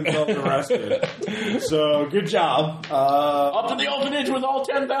and get themselves arrested. So, good job. Up to the orphanage with all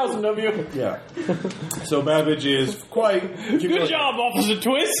 10,000 of you. Yeah. So Babbage is quite... Good job, Officer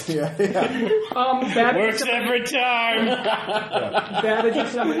Twist. Yeah, yeah. Babbage, Works every time. Babbage and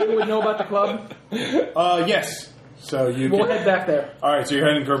somebody who would know about the club. Yes. So you We'll can... head back there. All right, so you're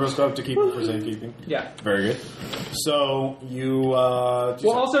heading to Kerber's Club to keep it for safekeeping. Yeah. Very good. So you...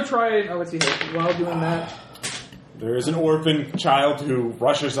 We'll also try. Oh, let's see here. While doing that, there is an orphan child who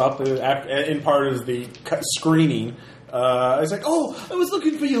rushes up in part of the screening. It's like, oh, I was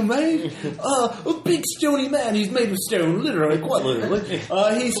looking for you, mate. A big stony man. He's made of stone, literally, quite literally.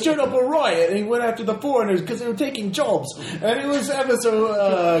 He stirred up a riot and he went after the foreigners because they were taking jobs. And it was ever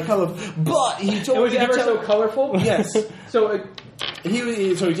so colorful. But he told it was me to ever tell- so colorful. Yes. So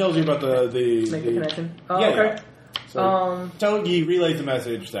He tells you about the make the connection. Yeah, Okay. yeah. So he relays the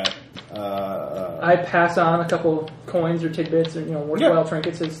message that I pass on a couple coins or tidbits or worthwhile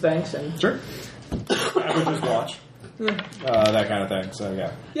trinkets as thanks, and sure. Babbage's watch. That kind of thing. So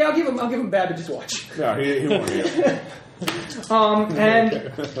yeah. yeah, I'll give him Babbage's watch. Yeah, he won't hear it.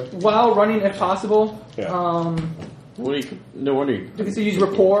 And while running, if possible, Yeah. No wonder you... we could use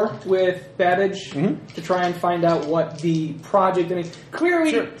rapport with Babbage to try and find out what the project. I mean,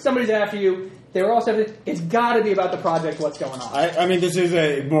 clearly Sure. somebody's after you. They were also after. It's got to be about the project. What's going on? I mean, this is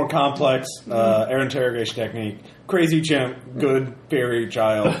a more complex air interrogation technique. Crazy chimp, good fairy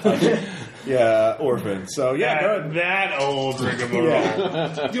child, orphan. So yeah, go ahead. That old rigmarole.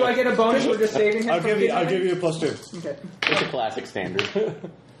 Yeah. Do I get a bonus for just saving him? I'll from give you kidnapping? a +2. Okay. It's a classic standard.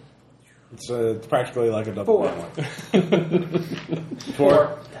 It's practically like a double 4.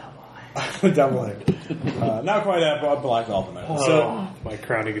 Four. Double A. Not quite a black dolphin. So My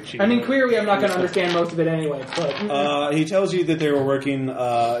crowning achievement. I mean, clearly I'm not going to understand most of it anyway. But he tells you that they were working.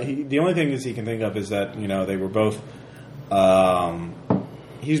 The only thing he can think of is that they were both.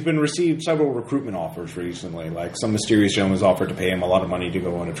 He's been received several recruitment offers recently. Like some mysterious gentleman was offered to pay him a lot of money to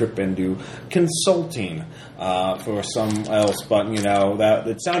go on a trip and do consulting for some else. But that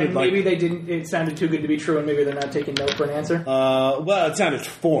it sounded and like maybe they didn't. It sounded too good to be true, and maybe they're not taking no for an answer. well, it sounded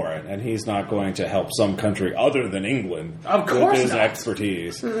foreign, and he's not going to help some country other than England Of course with his not.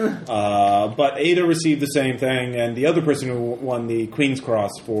 expertise. But Ada received the same thing, and the other person who won the Queen's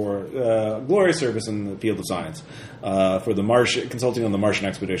Cross for glorious service in the field of science for the consulting on the Martian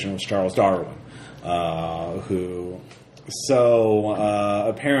expedition was Charles Darwin,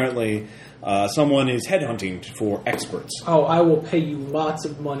 apparently someone is headhunting for experts. Oh, I will pay you lots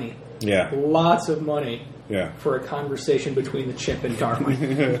of money. Yeah. Lots of money. Yeah. For a conversation between the chimp and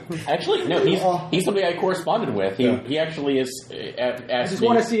Darwin. Actually, no, he's somebody I corresponded with. He actually is asked I just me...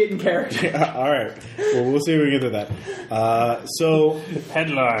 want to see it in character. All right. Well, we'll see if we get to that. So,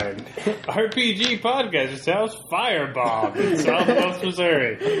 Headline: RPG podcast sells firebomb in Southwest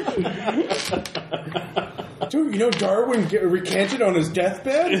Missouri. dude, Darwin recanted on his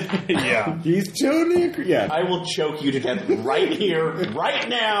deathbed? Yeah. He's totally... Yeah. I will choke you to death right here, right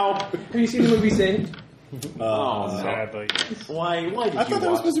now. Have you seen the movie Saved? Oh, no. Sadly. Why did I you thought that was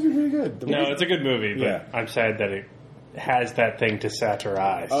watch supposed to be pretty good. No, it's a good movie, but Yeah. I'm sad that it has that thing to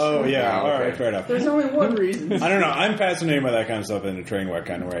satirize. Oh, yeah. Oh, All okay. right, fair enough. There's only one reason. I don't know. I'm fascinated by that kind of stuff in a train wreck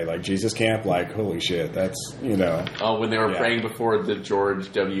kind of way. Like Jesus Camp, like, holy shit. That's, Oh, when they were Yeah. praying before the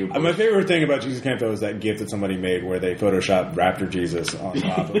George W. Bush. My favorite thing about Jesus Camp, though, is that gift that somebody made where they photoshopped Raptor Jesus on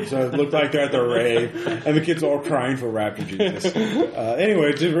top of it. So it looked like they're at the rave, and the kids all crying for Raptor Jesus.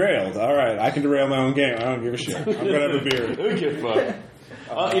 Anyway, derailed. All right, I can derail my own game. I don't give a shit. I'm going to have a beer. Who gives a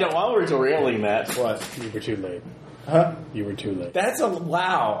fuck? While we're derailing that, What? You were too late. Huh? You were too late. That's a...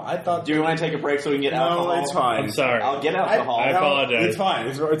 Wow. I thought... do you want to take a break so we can get alcohol? No, it's fine. I'm sorry. I'll get alcohol. I apologize. It's fine.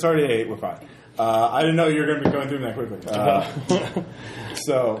 It's already 8. We're fine. I didn't know you were going to be going through them that quickly.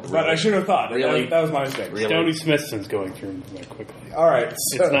 But I should have thought. Really? That was my mistake. Really? Tony Smithson's going through them that quickly. All right.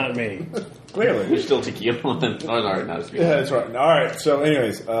 So, It's not me. Clearly. You're still tequila. Oh, no, not as Yeah, that's right. All right. So,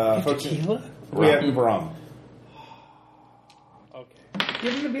 anyways, folks, Tequila? we have rum. Okay.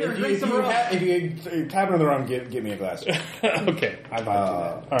 Give him the beer and If drink some rum. you tap into the rum, get me a glass Okay. I'm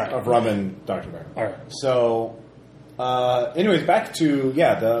about to do that. All right. of rum and Dr. Bear. All right. So, anyways, back to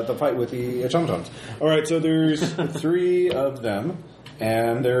the fight with the Chum-Chums. All right, so there's 3 of them,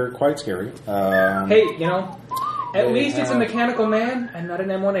 and they're quite scary. Hey, at They least it's a have- mechanical man and not an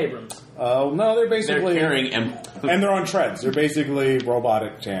M1 Abrams. no, they're They're basically carrying and they're on treads. They're basically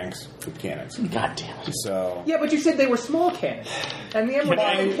robotic tanks with cannons. God damn it. So, Yeah, but you said they were small cannons. And the M1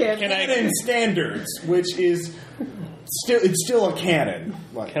 by cannon... cannon standards, which is still a cannon.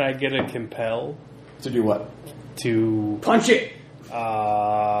 Like, Can I get a compel to do what? to Punch it!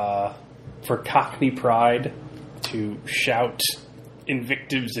 for Cockney Pride to shout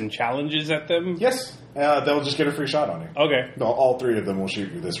invectives and challenges at them? Yes, they'll just get a free shot on you. Okay. No, all 3 of them will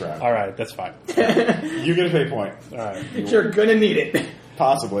shoot you this round. All right, that's fine. You get a pay point. All right. You're gonna need it.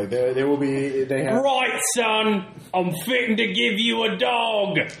 Possibly. They will be. They have. Right, son. I'm fitting to give you a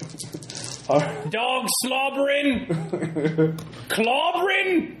dog. Dog slobbering?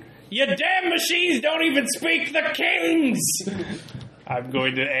 Clobbering? Your damn machines don't even speak the kings! I'm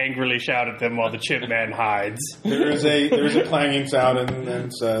going to angrily shout at them while the chip man hides. There's a clanging sound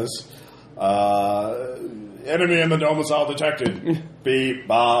and says, "Enemy in the domicile detected. Beep,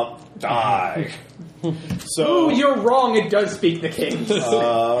 bop, die." So Ooh, you're wrong. It does speak the king.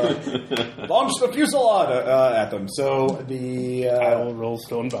 launch the fusillade at them. So I will roll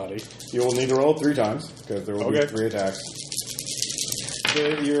stone body. you will need to roll 3 times because there will be 3 attacks.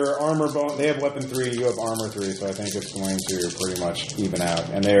 Your armor bone. They have weapon 3. You have armor 3. So I think it's going to pretty much even out.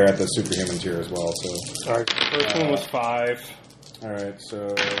 And they're at the superhuman tier as well. So All right, first one was 5. all right.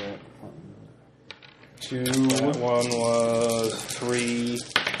 So 2. That one was 3.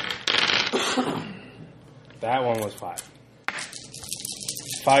 That one was 5.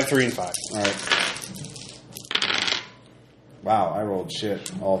 5, 3, and 5. All right. Wow, I rolled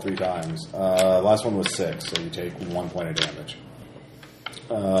shit all 3 times. Last one was 6, so you take 1 point of damage.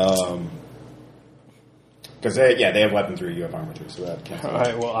 Because they have weapon 3, you have armor 3, so that cancels. All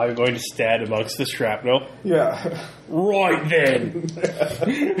right, well, I'm going to stand amongst the shrapnel. Yeah. Right then.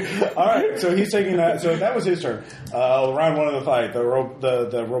 All right, so he's taking that. So that was his turn. Round 1 of the fight, the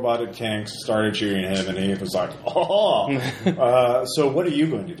robotic tanks started shooting him, and he was like, "Oh!" So what are you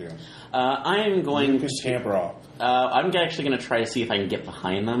going to do? I am going You can to... scamper off. I'm actually going to try to see if I can get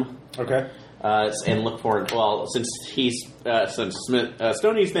behind them. Okay. And look for it. Well, since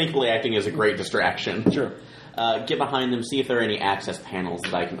Stoney's thankfully acting as a great distraction. Sure. Get behind them, see if there are any access panels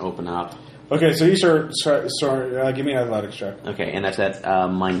that I can open up. Okay, so you start give me an athletics check. Okay, and that's at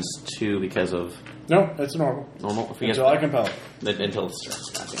 -2 because of No, it's normal. normal. Until I compel. Until it starts.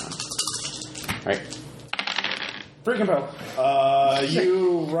 Goddamn. Right. Free compel.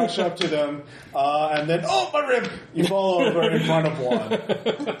 You rush up to them, and then, my rib! You fall over in front of one.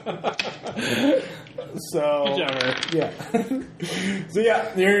 So, Good job, Eric. yeah. So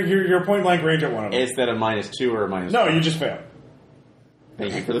yeah, you're point blank range at one of them. Is that a -2 or a -? No, you just fail.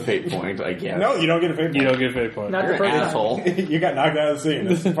 Thank you for the fate point, I guess. No, you don't get a fate point. You don't get a fate point. Not You're the an first time. asshole. You got knocked out of the scene.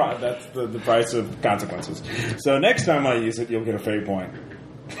 That's the price of consequences. So next time I use it, you'll get a fate point.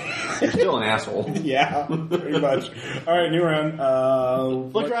 You're still an asshole. Yeah, pretty much. All right, new round.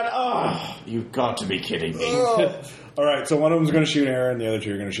 Look around. Oh, you've got to be kidding me. All right, so one of them's going to shoot Aaron, the other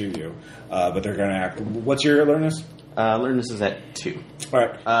 2 are going to shoot you. But they're going to act. What's your alertness? Alertness is at 2. All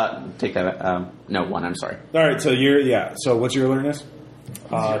right. Take that. No, 1. I'm sorry. All right, so So what's your alertness?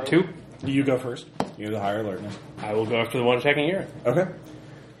 2. You go first. You have the higher alertness. I will go after the one attacking Aaron. Okay.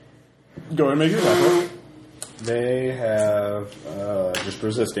 Go ahead and make your attack roll. They have just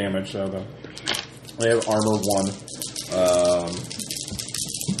resist damage, so they have armor 1.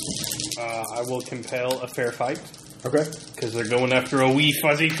 I will compel a fair fight Okay. because they're going after a wee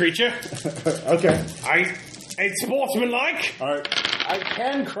fuzzy creature. Okay. I ain't sportsmanlike. All right. I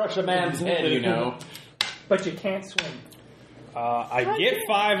can crush a man's head, you know. But you can't swim. I get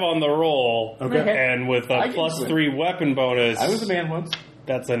 5 on the roll, Okay. and with I a can plus swim. 3 weapon bonus, I was a man once.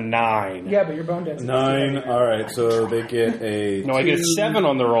 that's a 9. Yeah, but your bone density. 9. All right, so they get a. No, I get 2. 7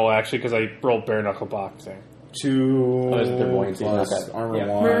 on the roll actually because I rolled bare knuckle boxing. 2 Oh, isn't there buoyancy? plus Okay. armor Yeah.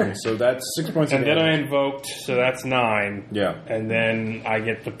 1. So that's 6 points of And then I damage. invoked, so that's 9. Yeah. And then I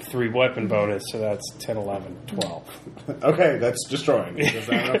get the 3 weapon bonus, so that's 10, 11, 12. Okay, that's destroying. It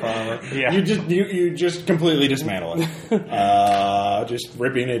doesn't have enough armor. Yeah. You just completely dismantle it. Just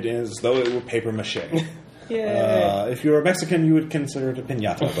ripping it in as though it were paper mache. If you were Mexican, you would consider it a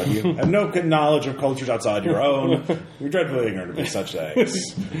piñata, but you have no knowledge of cultures outside your own. You're dreadfully ignorant of such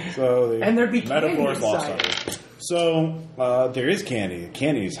things. So And there'd be metaphor is candy lost on inside. you. So there is candy.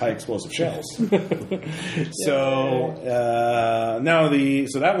 Candy is high explosive shells. So now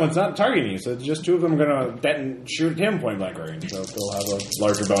so that one's not targeting you. So just 2 of them are going to shoot at him point blank range. So they'll have a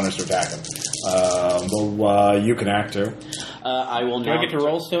larger bonus to attack him. You can act too. I will Do now. I get to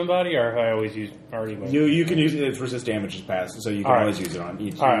roll somebody, or have I always use already? You can use it to resist damage as passed, so you can All right. always use it on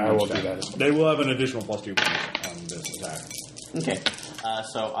each. All right, I will each do attack. that. They will have an additional +2 bonus on this attack. Okay.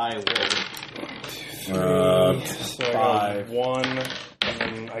 So I will. So I 5. got 1,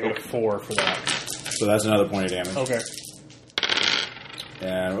 and I got a 4 for that. So that's another point of damage. Okay.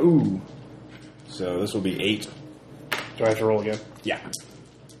 And so this will be 8. Do I have to roll again? Yeah.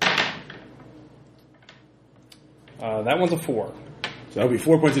 That one's a 4. So that'll be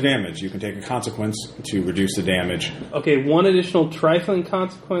 4 points of damage. You can take a consequence to reduce the damage. Okay, 1 additional trifling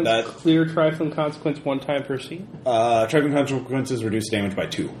consequence, That- clear trifling consequence 1 time per scene. Trifling consequences reduce damage by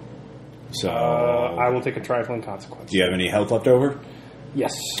 2. So I will take a trifling consequence. do you have any health left over?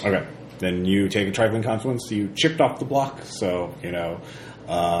 Yes. Okay. Then you take a trifling consequence. You chipped off the block, so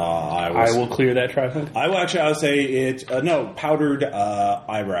I will clear that trifling. I'll say it. No, powdered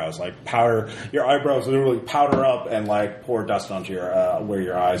eyebrows. Like powder. Your eyebrows literally powder up and like pour dust onto your where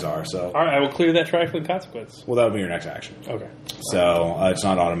your eyes are. So, All right, I will clear that trifling consequence. well, that would be your next action. Okay. So it's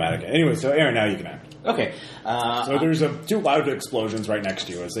not automatic. Anyway, so Aaron, now you can act. Okay. So there's 2 loud explosions right next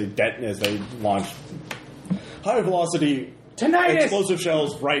to you as they launch high velocity Tinnitus! explosive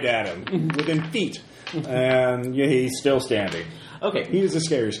shells right at him within feet, and he's still standing. Okay. He is a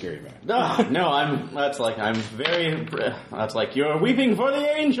scary, scary man. No, that's like you're weeping for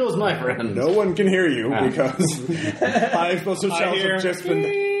the angels, my friend. No one can hear you because high explosive shells hear- have just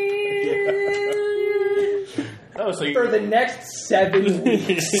been. Oh, so For the next 7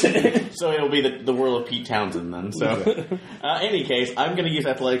 weeks. so it'll be the world of Pete Townsend then. So, any case, I'm going to use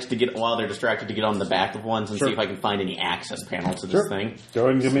athletics to get while they're distracted to get on the back of ones and Sure. see if I can find any access panel to this thing. Go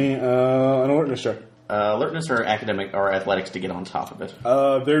ahead and give me an alertness check. Alertness or academic or athletics to get on top of it.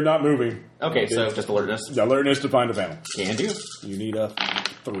 They're not moving. Okay, so just alertness. Alertness to find a panel. Can do. You need a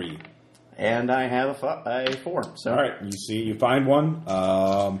 3. And I have a 4. So All right, you find one.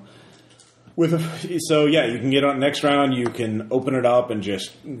 So you can get on next round. You can open it up and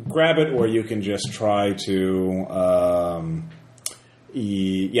just grab it, or you can just try to.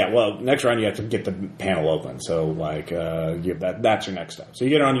 Next round you have to get the panel open. So that's your next step. So you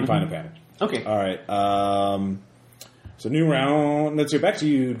get on, you find a panel. Okay. All right. So new round. Let's get back to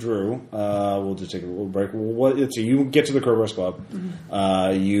you, Drew. We'll just take a little break. So you get to the Kerberos Club.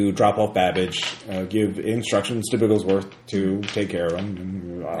 You drop off Babbage. Give instructions to Bigglesworth to take care of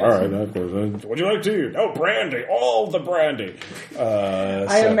him. All right, of course. What do you like to eat? Oh, brandy. All the brandy.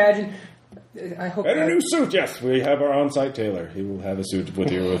 I imagine. I hope And a new suit. Yes, we have our on-site tailor. He will have a suit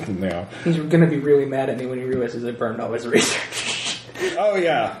with you now. he's going to be really mad at me when he realizes I burned all his research. Oh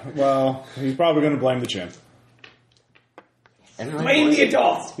yeah. Well, he's probably going to blame the chimp. Blame the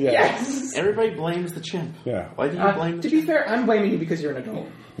adults. Yeah. Yes. Everybody blames the chimp. Yeah. Why do you blame the To chimp? be fair, I'm blaming you because you're an adult.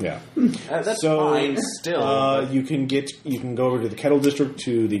 Yeah. That's So, fine still. you can go over to the Kettle District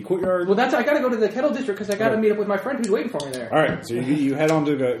to the courtyard. Well, I got to go to the Kettle District because I got to meet up with my friend who's waiting for me there. All right, so you head on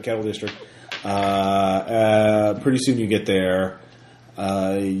to the Kettle District. Pretty soon you get there.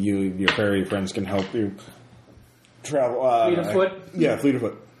 Your fairy friends can help you travel. Fleet of foot? Yeah, fleet of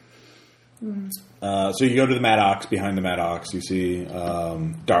foot. So you go to the Maddox. Behind the Maddox, you see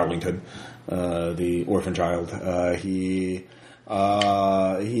Darlington, the orphan child. He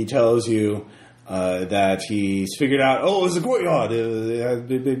tells you that he's figured out. Oh, it's a courtyard. It has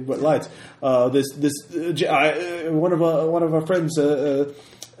big lights. One of our friends.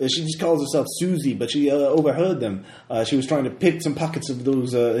 She just calls herself Susie, but she overheard them. She was trying to pick some pockets of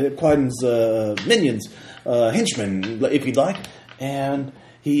those Quiden's minions, henchmen, if you'd like. And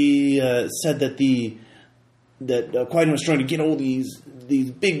he said that Quiden was trying to get all these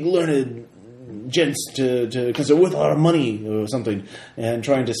big learned gents because they're worth a lot of money or something, and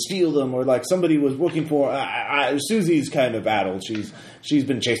trying to steal them, or like somebody was working for. Susie's kind of addled. She's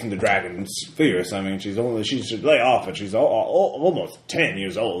been chasing the dragons fierce. I mean, she should lay off, and she's almost 10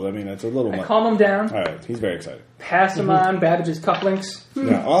 years old. I mean, that's a little much. Calm him down. All right, he's very excited. Pass him on Babbage's cufflinks.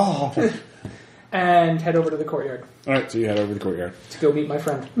 Yeah. Oh, and head over to the courtyard All right, so you head over to the courtyard. to go meet my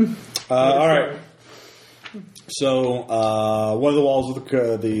friend. All right. So one of the walls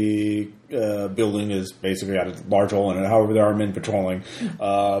of the building is basically got a large hole in it. However, there are men patrolling.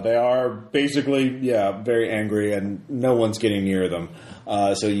 They are basically, very angry, and no one's getting near them.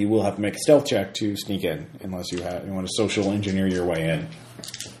 So you will have to make a stealth check to sneak in, unless you want to social engineer your way in.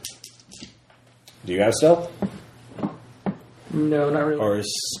 Do you have stealth? No, not really. Or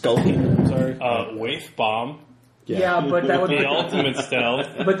skulking? I'm sorry. Waif bomb. Yeah, but that would The ultimate stealth.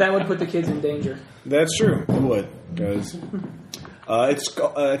 but that would put the kids in danger. That's true. It would, because it's.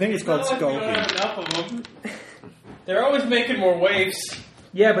 I think it's called Not like we don't skulking. have enough of them. They're always making more waifs.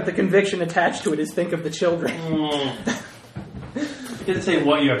 Yeah, but the conviction attached to it is think of the children. It didn't say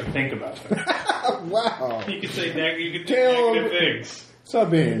what you have to think about. Wow. You could say you could Caleb. negative things.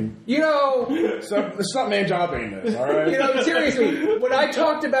 Stop being. You know, Stop name dropping this, alright? you know, seriously, when I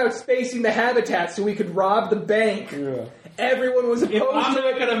talked about spacing the habitat so we could rob the bank, Yeah. everyone was opposed If I'm to not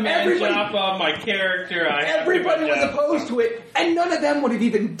it. going to man Everybody- drop on my character, Everybody was opposed to it, and none of them would have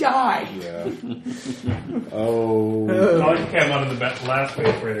even died. Yeah. Oh. Oh, you came out of the last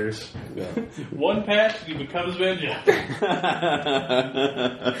Wave Raiders. Yeah. One patch, he becomes Vengeance.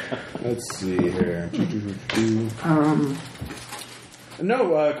 Let's see here.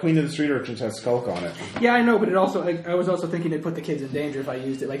 No, Queen of the Street Urchins has Skulk on it. Yeah, I know, but I was also thinking it'd put the kids in danger if I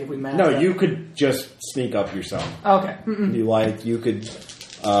used it, like if we matched No, up. you could just sneak up yourself. Okay. Mm-mm. You could,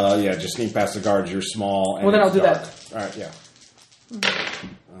 just sneak past the guards. You're small. And Well, then it's I'll do dark. that. All right, yeah.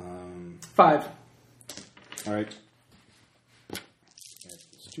 5. All right.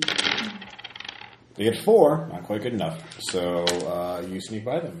 They get 4, not quite good enough. So you sneak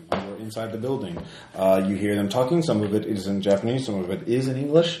by them. You're inside the building. You hear them talking. Some of it is in Japanese. Some of it is in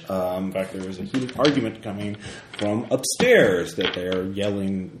English. In fact, there is a heated argument coming from upstairs that they are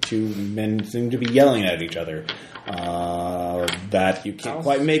yelling. 2 men seem to be yelling at each other. That you can't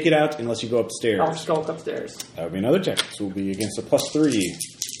quite make it out unless you go upstairs. I'll skulk upstairs. That would be another check. This will be against a +3.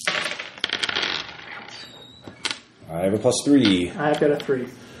 I have a +3. I've got a 3.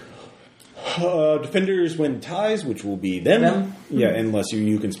 Defenders win ties, which will be them. Them? Yeah, unless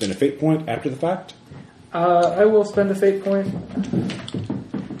you can spend a fate point after the fact. I will spend a fate point.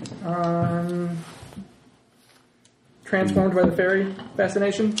 Transformed by the fairy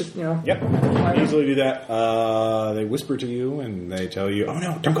fascination. Just, Yep, easily do that. They whisper to you and they tell you, "Oh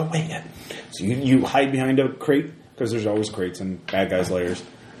no, don't go away yet." So you hide behind a crate because there's always crates in bad guys' lairs,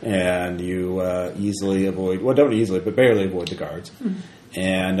 and you easily avoid. Well, don't easily, but barely avoid the guards.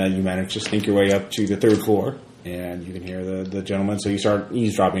 And you manage to sneak your way up to the 3rd floor, and you can hear the gentleman, so you start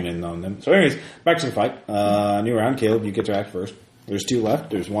eavesdropping in on them. So anyways, back to the fight. New round, Caleb, you get to act first. There's 2 left.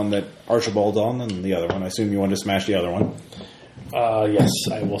 There's one that Archibald's on, and the other one. I assume you want to smash the other one. Yes,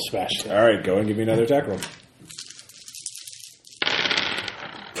 I will smash it. All right, go and give me another attack roll.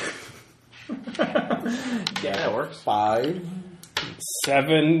 Yeah, that works. 5.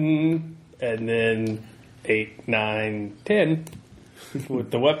 7, and then 8, 9, 10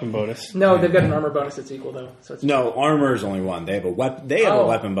 with the weapon bonus. No, they've got an armor bonus that's equal, though. So it's No, armor is only 1. They have a weapon. They have a Oh.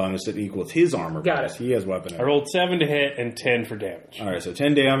 weapon bonus that equals his armor. Got bonus. it. He has weapon. I rolled 7 to hit and 10 for damage. All right, so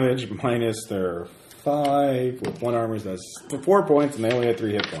 10 damage minus their 5 with 1 armor. That's 4 points, and they only had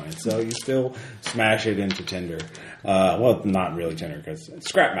 3 hit points. So you still smash it into tinder. Well, not really tinder because it's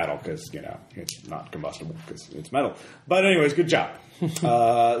scrap metal because it's not combustible because it's metal. But anyways, good job.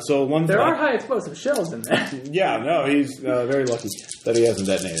 So one. there are high explosive shells in there. Yeah, no, he's very lucky that he hasn't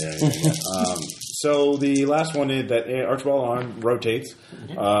detonated anything yet. So the last one is that Archibald arm rotates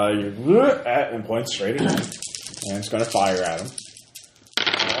and points straight at him. And it's going to fire at him.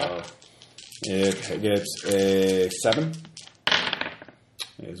 It gets a 7.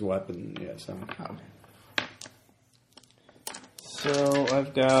 His weapon, 7. So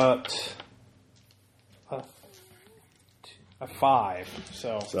I've got a 5.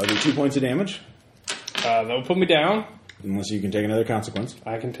 So that'll be 2 points of damage. that will put me down. Unless you can take another consequence.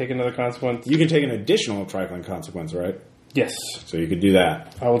 I can take another consequence. You can take an additional trifling consequence, right? Yes, So you could do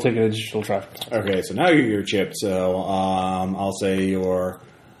that. I will take an additional traffic. Okay, so now you're chipped. So I'll say you're.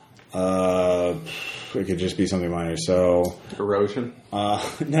 It could just be something minor. So Erosion.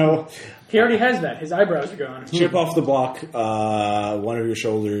 no, He already has that. His eyebrows are gone. chip off the block. One of your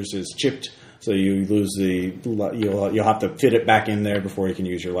shoulders is chipped, so you lose the. You'll have to fit it back in there before you can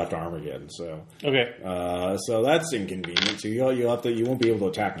use your left arm again. So Okay. so that's inconvenient. So you won't be able to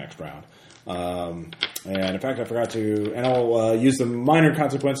attack next round. And in fact, I forgot to. And I'll use the minor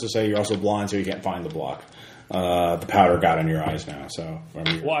consequence to say you're also blind, so you can't find the block. the powder got in your eyes now. So,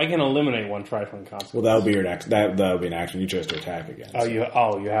 Well, I can eliminate one trifling consequence. well, that'll be your next. That'll be an action you chose to attack against. You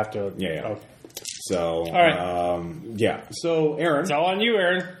have to. Yeah. Okay. So, All right. yeah. So, Aaron. It's all on you,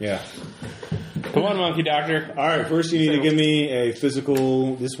 Aaron. Yeah. Come on, Monkey Doctor. All right. First, you need to give me a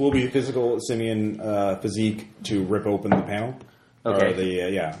physical. This will be a physical simian physique to rip open the panel. Okay. Or the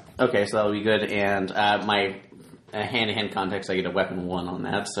yeah. Okay, so that'll be good. And my hand-to-hand context, I get a weapon 1 on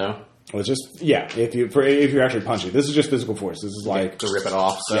that, so... Well, it's just if you're actually punching, this is just physical force. This is like to rip it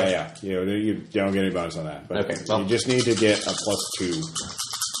off. So. Yeah. You don't get any bonus on that. But Okay, well. you just need to get a +2.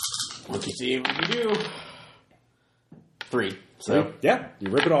 Monkey see, monkey do. 3. So yeah, you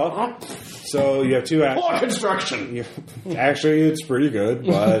rip it off. So you have 2 actions. Floor construction. Actually, it's pretty good,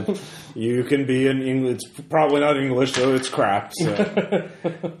 but you can be in English. It's probably not English, so it's crap. So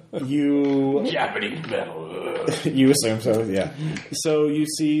you Japanese metal. you assume so, yeah. So you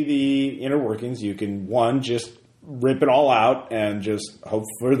see the inner workings. You can just rip it all out and just hope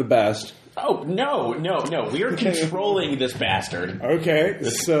for the best. Oh no! We are controlling this bastard. Okay,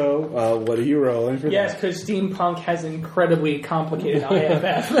 so what are you rolling for? Yes, because steampunk has incredibly complicated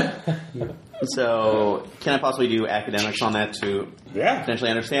IFF. So, can I possibly do academics on that to potentially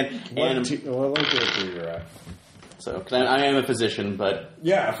understand? Let me see where you're at. So, because I am a physician, but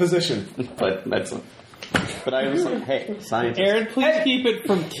Yeah, physician. but that's. But I was like, hey, scientist. Aaron, please keep it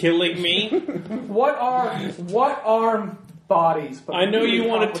from killing me. What are bodies? But I know really you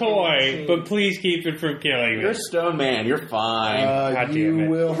want a toy, complicated but please keep it from killing me. You're a stone man. You're fine. God damn You it.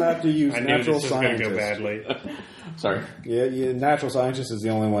 will have to use I knew natural this was going to scientist. go badly. Sorry. Yeah, natural scientist is the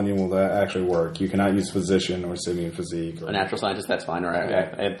only one you will actually work. You cannot use physician or simian physique. Or A natural scientist, that's fine, or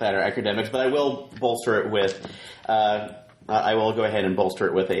academics, but I will bolster it with. I will go ahead and bolster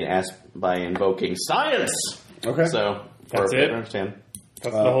it with by invoking science. Okay. So That's it? I understand.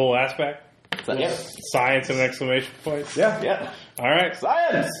 That's the whole aspect. So, yeah. Science and exclamation points. Yeah. Yeah. All right.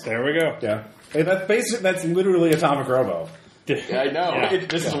 Science. There we go. Yeah. Hey, that's basic. That's literally Atomic Robo. Yeah, I know. Yeah.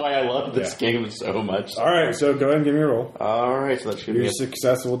 This is why I love this game so much. All right, so go ahead and give me a roll. All right, so that should Your be.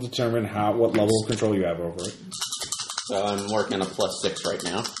 success will determine what level of control you have over it. So I'm working on a +6 right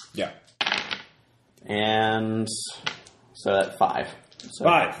now, Yeah. and so that's 5. So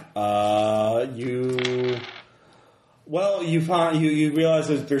 5. You realize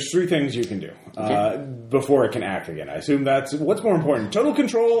that there's 3 things you can do before it can act again. I assume that's what's more important: total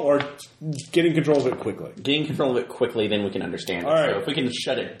control or getting control of it quickly. Getting control of it quickly, then we can understand it. All right. So if we can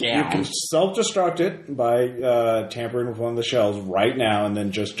shut it You down. can self-destruct it by tampering with one of the shells right now, and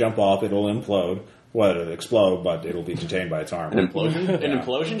then just jump off. It'll implode. Well, it'll explode, but it'll be contained by its armor. An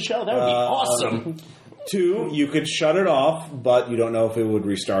implosion shell? That would be awesome. 2, you could shut it off, but you don't know if it would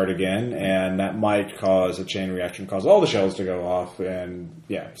restart again, and that might cause a chain reaction, cause all the shells to go off, and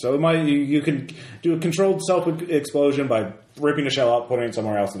so it might. You can do a controlled self-explosion by ripping the shell out, putting it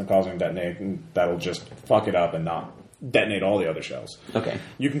somewhere else, and then causing it to detonate, and that'll just fuck it up and not detonate all the other shells. Okay.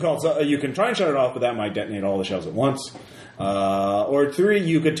 You can try and shut it off, but that might detonate all the shells at once. Or 3,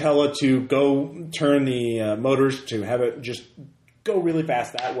 you could tell it to go turn the motors to have it just go really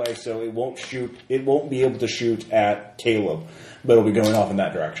fast that way, so it won't shoot. It won't be able to shoot at Caleb, but it'll be going off in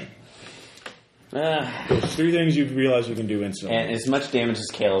that direction. Those 3 things you realize you can do instantly. And as much damage as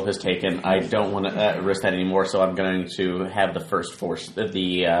Caleb has taken, I don't want to risk that anymore. So I'm going to have the forced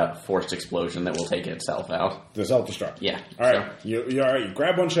explosion that will take itself out. The self-destruct. Yeah. All right. You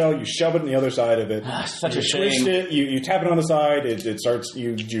grab one shell, you shove it in the other side of it. Such you a shame. twist it. You tap it on the side. It starts.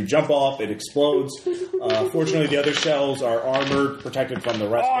 You jump off. It explodes. Fortunately, the other shells are armored, protected from the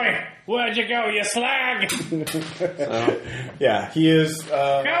rest. Oi! Where'd you go, you slag? Yeah, he is.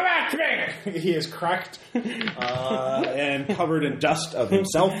 Come at me! He is cracked and covered in dust of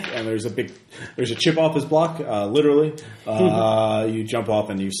himself, and there's a chip off his block, literally. You jump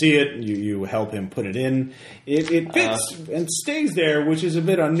off and you see it. You help him put it in. It fits and stays there, which is a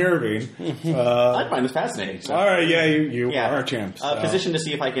bit unnerving. I find this fascinating. So. All right, you are champs. Position to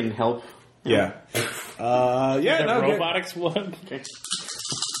see if I can help. Yeah. Robotics one? Okay.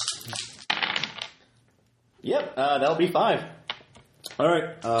 Yep, that'll be 5. All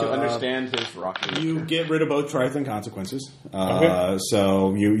right. To understand his rocket. You get rid of both trifling consequences.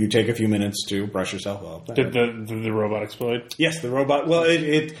 So you take a few minutes to brush yourself up. Did the robot explode? Yes, the robot. Well,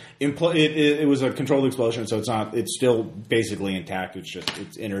 it was a controlled explosion, so it's not. It's still basically intact. It's just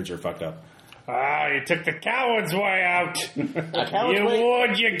its innards are fucked up. Ah, you took the coward's way out. Coward's way?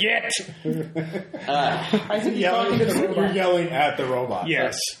 Would you get? I think he's talking to the You're robot. yelling at the robot.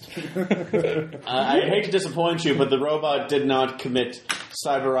 Yes. I hate to disappoint you, but the robot did not commit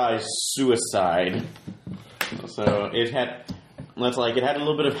cyberized suicide. So it had. That's like it had a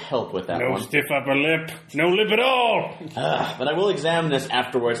little bit of help with that No one. stiff upper lip. No lip at all. But I will examine this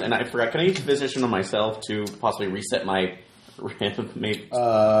afterwards, and I forgot. Can I use physician on myself to possibly reset my maybe?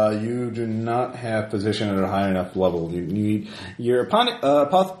 You do not have position at a high enough level. You need your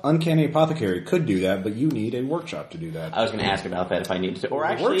uncanny apothecary could do that, but you need a workshop to do that. I was going to ask about that if I needed to. Or The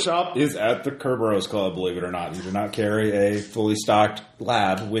actually, workshop is at the Kerberos Club, believe it or not. You do not carry a fully stocked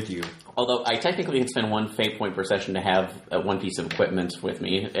lab with you. although I technically can spend 1 fate point per session to have one piece of equipment with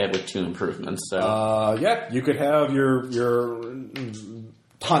me with 2 improvements. So Yeah, you could have your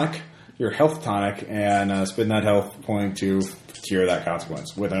tonic, your health tonic, and spend that health point to cure that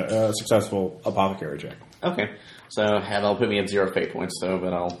consequence with a successful apothecary check. okay, so that'll put me at 0 fate points. So,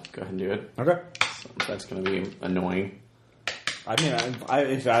 but I'll go ahead and do it. Okay. So that's going to be annoying. I mean,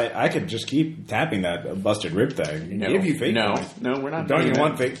 if I could just keep tapping that busted rib thing. No, Give you fate points. No, we're not. Don't doing you that.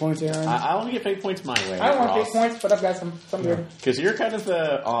 want fate points, Aaron? I only get fate points my way. I don't want Ross. big points, but I've got some good. Because you're kind of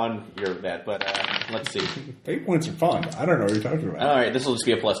on your that, but let's see. Fate points are fun. I don't know what you're talking about. All right, this will just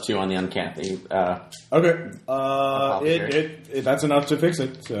be a +2 on the uncanny. Okay. That's enough to fix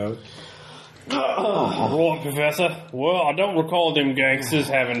it. So Right, Professor. Well, I don't recall them gangsters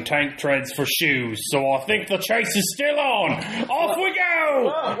having tank treads for shoes, so I think the chase is still on. Off we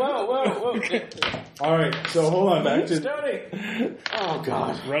go! Whoa! all right. So hold on back to. Stoney! Oh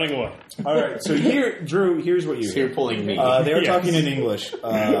God! Running away. All right. So here, Drew. Here's what you So hear. you're pulling me. They are Yes. talking in English,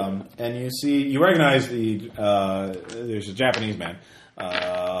 and you recognize there's a Japanese man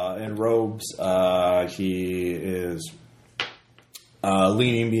in robes. He is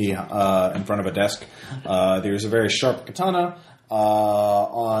leaning in front of a desk. There's a very sharp katana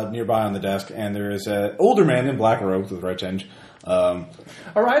nearby on the desk, and there is an older man in black robes with red tinge. Are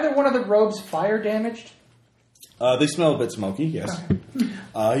either one of the robes fire damaged? They smell a bit smoky, yes.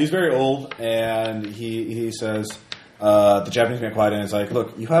 He's very old, and he says, the Japanese man quiet and is like,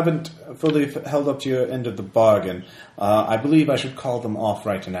 look, you haven't fully held up to your end of the bargain. I believe I should call them off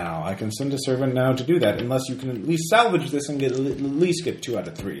right now. I can send a servant now to do that, unless you can at least salvage this and at least get 2 out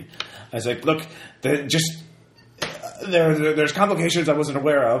of 3. I was like, look, there's complications I wasn't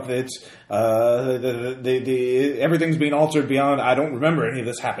aware of. It's everything's being altered beyond. I don't remember any of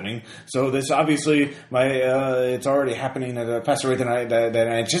this happening. So this obviously it's already happening at a faster rate than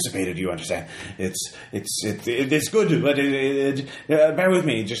I anticipated. You understand? It's good, but bear with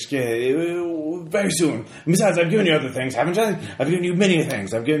me. Just very soon. Besides, I've given you other things, haven't I? I've given you many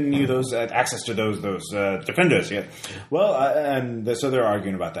things. I've given you those access to those defenders. Yeah. Well, so they're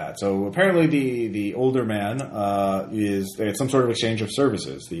arguing about that. So apparently the older man they had some sort of exchange of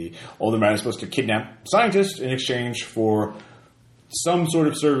services. The older man is supposed to kidnap scientists in exchange for some sort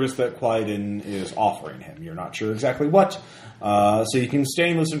of service that Quieden is offering him. You're not sure exactly what. So you can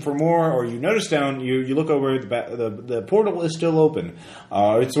stay and listen for more, or you notice down, you look over, the portal is still open.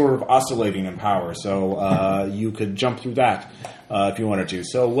 It's sort of oscillating in power, so you could jump through that if you wanted to.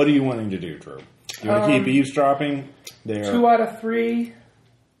 So what are you wanting to do, Drew? Do you want to keep eavesdropping? 2 out of 3.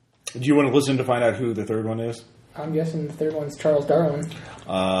 Do you want to listen to find out who the third one is? I'm guessing the third one's Charles Darwin.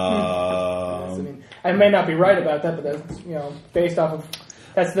 I Um, mean, I may not be right about that, but that's based off of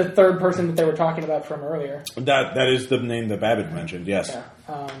that's the third person that they were talking about from earlier. That is the name that Babbage mentioned. Yes.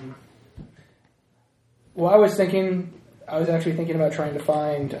 Yeah. Well, I was actually thinking about trying to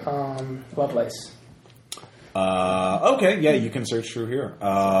find Lovelace. Okay. Yeah, you can search through here.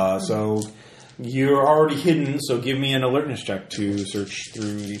 So you're already hidden. So give me an alertness check to search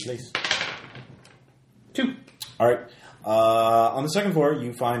through the place. 2. All right. On the second floor,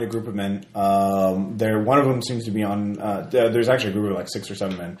 you find a group of men. One of them seems to be on. There's actually a group of like 6 or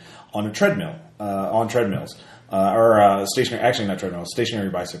 7 men on a treadmill, on treadmills, or stationary. Actually, not treadmills, stationary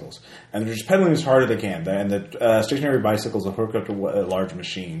bicycles, and they're just pedaling as hard as they can. And the stationary bicycles are hooked up to a large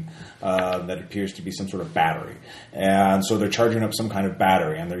machine that appears to be some sort of battery, and so they're charging up some kind of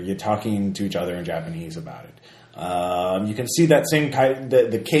battery, and they're talking to each other in Japanese about it. You can see that same type.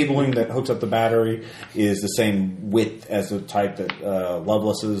 The cabling that hooks up the battery is the same width as the type that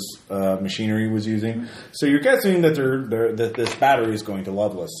Lovelace's machinery was using. So you're guessing that that this battery is going to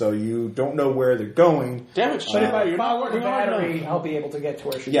Lovelace. So you don't know where they're going. Damn it! But if I you're not follow the working hard battery, enough. I'll be able to get to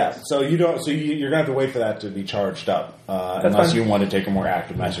where she Yeah. is. So you don't. So you're gonna have to wait for that to be charged up, unless fine. you want to take a more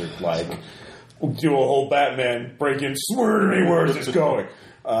active measure, like do a whole Batman break in. Swear to me, where is this going?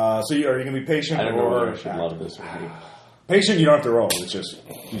 Are you going to be patient I don't know or whether I should love this or not. patient? You don't have to roll. You just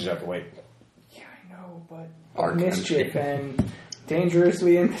have to wait. Yeah, I know, but Our mischief country. and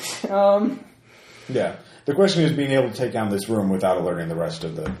dangerously in. Yeah. The question is being able to take down this room without alerting the rest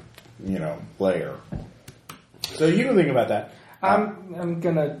of the, layer. So you can think about that. I'm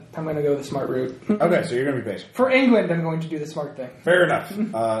gonna go the smart route. Okay, so you're going to be patient. For England, I'm going to do the smart thing. Fair enough.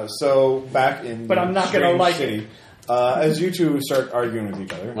 So back in But the I'm not gonna strange like city, as you two start arguing with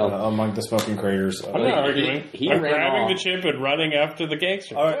each other among the smoking craters. I'm not arguing. I'm ran grabbing off. the chip and running after the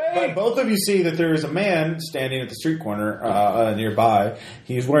gangster. All right, but both of you see that there is a man standing at the street corner nearby.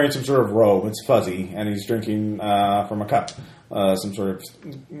 He's wearing some sort of robe. It's fuzzy, and he's drinking from a cup. Some sort of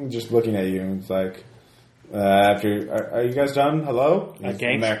just looking at you. It's like, are you guys done? Hello? A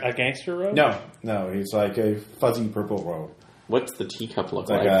gangster robe? No. He's like a fuzzy purple robe. What's the teacup look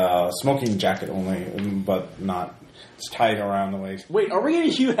It's like a smoking jacket only, but not. It's tied around the waist. Wait, are we in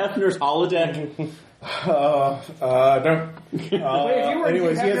Hugh Hefner's holodeck? No. Wait, if you were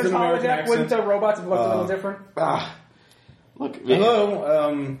anyways, he has in an American holodeck, wouldn't accent. the robots have looked a little different? Look,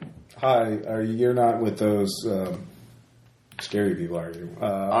 Hello. Hi. You're not with those scary people, are you?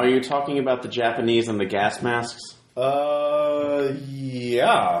 are you talking about the Japanese and the gas masks? Yeah.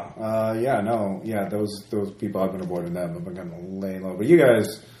 Those people, I've been avoiding them. I've been kind of laying low. But you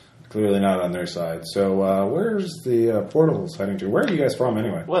guys, clearly not on their side. So, where's the portals heading to? Where are you guys from,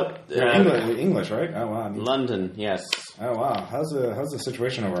 anyway? What? English, right? Oh wow. London, yes. Oh wow. How's the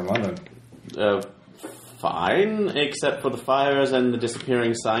situation over in London? Fine, except for the fires and the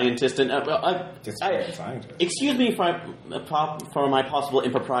disappearing scientist. And Scientist. excuse me for my possible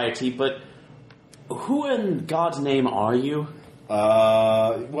impropriety, but who in God's name are you?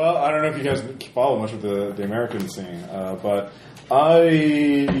 Well, I don't know if you guys follow much of the American scene, but I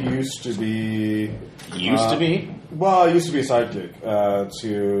used to be... Well, I used to be a sidekick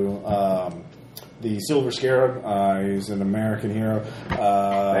to the Silver Scarab. He's an American hero.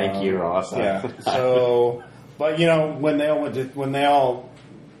 Thank you, Ross. Yeah. So, but when they all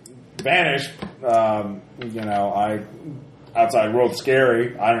vanished, I outside world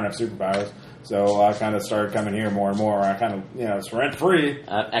scary. I don't have superpowers. So I kind of started coming here more and more. I kind of, it's rent free.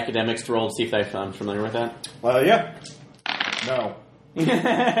 Academics to roll to see if I'm familiar with that. Yeah. No.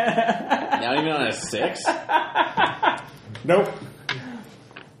 Not even on a 6? Nope.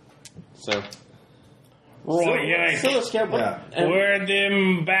 So. Right, yeah. Silver Scarab. Yeah. Where'd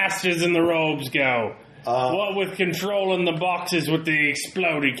them bastards in the robes go? What with controlling the boxes with the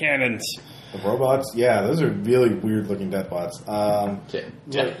exploding cannons? The robots? Yeah, those are really weird looking death bots.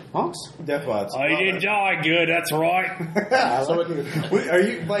 Death bots? Death bots. Oh, you didn't die good, that's right. Wait, are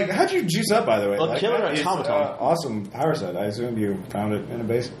you, how'd you juice up, by the way? Well, killer that is, automaton. Awesome power set. I assume you found it in a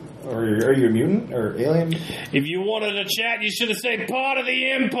base. Or are you a mutant or alien? If you wanted to chat, you should have said part of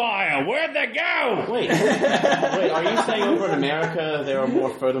the Empire. Where'd they go? Wait, are you saying over in America there are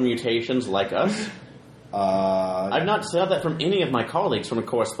more further mutations like us? I've not said that from any of my colleagues from a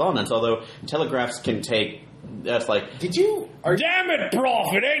correspondence, although telegraphs can take... That's like... Did you... Damn it,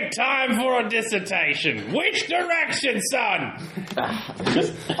 Prof, it ain't time for a dissertation. Which direction, son?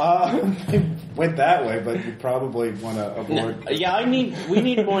 It went that way, but you probably want to avoid... Yeah, we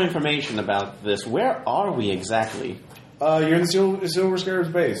need more information about this. Where are we exactly? You're in the Silver Scarab's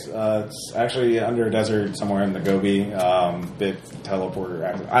base. It's actually under a desert somewhere in the Gobi. Bit teleporter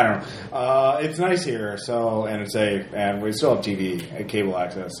access. I don't know. It's nice here, and it's safe, and we still have TV and cable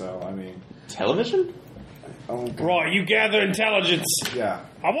access. So I mean, Television? okay. Right, you gather intelligence. Yeah.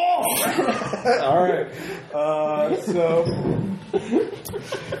 I'm off! All right. So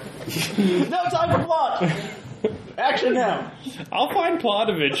No time for plot! Action now! I'll find plot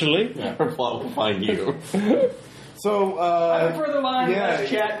eventually. Our plot will find you. So, I prefer the line, less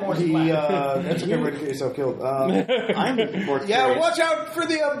chat, more splat. that's okay, way to get yourself killed. I'm more Yeah, curious. watch out for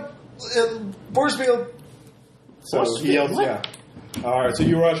the force field. So Force he yells, field? yeah. All right, so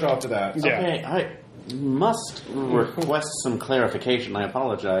you rush off to that. Yeah. Okay, I must request some clarification. I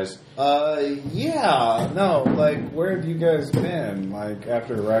apologize. Yeah, no, where have you guys been,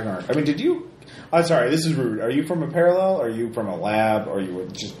 after the Ragnarok? I mean, did you... I'm sorry, this is rude. Are you from a parallel? Are you from a lab? Or you were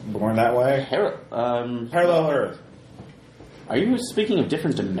just born that way? Parallel Earth. Are you speaking of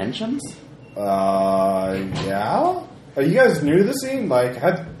different dimensions? Yeah? Are you guys new to the scene?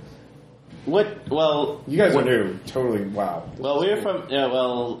 What? Well, you guys are new. Totally, wow. Well, we're from.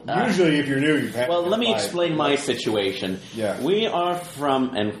 Usually, if you're new, you have... Well, let me explain my situation. Yeah. We are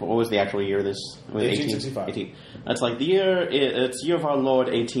from, and what was the actual year? This 1865. 18. That's like the year. It's year of our Lord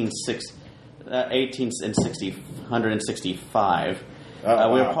 165.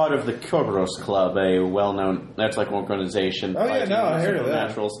 We're part of the Kerberos Club, a well-known organization. Oh yeah, no, I heard of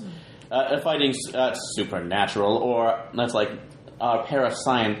that. Fighting supernatural, or that's like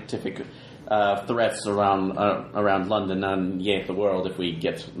parascientific threats around London and the world if we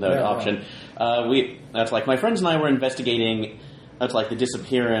get the option. That's like my friends and I were investigating that's like the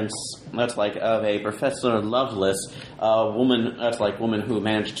disappearance, that's like of a Professor Lovelace, a woman, woman who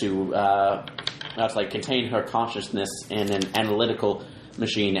managed to, that's like contain her consciousness in an analytical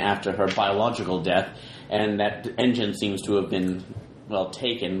machine after her biological death, and that engine seems to have been, well,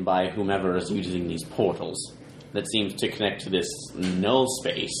 taken by whomever is using these portals. That seems to connect to this null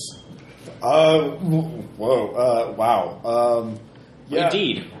space. Wow. Yeah.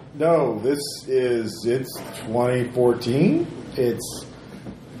 Indeed. No, it's 2014. It's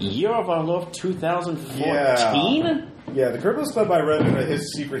Year of Our Lord 2014? Yeah, the Cripples Club I read in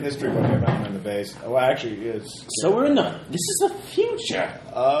his secret history book I found in the base. Well, actually, it's... So we're in this is the future.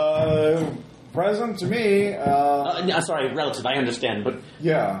 Present to me. Sorry, relative, I understand, but...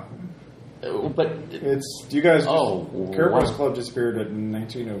 Yeah. But... It's... You guys... Cripples wow. Club disappeared in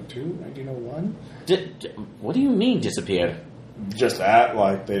 1902, 1901? What do you mean disappeared? Just that,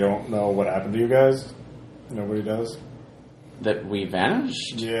 like, they don't know what happened to you guys? Nobody does? That we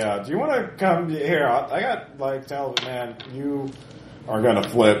vanished? Yeah, do you want to come here? I got, like, Talbot, man, you are going to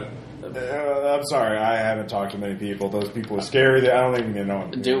flip. I'm sorry, I haven't talked to many people. Those people are scary. I don't even know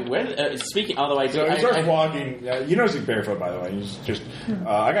them. Speaking, although I do... So he starts walking. You notice he's barefoot, by the way. He's just...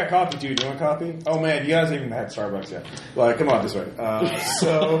 I got coffee, too. Do you want coffee? Oh, man, you guys haven't even had Starbucks yet. Like, come on this way.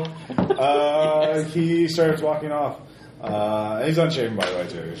 He starts walking off. He's unshaven, by the way,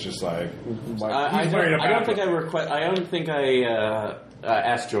 too. It's just like... I don't think I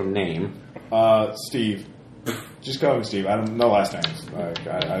asked your name. Steve. Just call me Steve. I don't know last names. Like,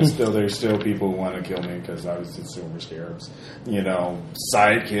 there's still people who want to kill me because I was in Silver Scarabs,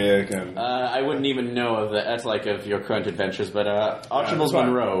 sidekick and. I wouldn't even know of that. That's like of your current adventures, but Archibald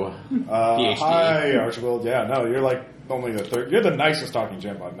Monroe, PhD. Hi, Archibald. Yeah, no, you're like only the third. You're the nicest talking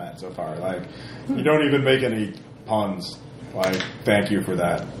chimp I've met so far. Like, you don't even make any puns. Like, thank you for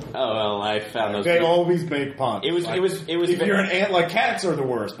that. Oh well, I found those. They always make puns. It was. If you're an ant, like cats are the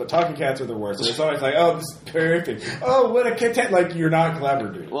worst, but talking cats are the worst. So it's always like, oh, this is perfect. Oh, what a cat! Like you're not clever,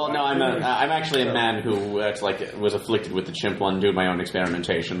 dude. Well, no, I'm actually a man who was afflicted with the chimp one, doing my own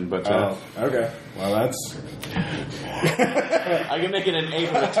experimentation. But okay. Well, that's. I can make it an 8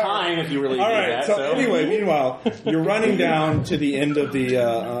 at a time if you really need that. So anyway, meanwhile, you're running down to the end of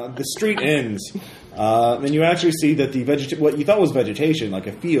the street ends. And you actually see that what you thought was vegetation, like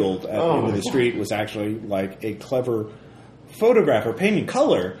a field at the end of the street, was actually like a clever photograph or painting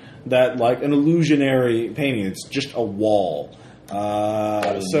color that, like an illusionary painting. It's just a wall.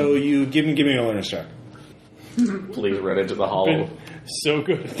 So you give me an awareness check. Please run into the hollow. So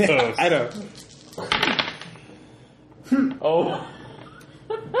good at those. I know. Oh.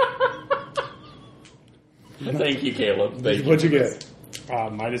 Thank you, Caleb. What'd you get?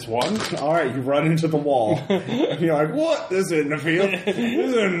 -1. All right, you run into the wall. You're like, what? This isn't a field. This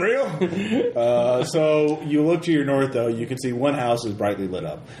isn't real. So you look to your north, though. You can see one house is brightly lit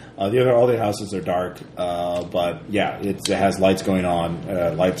up. All the houses are dark. But yeah, it has lights going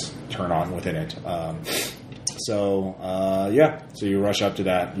on. Lights turn on within it. So you rush up to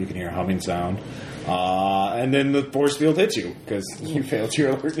that. You can hear a humming sound. And then the force field hits you because you failed your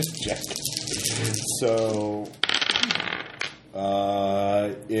alertness check. So... Do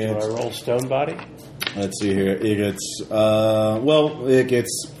I roll stone body? Let's see here. It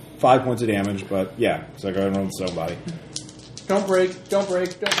gets 5 points of damage, but yeah. So go ahead and roll the stone body. Don't break.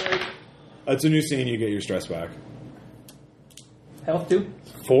 It's a new scene. You get your stress back. Health 2?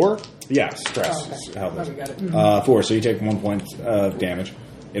 4? Yeah, stress. Health. Okay, got it. 4. So you take 1 point of damage.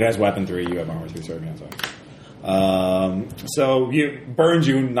 It has weapon 3. You have armor 3. Sorry, man. So it burns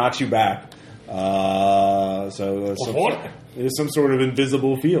you, knocks you back. It is some sort of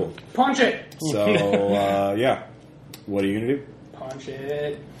invisible field. Punch it! So, yeah. What are you going to do? Punch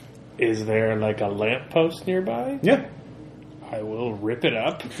it. Is there like a lamppost nearby? Yeah. I will rip it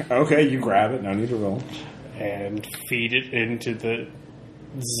up. Okay, you grab it. No need to roll. And feed it into the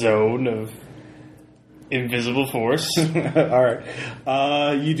zone of invisible force. All right.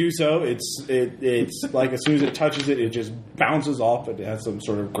 You do so. It's like as soon as it touches it, it just bounces off. It has some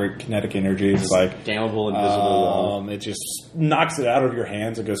sort of great kinetic energy. It's like dammable invisible wall. It just knocks it out of your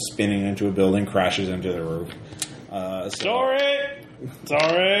hands. It goes spinning into a building, crashes into the roof. Sorry.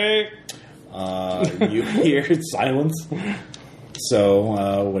 You hear silence. So,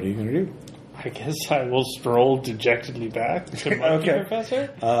 what are you going to do? I guess I will stroll dejectedly back to Monkey Professor.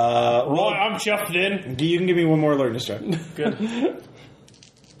 I'm chuffed in. You can give me one more alertness check. Good.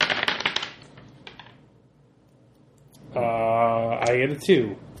 I get a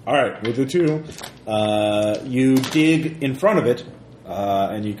 2. All right, with the 2, you dig in front of it,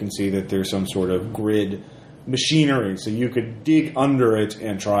 and you can see that there's some sort of grid machinery. So you could dig under it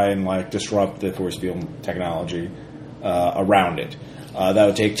and try and disrupt the force field technology. around it. That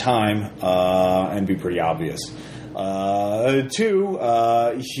would take time and be pretty obvious. 2,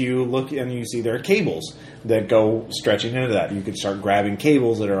 you look and you see there are cables that go stretching into that. You could start grabbing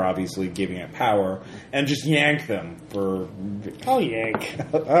cables that are obviously giving it power and just yank them for... I'll yank.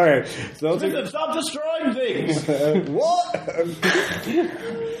 All right. So Stop destroying things! what?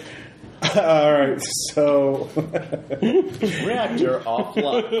 All right. So Reactor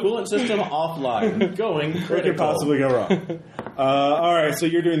offline. Coolant system offline. Going critical. what could possibly go wrong? All right. So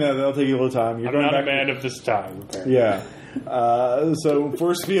you're doing that. That'll take you a little time. You're I'm going not back a man of this time. Apparently. Yeah. So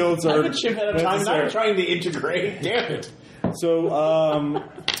force fields I are have a chip at a time. necessary. I'm trying to integrate. Damn it. So,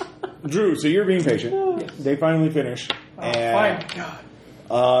 Drew, so you're being patient. They finally finish. And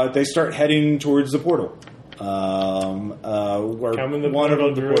Fine. they start heading towards the portal. Where Come in the one portal,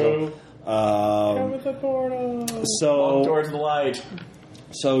 of the Drew. portal. Come with the portal. So, Towards the light.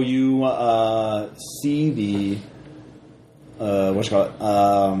 so you see the what you call it?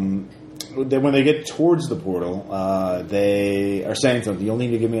 When they get towards the portal, they are saying something. You'll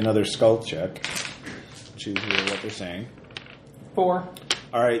need to give me another skull check. Choose here what they're saying. 4.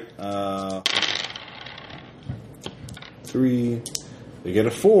 All right. 3. You get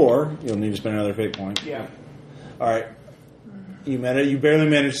a 4. You'll need to spend another fate point. Yeah. All right. You barely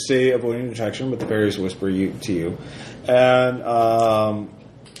managed to say avoiding detection, but the fairies whisper to you, and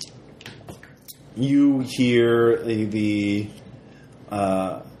you hear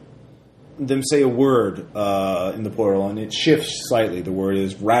them say a word in the portal, and it shifts slightly. The word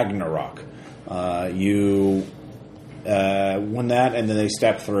is Ragnarok. When that, and then they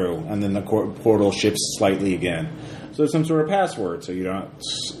step through, and then the portal shifts slightly again. So it's some sort of password. So you're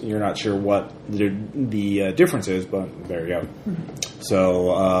not sure what the difference is, but there you go.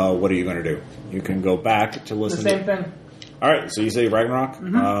 So what are you going to do? You can go back to listen. The same thing. All right. So you say Ragnarok.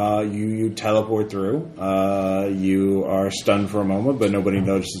 Mm-hmm. You teleport through. You are stunned for a moment, but nobody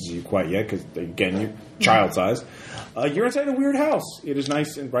notices you quite yet because again you're child size. You're inside a weird house. It is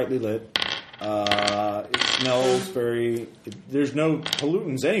nice and brightly lit. It smells very... There's no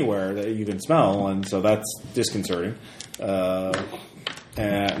pollutants anywhere that you can smell, and so that's disconcerting. And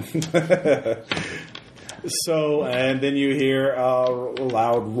so, and then you hear a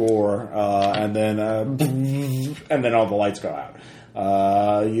loud roar, and then all the lights go out.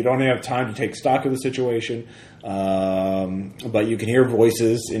 You don't have time to take stock of the situation, but you can hear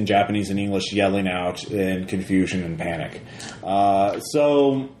voices in Japanese and English yelling out in confusion and panic.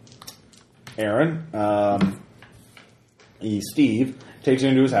 So... Aaron, Steve takes you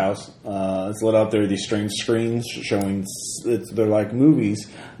into his house. It's lit up. There are these strange screens showing. They're like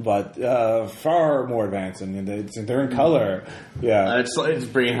movies, but far more advanced, and they're in color. Yeah, It's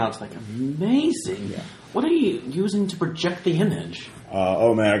bringing out. It's like amazing. Yeah. What are you using to project the image?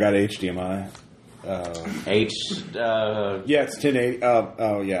 Oh man, I got HDMI. Yeah, it's 1080.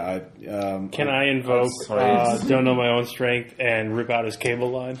 Can I invoke don't know my own strength and rip out his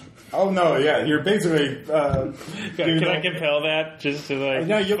cable line? Oh no, yeah, you're basically. Can I compel that just to like?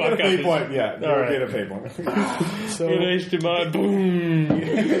 No, you'll get a fuck up pay his- point. Yeah, you'll All right. get a pay point. So Get HDMI, boom.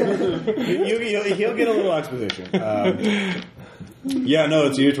 he'll get a little exposition. Yeah, no,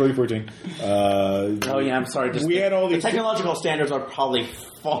 it's year 2014. Oh yeah, I'm sorry. We had all these- The technological standards are probably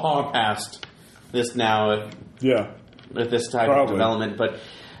far past this now Yeah. with this type Probably. of development. But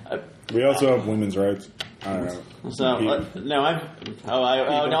We also have women's rights. I don't know. so I'm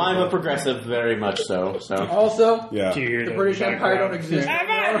a progressive, very much so. So Also, Yeah. Do you hear the that British in the Empire don't background? exist. How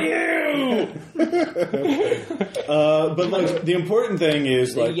about you? But like the important thing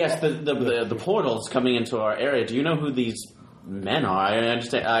is like yes, the portals coming into our area. Do you know who these men are? I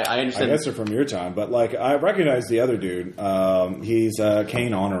understand. I I understand. guess they're from your time, but like I recognize the other dude. He's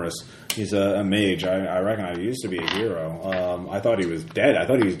Kane Honorus. He's a mage. I recognize he used to be a hero. I thought he was dead. I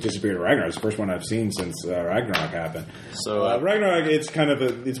thought he disappeared at Ragnarok. It's the first one I've seen since Ragnarok happened. So, Ragnarok, it's kind of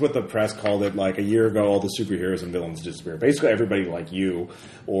it's what the press called it. Like a year ago, all the superheroes and villains disappeared. Basically, everybody like you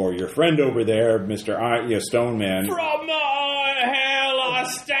or your friend over there, Mr. Stone Man. From the hell I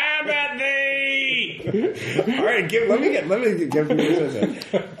stab at thee. All right, let me give you this.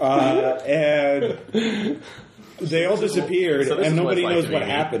 And they all disappeared, So this and is what nobody it's like knows to what be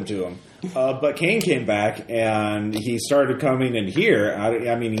me. happened to them. But Kane came back, and he started coming in here.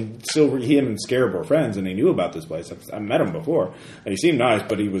 I mean, he and Scarab were friends, and he knew about this place. I met him before, and he seemed nice,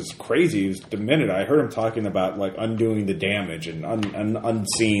 but he was crazy. He was demented. I heard him talking about like undoing the damage and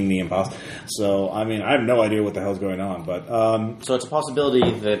unseeing the impossible. So, I mean, I have no idea what the hell's going on, but so it's a possibility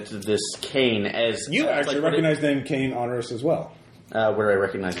that this Kane, as you actually recognize the name Kane Honorus as well. where do I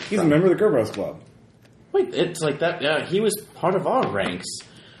recognize it He's a from? member of the Kerberos Club. Wait, it's like that. He was part of our ranks.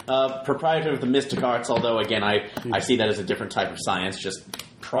 proprietor of the mystic arts, although, again, I see that as a different type of science, just...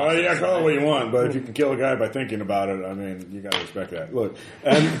 Oh, yeah, call it what you want, but if you can kill a guy by thinking about it, I mean, you gotta respect that.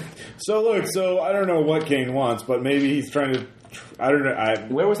 So I don't know what Kane wants, but maybe he's trying to, I don't know.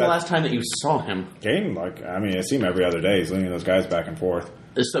 Where was the last time that you saw him? Kane, I see him every other day. He's leading those guys back and forth.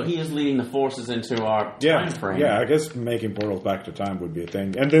 So he is leading the forces into our time frame. Yeah, I guess making portals back to time would be a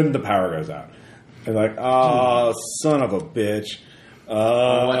thing. And then the power goes out. And son of a bitch.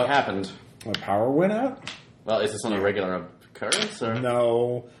 What happened? My power went out? Well, is this on a regular occurrence? Or?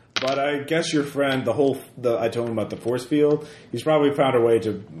 No, but I guess your friend, I told him about the force field. He's probably found a way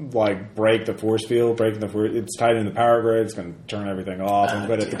to break the force field. It's tied in the power grid. It's going to turn everything off. I'm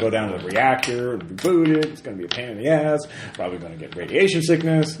going to have to go down to the reactor and reboot it. It's going to be a pain in the ass. Probably going to get radiation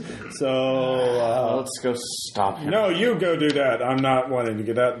sickness. So let's go stop him. No, you go do that. I'm not wanting to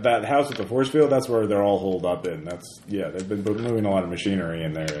get that house with the force field. That's where they're all holed up in. They've been moving a lot of machinery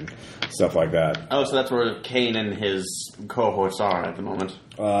in there and stuff like that. Oh, so that's where Kane and his cohorts are at the moment.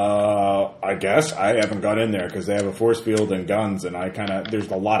 I guess I haven't got in there because they have a force field and guns, and there's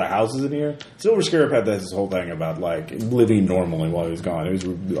a lot of houses in here. Silver Scarab had this whole thing about living normally while he was gone. It was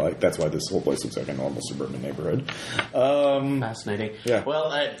that's why this whole place looks like a normal suburban neighborhood. Fascinating. Yeah.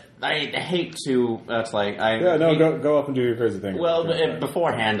 Well, I hate to. Go up and do your crazy thing. Well,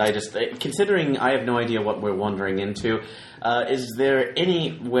 beforehand, I just considering I have no idea what we're wandering into. Is there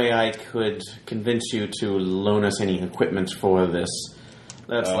any way I could convince you to loan us any equipment for this?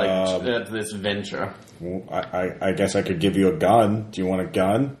 That's this venture. Well, I guess I could give you a gun. Do you want a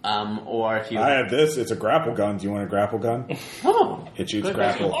gun? Or if you... I have this. It's a grapple gun. Do you want a grapple gun? Oh. It shoots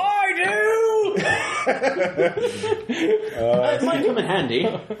grapple. I do! It might come in handy.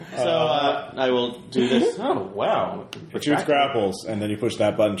 So I will do this. Oh, wow. It shoots grapples, and then you push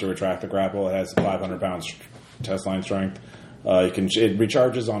that button to retract the grapple. It has 500 pounds test line strength. It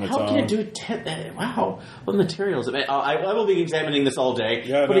recharges on its own. How can it do it? Wow. What materials? I will be examining this all day,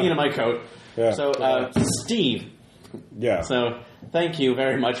 putting it in my coat. Yeah. So, Steve. Yeah. So, thank you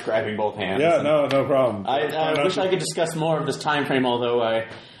very much, grabbing both hands. Yeah, no problem. I wish I could discuss more of this time frame, although I...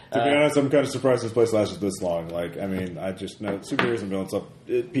 To be honest, I'm kind of surprised this place lasted this long. I just know superheroes and villains up.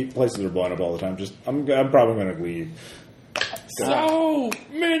 Places are blowing up all the time. I'm probably going to leave. So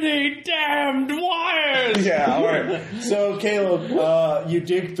many damned wires! Yeah, alright. So, Caleb, you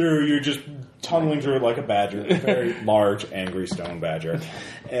dig through, you're just tunneling through it like a badger, a very large, angry stone badger.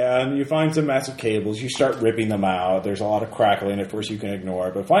 And you find some massive cables, you start ripping them out, there's a lot of crackling, at first you can ignore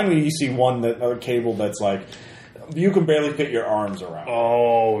it, but finally you see a cable that's you can barely fit your arms around.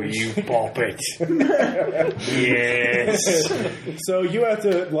 Oh, you bop it. Yes. So you have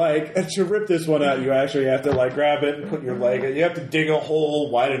to rip this one out, you actually have to grab it and put your leg in. You have to dig a hole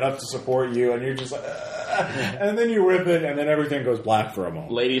wide enough to support you, and you're just and then you rip it, and then everything goes black for a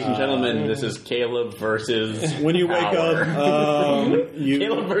moment. Ladies and gentlemen, this is Caleb versus when you wake Power. Up,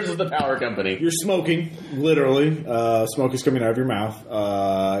 Caleb versus the Power Company. You're smoking, literally. Smoke is coming out of your mouth.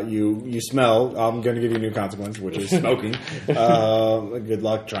 You smell. I'm going to give you a new consequence, which is smoking. Good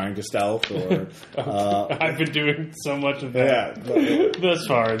luck trying to stealth or... I've been doing so much of that thus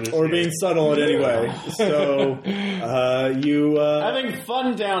far. Or being subtle in any way. So, having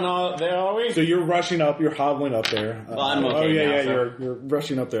fun down there, are we? So you're rushing up. You're hobbling up there. I'm okay now, so. You're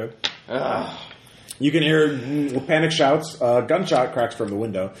rushing up there. You can hear panic shouts. Gunshot cracks from the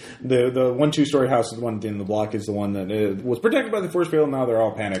window. The 1-2-story house is the one at the end of the block is the one that was protected by the force field. Now they're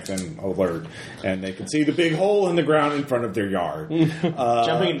all panicked and alert, and they can see the big hole in the ground in front of their yard.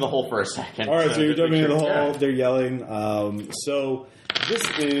 Jumping into the hole for a second. All right, so you're jumping into the hole. They're yelling. So this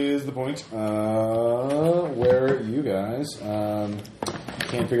is the point where you guys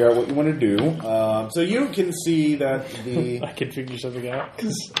can't figure out what you want to do. So you can see that the... I can figure something out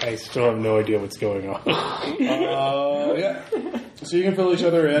because I still have no idea what's going on. Yeah. So you can fill each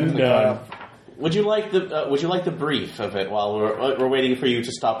other in. Would you like the brief of it while we're waiting for you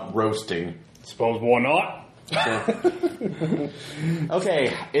to stop roasting? Suppose why not?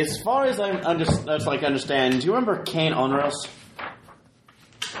 Okay, as far as I understand, do you remember Kane Onros?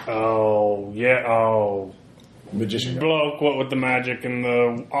 Oh, yeah, Magician. Bloke, what with the magic and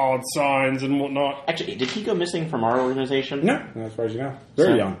the odd signs and whatnot. Actually, did he go missing from our organization? No, as far as you know.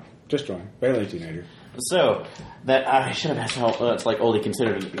 Very young. Just joined. Barely a teenager. So, that I should have asked how that's only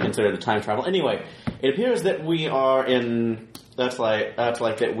considered the time travel. Anyway, it appears that we are in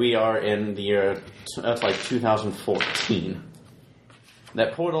that we are in the year 2014.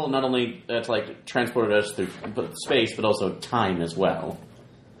 That portal not only transported us through space, but also time as well.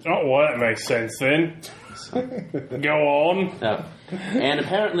 Oh, well, that makes sense then. Go on. And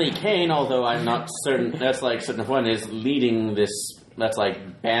apparently Kane, although I'm not certain, certain of when, is leading this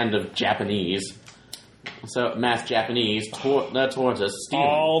band of Japanese. So masked Japanese towards us. Stealing.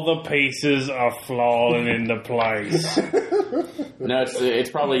 All the pieces are falling into place. No, it's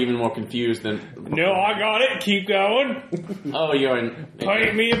probably even more confused than. No, I got it. Keep going. Oh,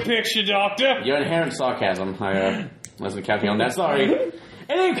 Paint me a picture, Doctor. Your inherent sarcasm. I wasn't counting on that. Sorry. In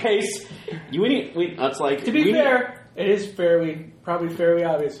any case, To be fair, it is probably fairly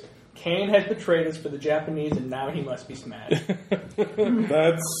obvious. Kane has betrayed us for the Japanese, and now he must be smashed.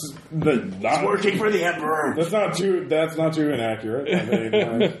 That's not working for the Emperor. That's not too inaccurate. I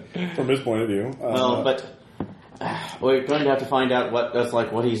mean, from his point of view. Well, but we're going to have to find out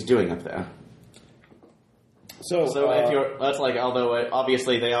what he's doing up there. So if you're although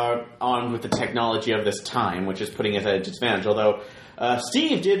obviously they are armed with the technology of this time, which is putting us at a disadvantage. Although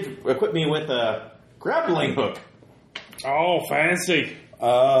Steve did equip me with a grappling hook. Oh, fancy.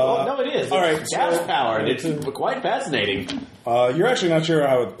 No, it is. All right, gas powered. It's quite fascinating. You're actually not sure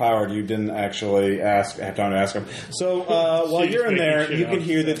how it's powered. You didn't actually have time to ask him. So while you're in there, you can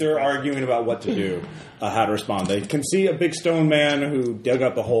hear that they're arguing about what to do, how to respond. They can see a big stone man who dug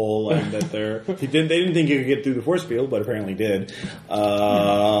up the hole, and that they didn't think he could get through the force field, but apparently did.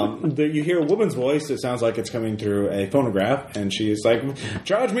 You hear a woman's voice. It sounds like it's coming through a phonograph, and she's like,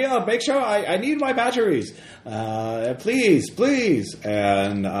 "Charge me up! Make sure I need my batteries, please,"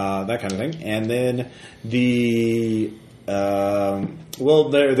 and that kind of thing. And then they're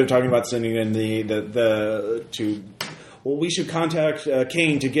talking about sending in we should contact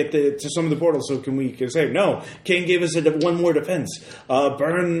Kane to get to some of the portals so we can save. No, Kane gave us one more defense.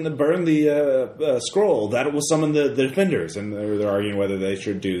 Burn the scroll. That will summon the defenders, and they're arguing whether they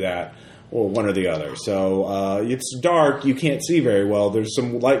should do that or one or the other. So it's dark. You can't see very well. There's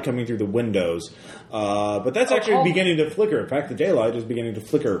some light coming through the windows, but that's actually beginning to flicker. In fact, the daylight is beginning to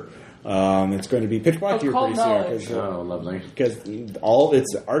flicker. It's going to be pitch black here pretty soon. Oh, lovely. Because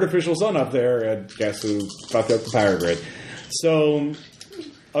it's artificial sun up there, and guess who fucked up the power grid. So,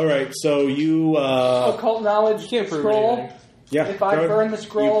 all right, so you... occult knowledge scroll. Yeah. If I burn the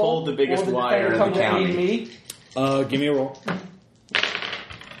scroll, you pulled the biggest wire in the county. Me? Give me a roll.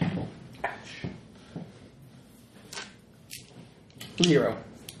 Zero.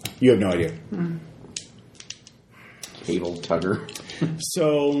 You have no idea. Cable tugger.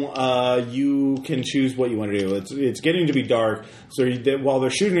 So you can choose what you want to do. It's getting to be dark, so while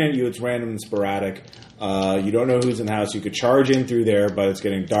they're shooting at you, it's random and sporadic. You don't know who's in the house. You could charge in through there, but it's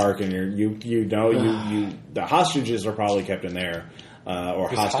getting dark, and the hostages are probably kept in there or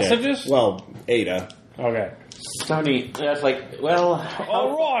hostages. Well, Ada. Okay. Sony, that's all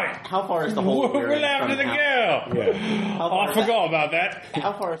right. How far is the hole? We're after the girl. Yeah. I forgot about that.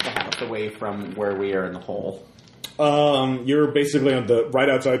 How far is the house away from where we are in the hole? You're basically right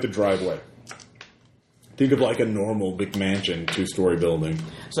outside the driveway. Think of like a normal McMansion 2-story building.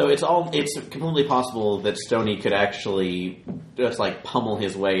 So it's completely possible that Stoney could actually just pummel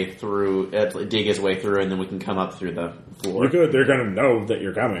his way through, dig his way through, and then we can come up through the floor. You could. They're going to know that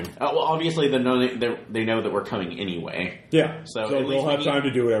you're coming. Well, obviously they know that we're coming anyway. Yeah. So they'll have time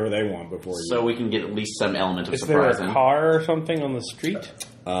to do whatever they want before you. So we can get at least some element of Is surprise. Is there a car or something on the street?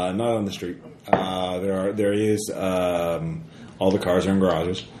 Not on the street. There is. All the cars are in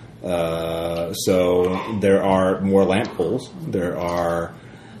garages. So there are more lamp poles. There are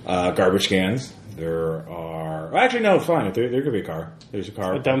garbage cans. There are... Actually, no, it's fine. There could be a car. There's a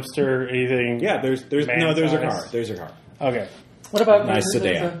car. A dumpster, anything? Yeah, there's a car. There's a car. Okay. What about... Nice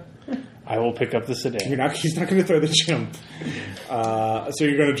sedan. I will pick up the sedan. He's not going to throw the jump. So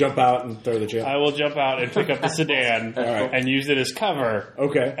you're going to jump out and throw the jump? I will jump out and pick up the sedan and use it as cover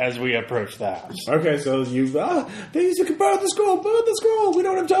as we approach the house. Okay, so they use to burn the scroll, we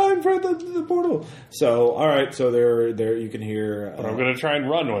don't have time for the portal. So, alright, so there you can hear... But I'm going to try and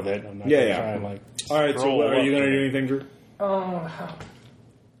run with it. I'm not going to try and alright, so are you going to do anything, Drew?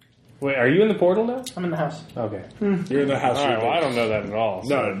 Wait, are you in the portal now? I'm in the house. Okay. You're in the house. All right, well, I don't know that at all.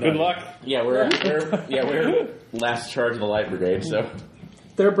 So good luck. Yeah, we're last charge of the light brigade, so...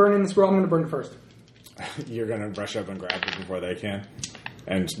 They're burning the scroll, I'm going to burn it first. You're going to rush up and grab it before they can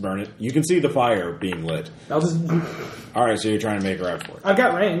and burn it. You can see the fire being lit. I'll just... Alright, so you're trying to make a run for it. I've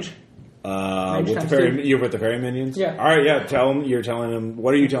got range. You're with the fairy minions? Yeah. Alright, yeah, you're telling them...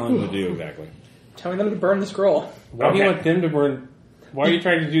 What are you telling them to do exactly? Telling them to burn the scroll. Why do you want them to burn... Why are you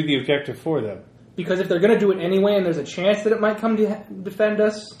trying to do the objective for them? Because if they're going to do it anyway and there's a chance that it might come to defend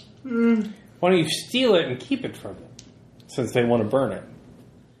us... Why don't you steal it and keep it from them? Since they want to burn it.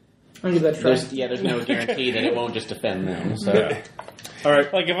 I'll give that a try. There's no guarantee that it won't just defend them. So. Yeah. All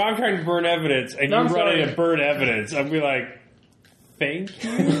right. Like, if I'm trying to burn evidence and you run in and burn evidence, I'd be like... thank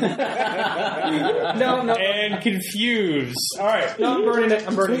you No. and confused. All right. No, I'm burning it.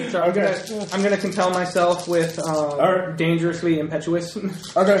 Sorry. Okay. I'm gonna compel myself with right. dangerously impetuous.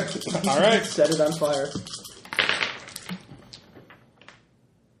 Okay. All right. Set it on fire.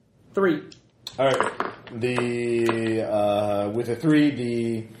 3. All right. With a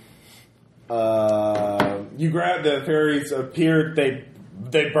 3, you grab the fairies appeared. They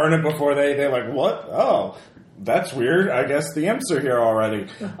burn it before they're like, what? Oh, that's weird. I guess the imps are here already.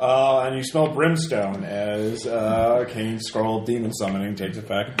 And you smell brimstone as King Scroll Demon Summoning takes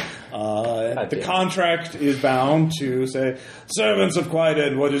effect. The contract is bound to say, servants of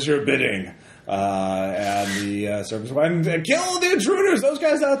Quiden, what is your bidding? And the servants of Quiden, kill the intruders, those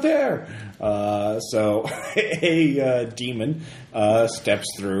guys out there. So a demon steps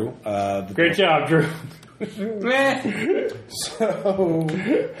through. Great job, Drew. So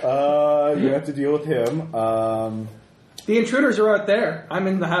you have to deal with him. The intruders are out there. I'm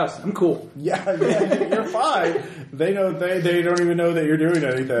in the house. I'm cool. Yeah, you're fine. They know they don't even know that you're doing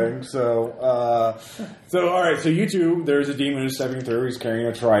anything. So all right. So you two, there's a demon who's stepping through. He's carrying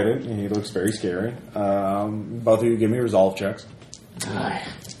a trident, and he looks very scary. Both of you, give me resolve checks.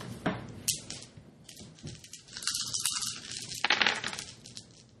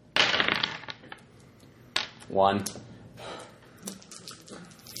 1.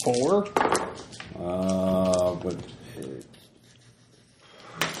 4. But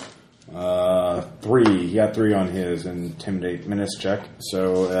 3. You got 3 on his intimidate menace check.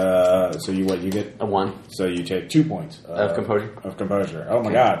 So you get A 1. So you take 2 points Of composure. Of composure. Oh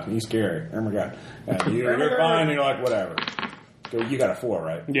my god, he's scary. Oh my god. You're fine. And you're like whatever. You got a 4,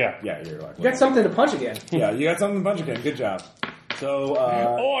 right? Yeah. Yeah. You're like You got something to punch again. yeah. You got something to punch again. Good job. So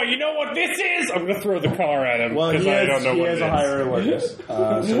Oh, you know what this is? I'm going to throw the car at him well, because I don't know he what has it a is. higher alertness.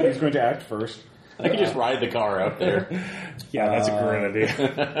 So he's going to act first. I could just ride the car out there. Yeah, that's a great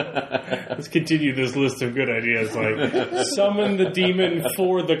idea. Let's continue this list of good ideas, like summon the demon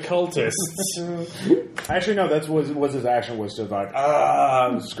for the cultists. Actually, no. That's was his action was to like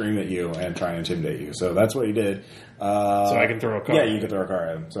scream at you and try and intimidate you. So that's what he did. So I can throw a car. Yeah, you can throw a car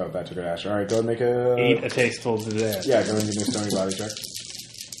at him. So that's a good action. All right, go ahead and make a Eat a tasteful to death. Yeah, go ahead and give me a stony body check.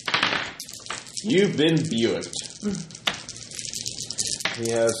 You've been Buicked. He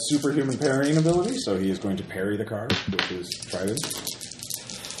has superhuman parrying ability, so he is going to parry the car with his trident.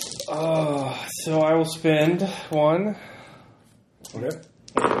 So I will spend 1. Okay.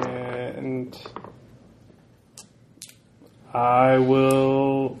 And I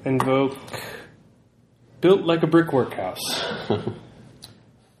will invoke Built Like a Brickwork House.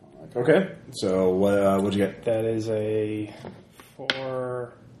 Okay. So what'd you get? That is a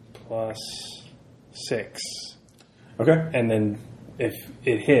 4 plus 6. Okay. And then if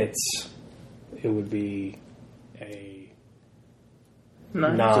it hits, it would be a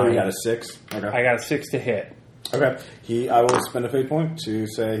 9. So you got a 6. Okay. I got a 6 to hit. Okay. I will spend a fate point to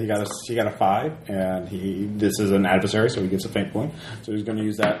say he got a 5, and this is an adversary, so he gets a fate point. So he's going to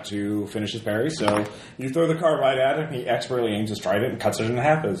use that to finish his parry. So you throw the car right at him. He expertly aims his trident and cuts it in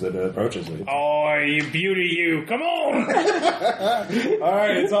half as it approaches it. Oh, you beauty, you! Come on! All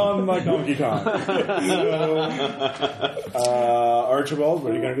right, it's on like Donkey Kong. So, Archibald,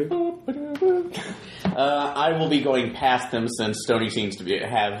 what are you going to do? I will be going past him since Stony seems to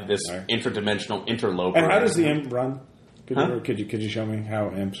have this interdimensional interloper. And how does the imp run? Could you show me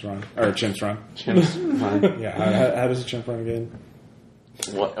how imps run or chimps run? Chimps run. Yeah, how does a chimp run again?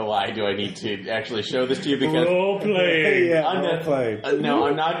 Why do I need to actually show this to you? Because Role play. Yeah, I'm role play. no,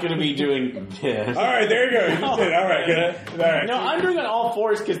 I'm not going to be doing this. All right, there you go. You did. All right, good. All right. No, I'm doing it all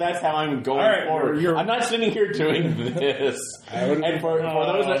fours because that's how I'm going All right, forward. I'm not sitting here doing this. wouldn't- And for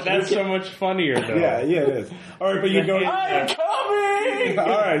those That's so much funnier, though. Yeah, it is. All right, but you go. I'm coming. All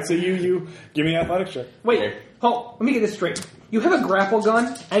right, so you give me an athletics check. Wait, Okay. hold. Let me get this straight. You have a grapple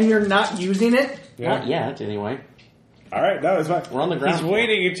gun and you're not using it? Not yet, anyway. All right, no, it's fine. We're on the ground. He's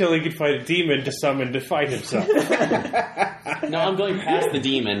waiting until he can fight a demon to summon to fight himself. No, I'm going past the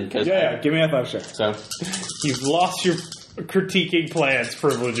demon because Yeah, give me an athletics check. So You've lost your critiquing plants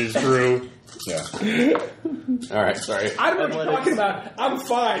privileges, Drew. Yeah. all right, sorry. I don't know what you're talking about. I'm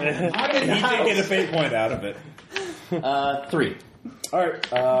fine. I'm in the You did get a house. fate point out of it. 3, All right,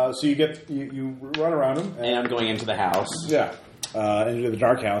 so you run around him, and I'm going into the house. yeah, into the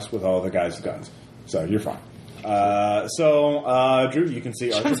dark house with all the guys with guns. So you're fine. Drew, you can see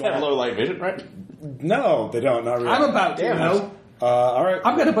Does have Archibald. low light vision, right? No, they don't. Not really. I'm about to, Damn it. know. All right.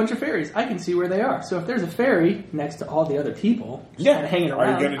 I've got a bunch of fairies. I can see where they are. So if there's a fairy next to all the other people just Yeah. kinda hanging Are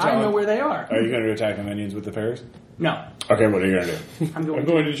you around, gonna I tell know them- where they are. Are you going to attack the minions with the fairies? No. Okay, what are you going to do? I'm going I'm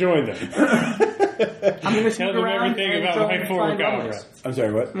going to join them. I'm going to sneak Tell them around everything and about try my and former find Lovelace. comrade. I'm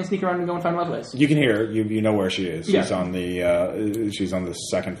sorry, what? I'm going to sneak around and go and find Lovelace. You can hear her. You know where she is. Yeah. She's on the she's on the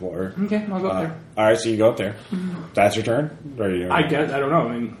second floor. Okay, I'll go up there. All right, so you go up there. That's your turn. Or are you doing I guess, I don't know.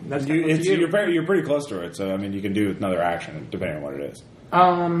 I mean, that's You, kind of up it's, to you. you're pretty close to it, so I mean, you can do another action depending on what it is.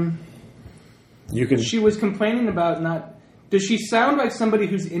 You can. She was complaining about not... Does she sound like somebody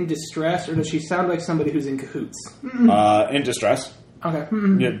who's in distress, or does she sound like somebody who's in cahoots? In distress. Okay.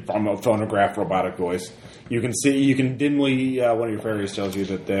 Yeah, from a phonograph robotic voice. You can see. You can dimly. One of your fairies tells you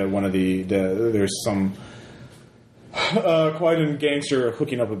that there's some quite a gangster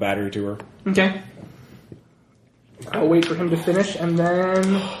hooking up a battery to her. Okay. I'll wait for him to finish, and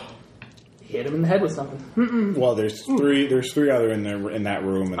then hit him in the head with something. Well, there's three. There's three other in there in that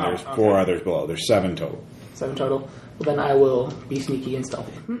room, and there's four others below. There's 7 total. 7 total. Well, then I will be sneaky and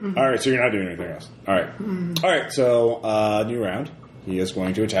stealthy. All right, so you're not doing anything else. All right. All right. So new round. He is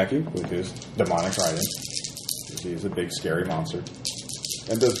going to attack you with his demonic trident. He is a big, scary monster,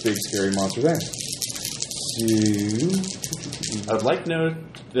 and does big, scary monster things. I would like to note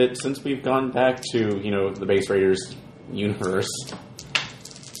that since we've gone back to, the Base Raiders universe,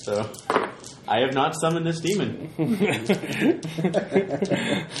 so I have not summoned this demon.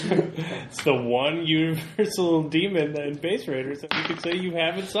 It's the one universal demon in Base Raiders that you could say you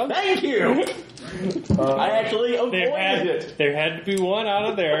haven't summoned. Thank you! I actually avoided it. There had to be one out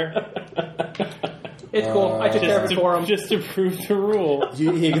of there It's cool. I took care of it for him. just to prove the rule.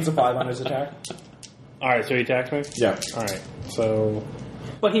 He gets a 5 on his attack. Alright, so he attacks me? Yeah. Alright, so...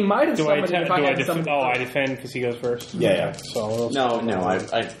 But he might have Do I summoned it if I defend? hadn't summoned it. I defend because he goes first? Yeah. So No,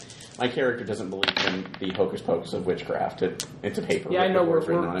 my character doesn't believe in the hocus pocus of witchcraft. It's a paper. Yeah, I know with we're words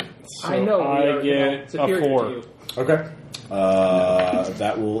written on it. I know we I are, get superior a 4. to you. Okay.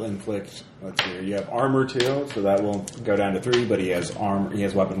 That will inflict. Let's see. You have armor 2, so that will go down to 3. But he has armor. He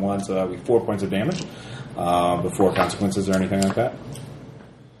has weapon 1, so that'll be 4 points of damage before consequences or anything like that.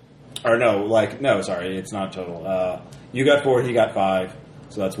 Or no, sorry, it's not total. You got 4, he got 5,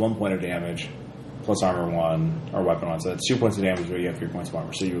 so that's 1 point of damage plus armor 1 or weapon 1. So that's 2 points of damage, but you have 3 points of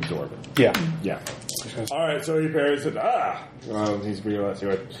armor, so you absorb it. Yeah. Yeah. All right, so he parries it. He's realized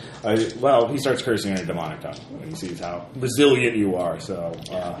he starts cursing in a demonic tongue when he sees how resilient you are. So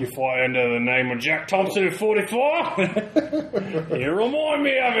You fly under the name of Jack Thompson at 44? You remind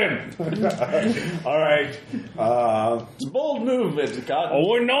me of him. all right. It's a bold movement, Scott. I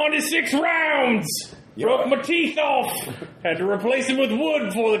went 96 rounds. Broke my teeth off. Had to replace them with wood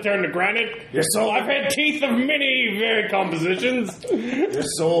before they turned to granite. Your soul, I've had teeth of many varied compositions. your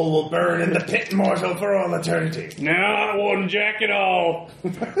soul will burn in the pit mortal for all eternity. No, that wasn't Jack at all.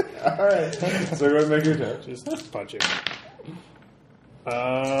 All right. So go ahead and make your attack. Just punch it.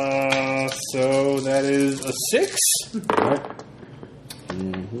 So that is a 6. All right.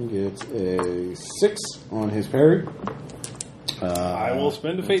 And he gets a 6 on his parry. I will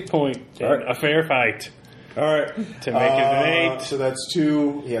spend a fate point in All right. a fair fight All right. to make it an 8. So that's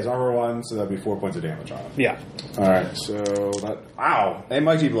 2. He has armor 1, so that'd be 4 points of damage on him. Yeah. All right. So that a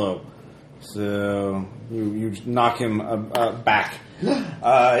mighty blow. So you knock him back.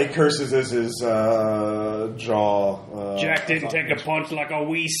 He curses as his jaw. Jack didn't take a punch like a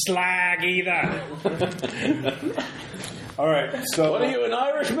wee slag either. All right. So What are you, an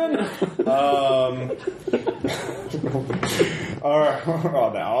Irishman? all right.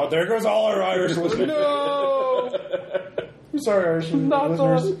 Oh, now there goes all our Irish listeners. No! I'm sorry, Irish Not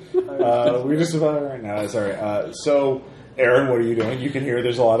listeners. We just about it right now. Sorry. So, Aaron, what are you doing? You can hear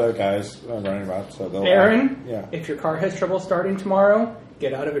there's a lot of guys running about. So they'll, Aaron, yeah. if your car has trouble starting tomorrow,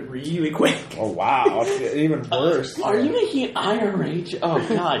 get out of it really quick. Oh wow, even worse. Are you making an Iron Rage? Oh,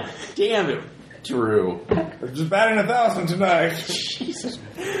 God damn it, Drew. We're just batting 1,000 tonight. Jesus.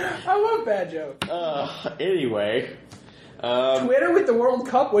 I love bad jokes. Anyway. Twitter with the World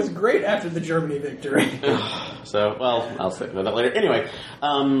Cup was great after the Germany victory. So, well, I'll stick with that later. Anyway,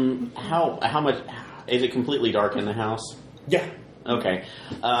 how much... Is it completely dark in the house? Yeah. Okay.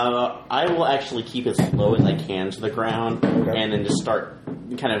 I will actually keep as low as I can to the ground, and then just start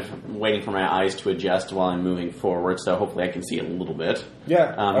kind of waiting for my eyes to adjust while I'm moving forward, so hopefully I can see a little bit.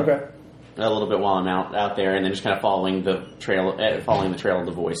 Yeah. Okay. A little bit while I'm out there, and then just kind of following the trail of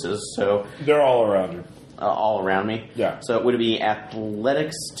the voices. So They're all around you. all around me. Yeah. So would it be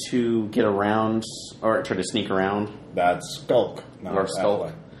athletics to get around or try to sneak around? That's skulk. Or skulk.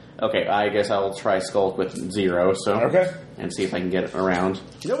 Athlete. Okay, I guess I'll try skulk with 0. So Okay. and see if I can get around.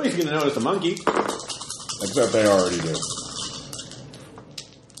 Nobody's going to notice a monkey. Except they already do.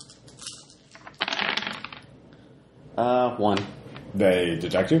 1. They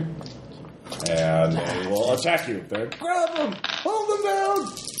detect you, and they will attack you. They grab them, hold them down.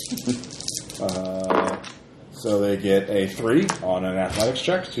 So they get a 3 on an athletics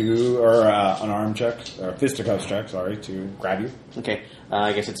check or an arm check, or fisticuffs check, sorry, to grab you. Okay,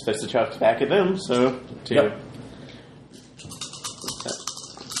 I guess it's fisticuffs back at them, so... Yep.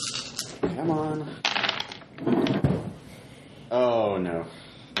 Come on. Oh, no.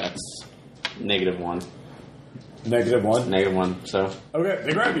 That's -1. -1? -1, so... Okay,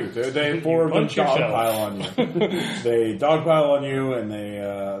 they grab you. They four of them punch yourself. dogpile on you. They dogpile on you, and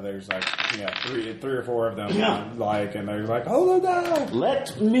there's like three or four of them, and they're like, hold on down.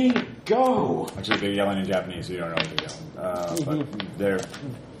 Let me go! Actually, they're yelling in Japanese, so you don't know what they're yelling. But they're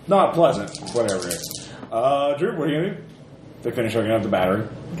not pleasant, whatever it is. Drew, what are you going to do? They finish hooking up the battery.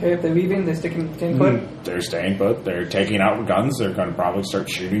 Okay, if they're leaving, they're staying put. They're staying put. They're taking out guns. They're going to probably start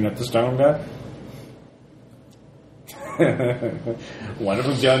shooting at the stone guy. One of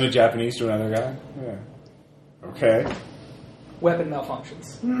them's yelling in Japanese to another guy. Yeah. Okay. Weapon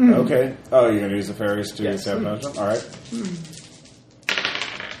malfunctions. Okay. Oh, you're going to use the fairies to sabotage them? All right.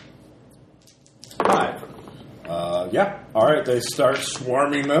 5. Yeah. All right. They start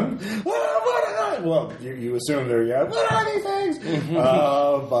swarming them. Well, you assume they're what are these things?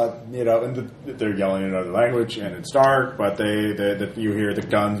 But and they're yelling in another language, and it's dark. But you hear the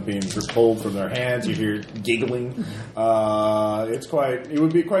guns being pulled from their hands. You hear giggling. It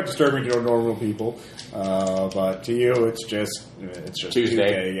would be quite disturbing to normal people, but to you, it's just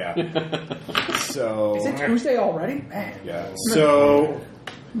Tuesday. Yeah. So is it Tuesday already? Man. Yeah. So.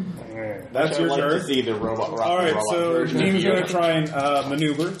 That's your I'd like turn. to see the robot. All right, robot so version. Dean's going to try and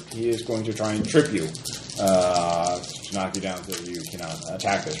maneuver. He is going to try and trip you to knock you down so you cannot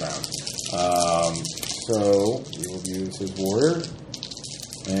attack this round. So he will use his warrior,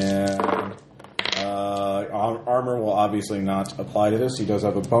 and armor will obviously not apply to this. He does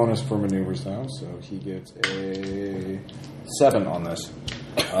have a bonus for maneuvers though, so he gets a 7 on this.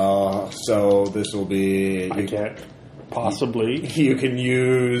 So this will be. I can't. Possibly. You can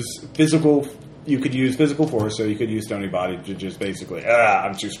use physical. You could use physical force, so you could use Stony Body to just basically,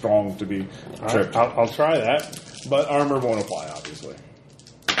 I'm too strong to be tripped. I'll try that. But armor won't apply, obviously.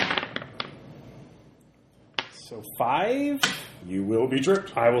 So 5. You will be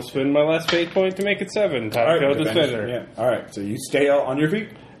tripped. I will spend my last fate point to make it 7. All right, Tactical defend- defender. Yeah. All right, so you stay on your feet.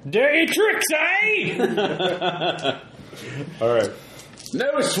 Dirty tricks, eh? All right.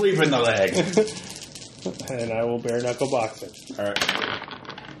 No sweep in the leg. And I will bare knuckle box it. All right.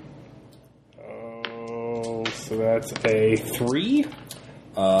 Oh, so that's a 3.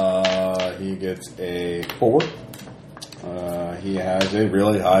 He gets a 4. He has a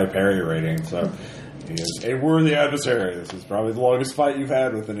really high parry rating, so he is a worthy adversary. This is probably the longest fight you've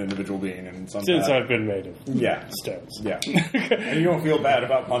had with an individual being in some Since time. I've been made of Yeah. stones. Yeah. And you don't feel bad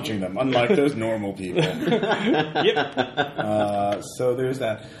about punching them, unlike those normal people. Yep. So there's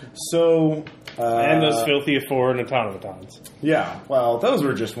that. So. And those filthy foreign automatons. Yeah, well, those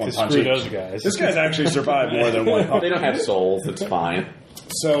were just one punch. Screw each. those guys. This guy's actually survived more than one punch. They don't have souls. It's fine.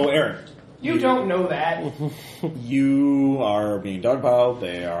 So, Aaron, You don't know that. you are being dogpiled.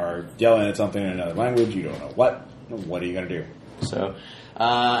 They are yelling at something in another language. You don't know what. What are you going to do? So,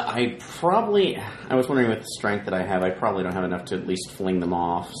 I was wondering with the strength that I have, I probably don't have enough to at least fling them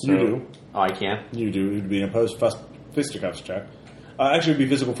off. So, You do. Oh, I can? You do. It would be an opposed fisticuffs check. Actually, it would be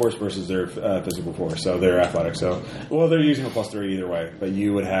physical force versus their physical force, so they're athletic. So, well, they're using a +3 either way, but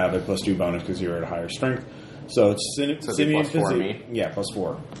you would have a +2 bonus because you're at a higher strength. So it's it'd be Simeon +4 me. Yeah,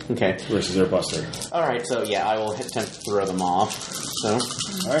 +4 Okay. versus their +3. All right, so yeah, I will attempt to throw them off. So,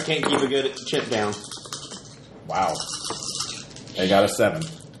 All right. can't keep a good chip down. Wow. They got a 7.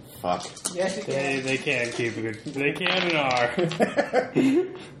 Fuck. Yes, you can. They can keep it. They can and are.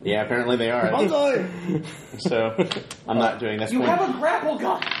 Yeah, apparently they are. So, I'm not doing this. You point. have a grapple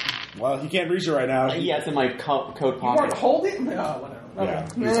gun. Well, you can't reach it right now. Yeah, it's in my coat You want pocket. to hold it? Oh, whatever. Okay.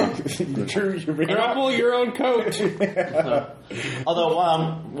 Yeah. True. You're being Grapple your own coat. Although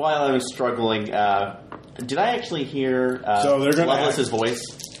while I was struggling, did I actually hear So they're gonna Loveless's voice?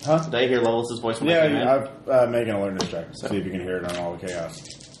 Huh? Did I hear Loveless's voice when I came in? Yeah, I've make an alertness check. See if you can hear it on all the chaos.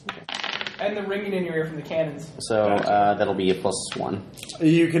 And the ringing in your ear from the cannons. So that'll be a +1.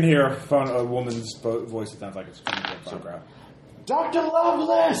 You can hear a woman's voice that sounds like it's coming from a photograph. Dr.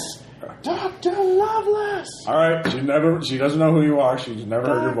 Loveless! Dr. Loveless! All right, she doesn't know who you are. She's never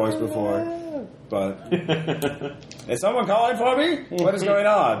heard your voice before. But is someone calling for me? What is going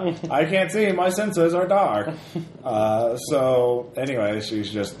on? I can't see. My senses are dark. So anyway,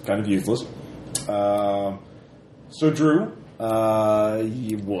 she's just kind of useless. So Drew,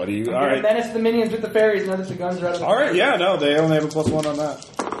 what do you? All right, Menace the minions with the fairies. Notice the guns are out of the all right. Yeah, no, they only have a +1 on that,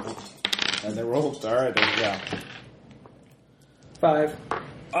 and they rolled. All right, there you go. 5.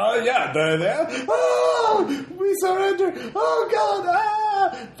 Yeah, they're there. Oh, we surrender. Oh,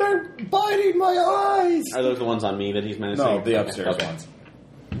 God. They're biting my eyes. Are those the ones on me that he's menacing? No, the upstairs Okay. ones.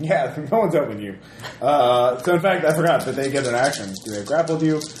 Yeah, no one's helping you. So, in fact, I forgot that they get an action. They grappled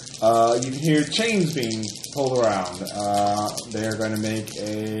you. You can hear chains being pulled around. They are going to make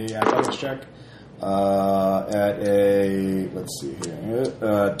a athletics check at a, let's see here,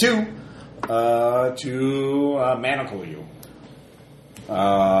 2 to manacle you.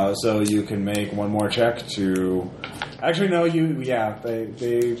 So you can make one more check to. Actually, no.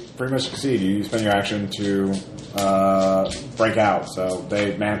 They pretty much succeed. You spend your action to break out. So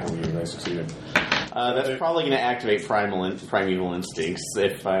they manacle you. They succeeded. That's probably going to activate primeval instincts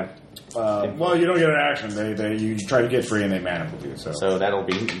if. Well, you don't get an action. You try to get free and they manacle you. So that'll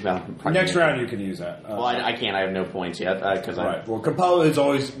be next round you can use that. Well, I can't. I have no points yet because right. Well, compel is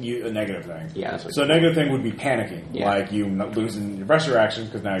always a negative thing. Yeah. That's so a negative thing would be panicking, like you losing your rest of your actions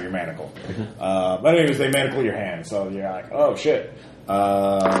because now you're manacled. But anyways, they manacle your hand, so you're like, oh shit.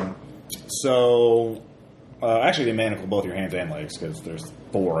 Actually, they manacle both your hands and legs because there's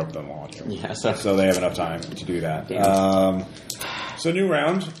 4 of them on you. Yeah. So they have enough time to do that. So new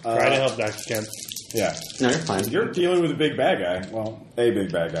round. Try to help Dr. Kemp. Yeah. No, you're fine. You're dealing with a big bad guy. Well, a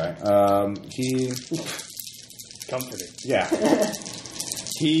big bad guy. He... Comforting. Yeah.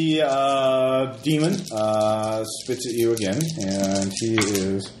 He, demon, spits at you again, and he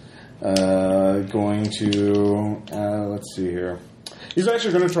is going to, let's see here. He's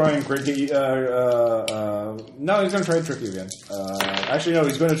actually going to try and get you, no, he's going to try and trick you again. Actually, no,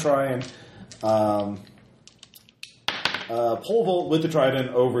 he's going to try and, pole vault with the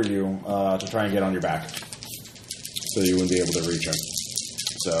trident over you to try and get on your back, so you wouldn't be able to reach him.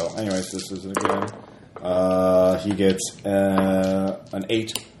 So, anyways, this is again. He gets an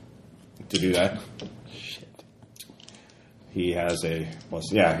 8 to do that. Shit. He has he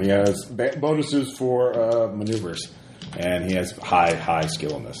has bonuses for maneuvers, and he has high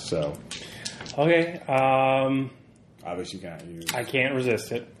skill in this. So, okay. Obviously, you can't use. I can't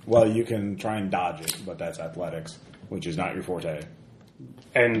resist it. Well, you can try and dodge it, but that's athletics, which is not your forte.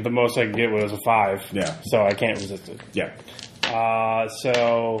 And the most I could get was a 5. Yeah. So I can't resist it. Yeah.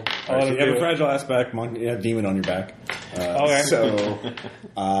 So you have a fragile aspect, you have demon on your back. Okay. So,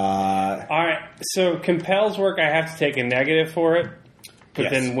 all right. So compels work. I have to take a negative for it, but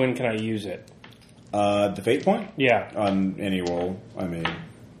yes. then when can I use it? The fate point? Yeah. On any roll, I mean,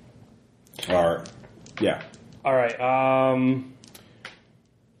 or yeah. All right.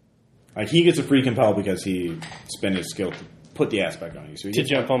 Like he gets a free compel because he spent his skill to put the aspect on you. So he To gets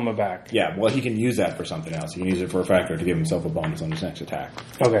jump on my back. Yeah, well, he can use that for something else. He can use it for a factor to give himself a bonus on his next attack.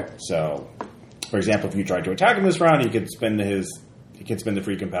 Okay. So, for example, if you tried to attack him this round, he could spend the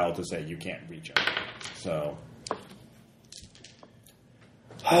free compel to say you can't reach him. So,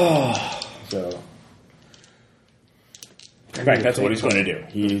 in fact, that's what he's going to do.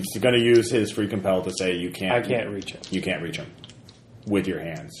 He's going to use his free compel to say you can't. I can't reach him. You can't reach him with your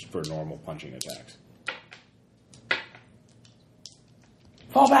hands for normal punching attacks.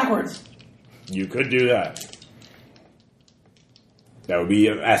 Fall backwards. You could do that. That would be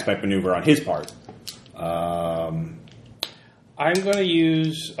an aspect maneuver on his part. I'm going to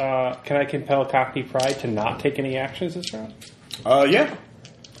use. Can I compel Cockney Pride to not take any actions this round? Yeah.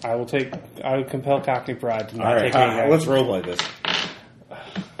 I will compel Cockney Pride to not All right. take any actions. Let's roleplay this.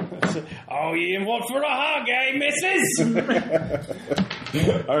 Oh, you in what for a hug, eh, missus?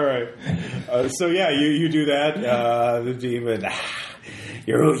 All right. So yeah, you do that. The demon.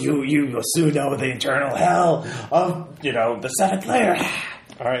 You will soon know the eternal hell of the 7th layer.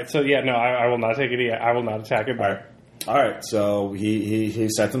 All right. So yeah, no, I will not take any. I will not attack him. All right. So he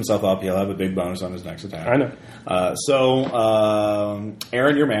sets himself up. He'll have a big bonus on his next attack. I know.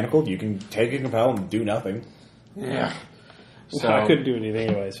 Aaron, you're manacled. You can take a compel and do nothing. Yeah. So I couldn't do anything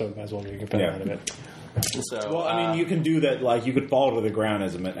anyway, so I might as well get compelled out of it. So, well, I mean, you can do that. Like, you could fall to the ground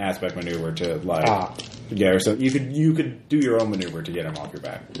as an aspect maneuver to yeah. So you could do your own maneuver to get him off your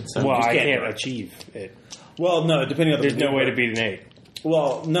back. So well, I can't achieve it. Well, no, depending on there's no way to beat an 8.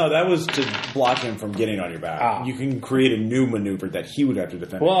 Well, no, that was to block him from getting on your back. You can create a new maneuver that he would have to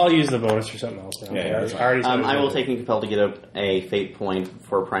defend. Well, I'll use the bonus for something else now. Yeah, that's I will take compel to get a fate point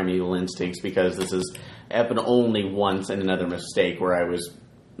for primeval instincts because this has happened only once in another mistake where I was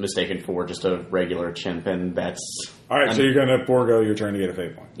mistaken for just a regular chimp, and that's... All right, so you're going to forego your turn to get a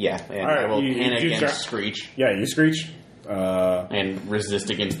fate point. Yeah, and all right, I will panic against Screech. Yeah, you Screech. And resist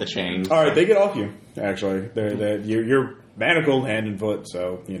against the chains. All right, they get off you, actually. You're manacled hand and foot,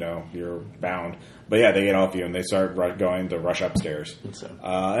 so, you're bound. But yeah, they get off you, and they start going to rush upstairs.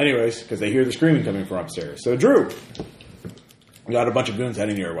 Anyways, because they hear the screaming coming from upstairs. So, Drew, You got a bunch of goons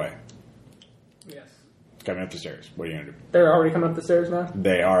heading your way. Yes. Coming up the stairs. What are you going to do? They're already coming up the stairs now?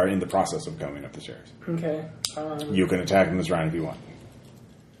 They are in the process of coming up the stairs. Okay. You can attack them this round if you want.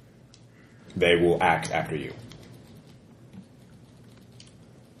 They will act after you.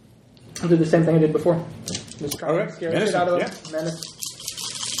 I'll do the same thing I did before. Just try Okay. and scare the shit out of them. Yeah. Menace.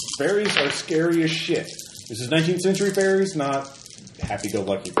 Fairies are scary as shit. This is 19th century fairies, not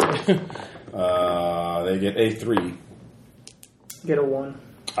happy-go-lucky fairies. They get a 3. Get a 1.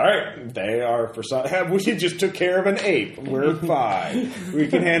 All right, they are for some. We just took care of an ape. We're fine. We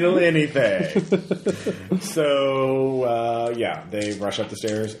can handle anything. So yeah, they rush up the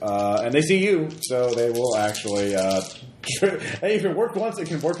stairs and they see you. So they will actually. Hey, if it worked once, it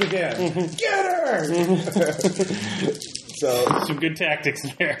can work again. Get her! So Some good tactics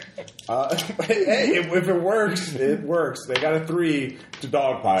there. hey, if it works, it works. They got a 3 to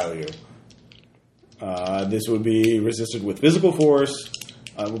dogpile you. This would be resisted with physical force.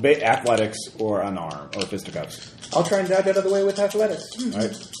 Athletics or an arm or fisticuffs. I'll try and dodge out of the way with athletics.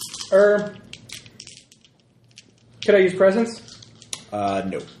 Right? Could I use presence?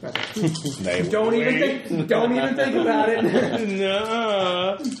 No. They Don't even think about it.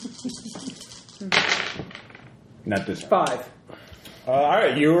 No. Not this round. 5. All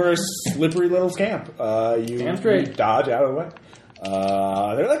right, you're a slippery little scamp. You Damn straight. dodge out of the way.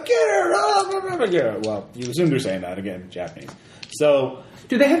 They're like, get her! Oh, get her! Well, you assume they're saying that again, Japanese. So,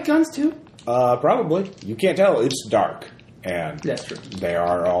 Do they have guns too? probably. You can't tell. It's dark. And That's true. they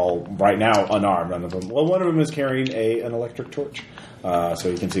are all, right now, unarmed. None of them. Well, one of them is carrying an electric torch. So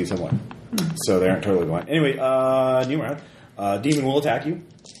you can see someone. So they aren't totally blind. Anyway, new round. Demon will attack you.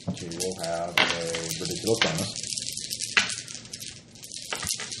 So you will have a ridiculous bonus.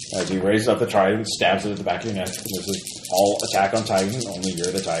 As he raises up the trident, stabs it at the back of your neck. This is all attack on Titan. Only you're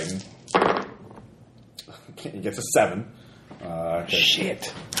the Titan. He gets a 7.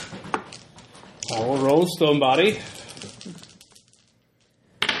 Shit. I will roll stone body.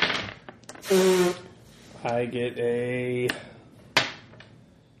 I get a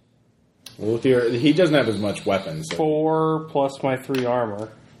Well, he doesn't have as much weapons. So 4 plus my 3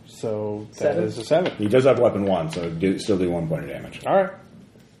 armor. So that 7? is a 7. he does have weapon 1, so still do 1 point of damage. All right.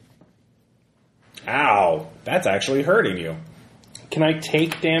 Ow! That's actually hurting you. Can I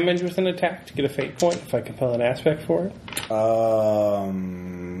take damage with an attack to get a fate point if I compel an aspect for it?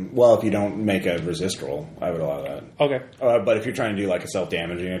 Well, if you don't make a resist roll, I would allow that. Okay. But if you're trying to do like a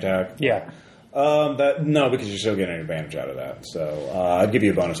self-damaging attack, Yeah. no, because you're still getting an advantage out of that. So I'd give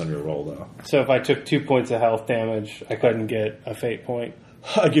you a bonus on your roll, though. So if I took 2 points of health damage, I couldn't get a fate point.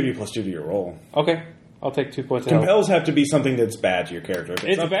 I'd give you +2 to your roll. Okay. I'll take 2 points of health. Compels have to be something that's bad to your character. If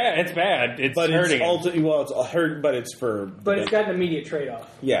It's not- bad. It's bad. It's but hurting. it's it's hurt, but it's for. But it's got an immediate trade-off.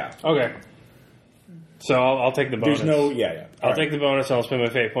 Yeah. Okay. So I'll take the bonus. There's no. Yeah. I'll take the bonus and I'll spend my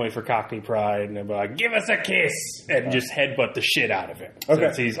fate point for Cockney Pride and I'll be like, give us a kiss! And just headbutt the shit out of him. Okay.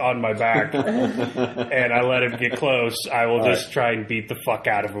 Since he's on my back and I let him get close, I will just try and beat the fuck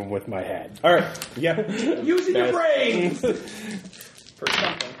out of him with my head. All right. Yeah. Using your brains! For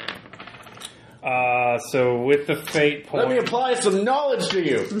something. So with the fate point, Let me apply some knowledge to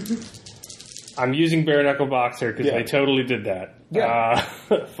you. I'm using Bare Knuckle Boxer because Yeah. I totally did that. Yeah.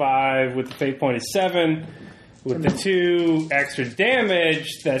 5 with the fate point is 7. With the 2 extra damage,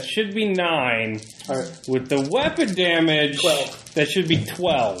 that should be 9. All right. With the weapon damage, 12. that should be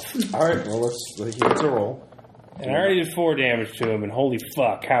 12. All right. Well, he gets a roll. And I already did 4 damage to him, and holy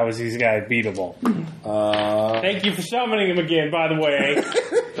fuck, how is these guys beatable? Thank you for summoning him again, by the way.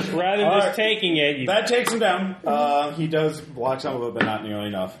 Rather than just taking it, you... That takes him down. He does block some of it, but not nearly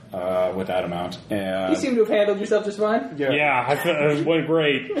enough with that amount. And You seem to have handled yourself just fine. Yeah, I felt it went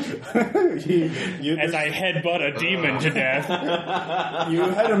great. you As I headbutt a demon to death. you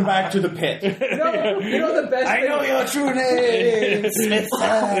head him back to the pit. You know the best thing... your true name.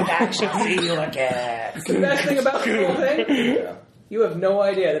 The best thing about the whole thing? Yeah. You have no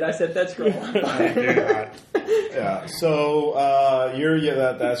idea that I set that scroll on fire. Yeah. So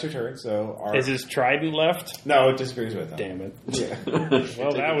that's your turn. So Is his trident left? no, it disagrees with them. Damn it. Yeah.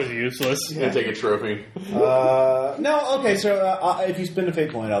 Well, that was useless. And take a trophy. No. Okay. So if you spend a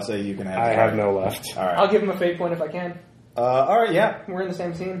fate point, I'll say you can have. I have no left. All right. I'll give him a fate point if I can. All right. Yeah. We're in the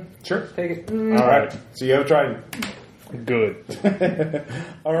same scene. Sure. Take it. All right. So you have a trident. Good.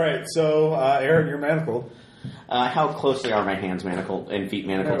 All right. So Aaron, you're manacled. How closely are my hands manacled and feet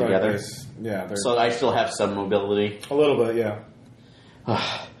manacled together? Yeah. They're So I still have some mobility. a little bit. Yeah.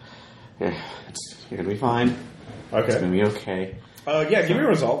 You're going to be fine. It's Okay. going to be okay. Yeah. Give me a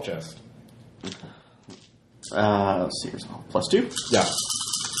resolve chest. Let's see. Resolve. +2? Yeah.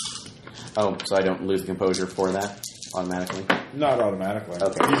 Oh, so I don't lose the composure for that? automatically? Not automatically.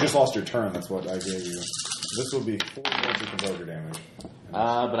 Okay. You just lost your turn. That's what I gave you. This will be 4 points of converter damage.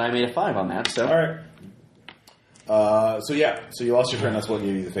 But I made a 5 on that, so... All right. So you lost your turn. That's what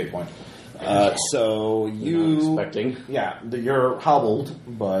gave you the fate point. So you... Not expecting. Yeah, you're hobbled,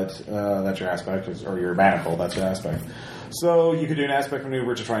 but that's your aspect, or you're manacled, that's your aspect. So you could do an aspect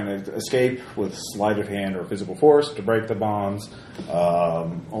maneuver to try and escape with sleight of hand or physical force to break the bonds,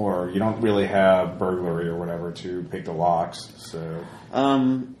 or you don't really have burglary or whatever to pick the locks. So,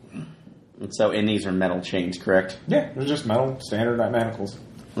 and these are metal chains, correct? yeah, they're just metal, standard manacles.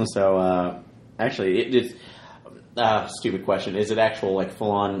 So, actually, it's stupid question. Is it actual, like,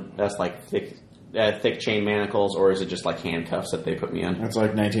 full-on, that's like thick chain manacles, or is it just like handcuffs that they put me in? It's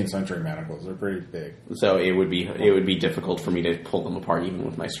like 19th century manacles. They're pretty big. So it would be difficult for me to pull them apart even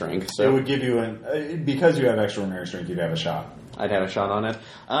with my strength. So it would give you because you have extraordinary strength, you'd have a shot. I'd have a shot on it.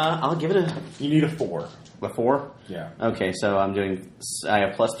 I'll give it You need a 4. a 4. Yeah. Okay, so I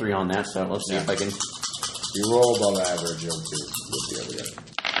have +3 on that. So let's see if I can. You roll above average, you'll be able to get it.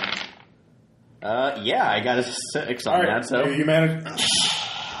 Yeah, I got a 6 on that. So you manage.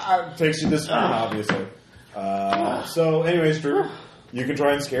 Takes you this turn, obviously. So, anyways, Drew, you can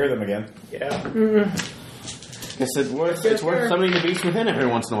try and scare them again. yeah. Guess it's worth summoning the beast within every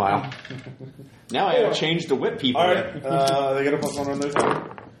once in a while. Now I have changed to whip people. All right, they get a +1 on their turn,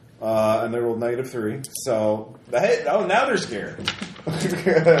 and they rolled -3. So, now they're scared.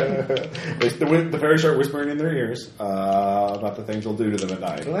 the very sharp whispering in their ears about the things you'll do to them at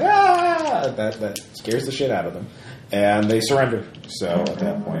night. That scares the shit out of them, and they surrender. So at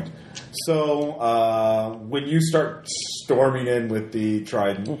that point, when you start storming in with the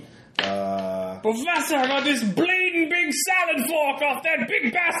trident. Professor, I got this bleeding big salad fork off that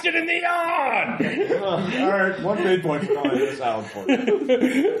big bastard in the yard! Alright, 1 fate point for calling it a salad fork.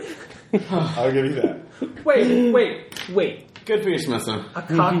 I'll give you that. Wait. Good for you, Smithson. A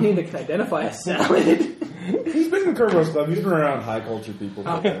cockney that can identify a salad? He's been in Kerberos Club. He's been around high culture people.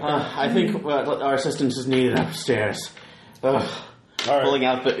 I think our assistance is needed upstairs. Ugh. All right. Pulling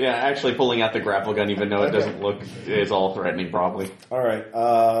out the grapple gun, even though it doesn't look is all threatening, probably. All right.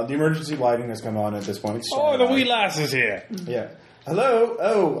 The emergency lighting has come on at this point. Oh, the wee lass is here. Yeah. Hello.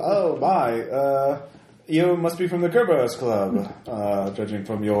 Oh, my. You must be from the Kerberos Club, judging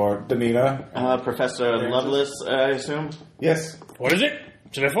from your demeanor. Professor Lovelace, I assume. Yes. What is it?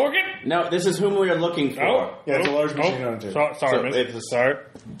 Should I fork it? No, this is whom we are looking for. Oh. Yeah, it's a large machine on it. Sorry, So miss. it's-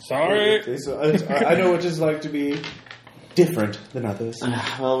 Sorry. I know what it's like to be different than others.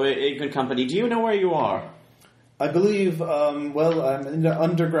 Well, we're in good company. Do you know where you are? I believe, I'm in an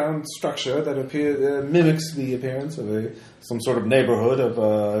underground structure that mimics the appearance of some sort of neighborhood it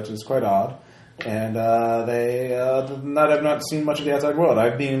is quite odd. And I've not seen much of the outside world.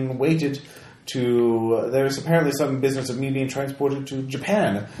 I've been weighted to... There's apparently some business of me being transported to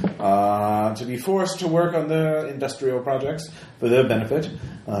Japan to be forced to work on their industrial projects for their benefit.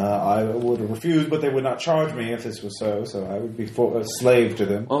 I would refuse, but they would not charge me if this was so I would be a slave to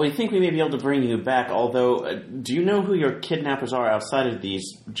them. Well, we think we may be able to bring you back, although... do you know who your kidnappers are outside of these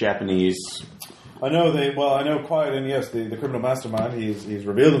Japanese... I know Quiet, and yes, the criminal mastermind. He's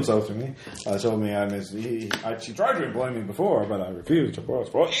revealed himself to me. Told me she tried to employ me before, but I refused. Of course,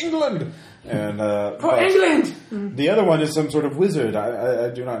 for England. And For England. The other one is some sort of wizard. I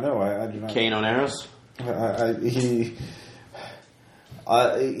do not know. I do not. Cain Oneros?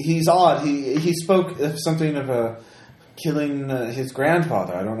 He's odd. He spoke of something of killing his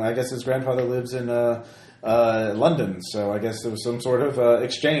grandfather. I don't know. I guess his grandfather lives in London, so I guess there was some sort of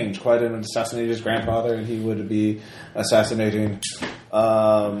exchange. Quiet would assassinate his grandfather, and he would be assassinating.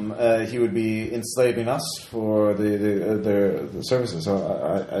 He would be enslaving us for the services. So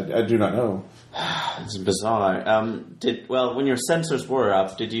I do not know. It's bizarre. When your sensors were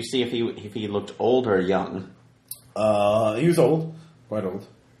up, did you see if he looked old or young? He was old, quite old.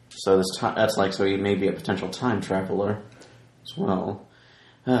 So so he may be a potential time traveler as well.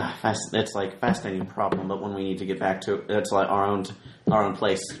 It's like a fascinating problem, but when we need to get back to it's like our own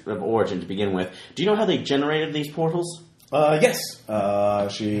place of origin to begin with. Do you know how they generated these portals? Yes.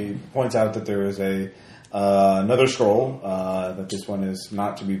 She points out that there is another scroll, that this one is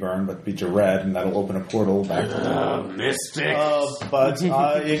not to be burned, but be to read, and that'll open a portal back to the mystic. But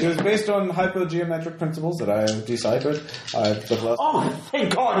it was based on hypergeometric principles that I have deciphered.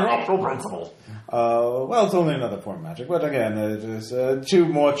 Thank God, an actual principle. Well, it's only another form of magic, but again, it is too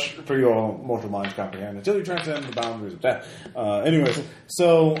much for your mortal mind to comprehend until you transcend the boundaries of death. Anyways,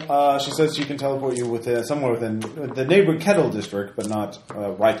 so she says she can teleport you somewhere within the neighboring Kettle district, but not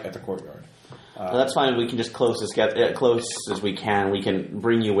right at the courtyard. Well, that's fine. We can just close as we can. We can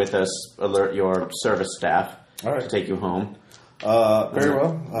bring you with us, alert your service staff. All right. to take you home. Very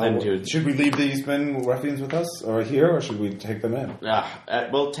well. Then to- Should we leave these men ruffians with us, or here, or should we take them in?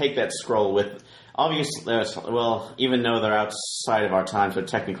 We'll take that scroll with. Obviously, well, even though they're outside of our time, so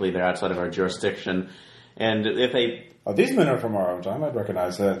technically they're outside of our jurisdiction. And if they. These men are from our own time. I'd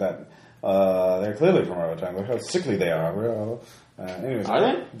recognize that they're clearly from our own time. Look how sickly they are. Anyways, Are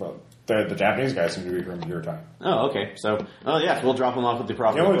they? Well, the Japanese guys seem to be from your time. Oh, okay. So, yes, we'll drop them off at the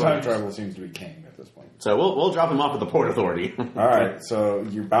proper The only time authorities. travel seems to be king at this point. So we'll drop them off at the Port Authority. All right, so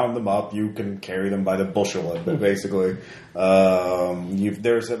you bound them up. You can carry them by the bushel, basically.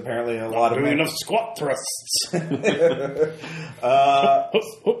 There's apparently a lot of Doing men. enough squat thrusts.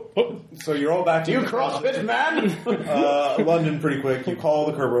 So you're all back to You CrossFit man! London pretty quick. You call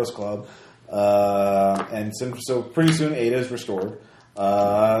the Kerberos Club, and so pretty soon Ada is restored.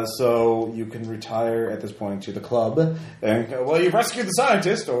 So you can retire at this point to the club, and you've rescued the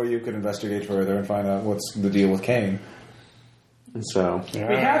scientist, or you could investigate further and find out what's the deal with Kane. So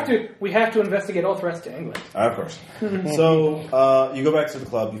We have to investigate all threats to England. Of course. So you go back to the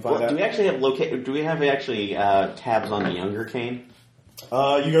club. You find out. do we actually have Do we have tabs on the younger Kane?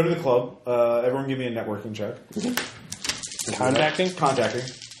 You go to the club. Everyone, give me a networking check. Contacting? Contacting.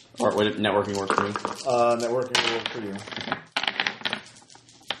 Or would networking work for me? Networking will work for you.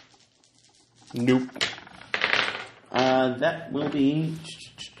 Nope. That will be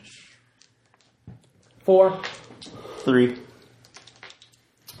 4. 3.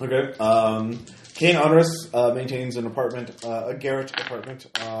 Okay. Kane Honors maintains an apartment, a garret apartment,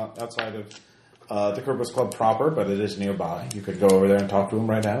 outside of the Kerberos Club proper, but it is nearby. You could go over there and talk to him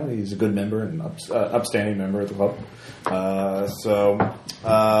right now. He's a good member and upstanding member of the club.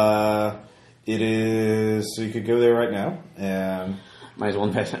 It is. So you could go there right now and. Might as well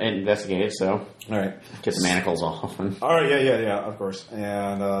investigate it, so. All right. Get the manacles off. All right, yeah, of course.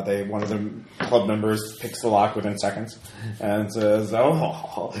 And one of the club members picks the lock within seconds and says, it's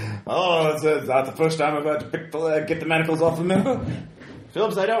not the first time I've had to get the manacles off a member.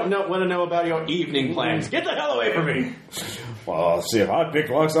 Phillips, I don't want to know about your evening plans. Get the hell away from me! Well, I'll see if I pick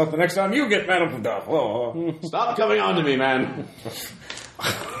locks off the next time you get manacled off. Stop coming on to me, man.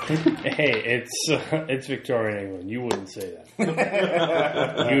 Hey, it's Victorian England. You wouldn't say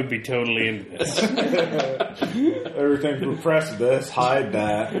that. You would be totally into this. Everything repress this, hide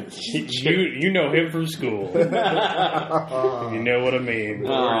that. You know him from school. You know what I mean.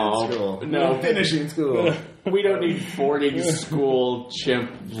 Oh, no. Finishing school. We don't need boarding school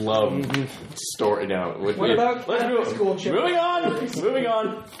chimp love story now. What about school chimp? Moving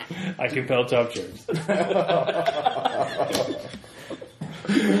on. I compel top jokes.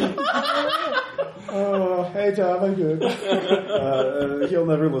 Hey Tom, I'm good. He'll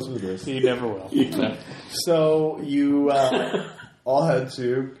never listen to this. He never will. So you all head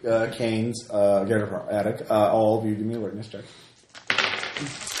to Kane's attic. All of you give me alertness check.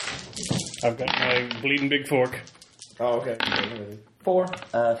 I've got my bleeding big fork. Oh, okay. 4.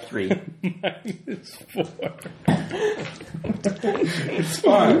 3. Minus 4. It's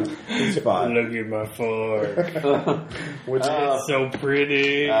fine. It's fine. Look at my fork. Which It's so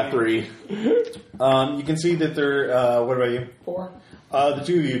pretty. 3. you can see that they're. What about you? 4. The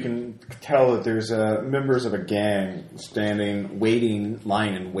two of you can tell that there's members of a gang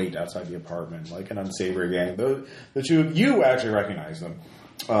lying in wait outside the apartment, like an unsavory gang. The two of you actually recognize them.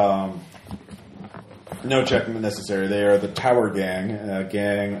 No check necessary. They are the Tower Gang, a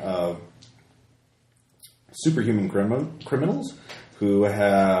gang of superhuman criminals who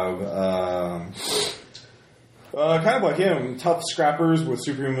have kind of like him, tough scrappers with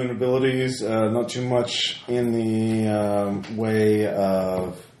superhuman abilities. Not too much in the way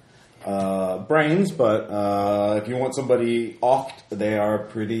of brains, but if you want somebody offed, they are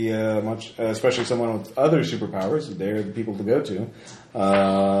pretty much, especially someone with other superpowers, they're the people to go to.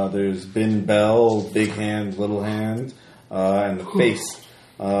 There's Ben Bell, Big Hand, Little Hand, and the Face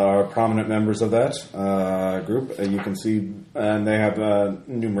are prominent members of that group. You can see, and they have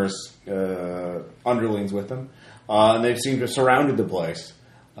numerous underlings with them. And they seem to have surrounded the place.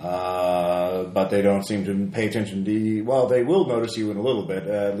 But they don't seem to pay attention to you. Well, they will notice you in a little bit,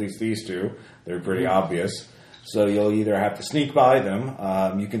 at least these two. They're pretty obvious. So you'll either have to sneak by them.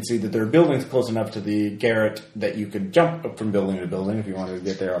 You can see that there are buildings close enough to the garret that you could jump up from building to building if you wanted to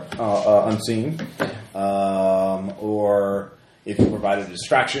get there unseen. Or if you provide a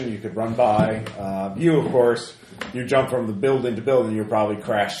distraction, you could run by. You, of course, you jump from the building to building, you'll probably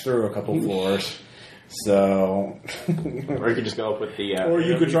crash through a couple floors. So, Or you could just go up with the... or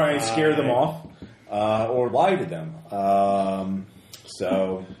you could try and scare them off, or lie to them.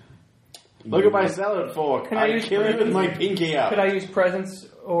 Look at my salad fork. Can I use kill you with my pinky out. Could I use presence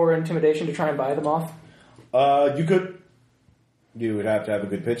or intimidation to try and buy them off? You could. You would have to have a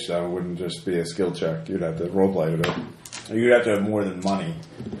good pitch, though. It wouldn't just be a skill check. You'd have to roleplay with it. You'd have to have more than money.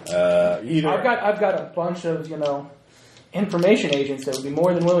 Either. I've got a bunch of information agents that would be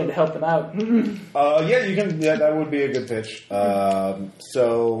more than willing to help them out. Yeah, you can. Yeah, that would be a good pitch.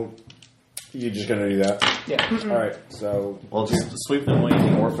 So you're just gonna do that. Yeah. All right. So We'll just sweep them away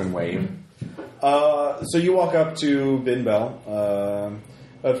in the orphan wave. So you walk up to Bin Bell.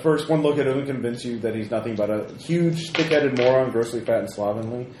 At first, one look at him will convince you that he's nothing but a huge, thick-headed moron, grossly fat and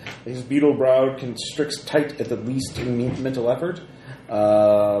slovenly. His beetle-browed constricts tight at the least mental effort.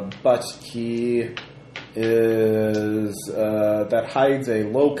 But he is that hides a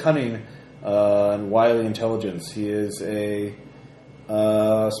low cunning and wily intelligence. He is a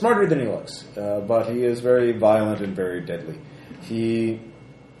smarter than he looks, but he is very violent and very deadly. He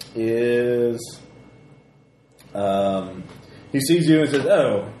is. He sees you and says,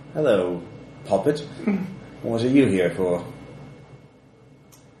 "Oh, hello, puppet. What are you here for?"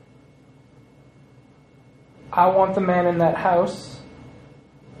 I want the man in that house,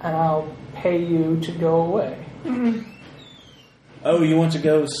 and I'll pay you to go away. Oh, you want to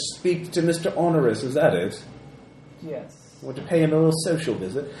go speak to Mr. Honorus, is that it? Yes. Want to pay him a little social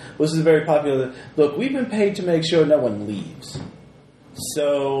visit? Well, this is very popular. Look, we've been paid to make sure no one leaves.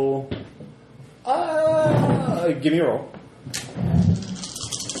 So, give me a roll.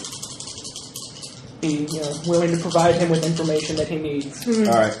 Be willing to provide him with information that he needs. All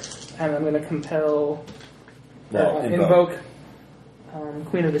right. And I'm going to compel, Invoke.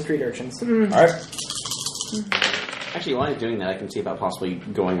 Queen of the Street Urchins. All right. Actually, while he's doing that, I can see about possibly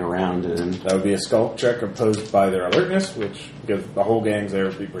going around and... That would be a skulk check opposed by their alertness, which, because the whole gang's there,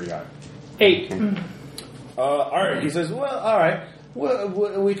 would be pretty high. 8. All right. He says, well, all right. Well,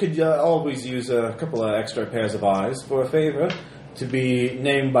 we could always use a couple of extra pairs of eyes for a favor to be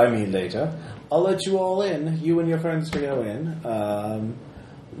named by me later. I'll let you all in, you and your friends to go in.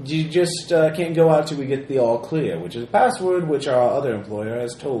 You just can't go out till we get the all clear, which is a password which our other employer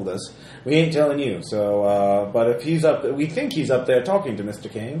has told us. We ain't telling you. So, but if he's up, we think he's up there talking to Mr.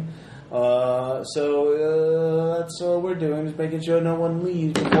 Kane. So that's all we're doing, is making sure no one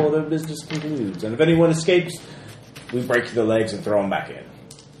leaves before their business concludes. And if anyone escapes, we break their legs and throw them back in.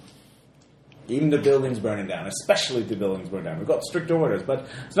 Even the building's burning down, especially if the building's burning down. We've got strict orders, but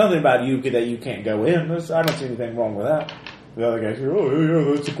it's nothing about you that you can't go in. I don't see anything wrong with that. The other guy's here, oh,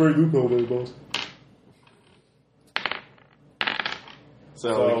 yeah, that's a great loophole there, boss.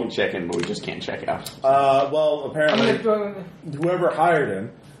 So we can check in, but we just can't check out. Well, apparently, whoever hired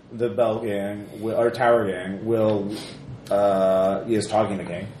him, the Bell Gang, or Tower Gang, is talking to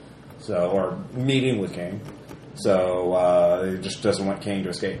King, or meeting with King. So, he just doesn't want King to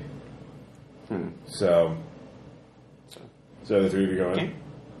escape. So the three of you go in?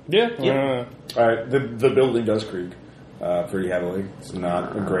 Yeah. All right, the building does creak pretty heavily. It's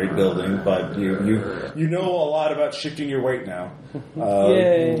not a great building, but you know a lot about shifting your weight now.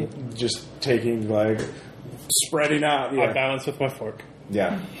 Yay. Just taking, spreading out. Yeah. I balance with my fork.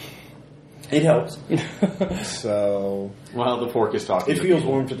 Yeah. It helps. So... Well, the fork is talking. It feels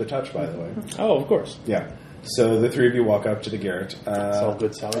warm to the touch, by the way. Oh, of course. Yeah. So the three of you walk up to the garret. It's all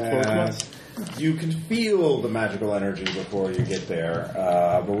good salad fork ones. You can feel the magical energy before you get there.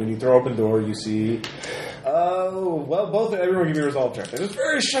 But when you throw open the door, you see... everyone give me a resolve check. It is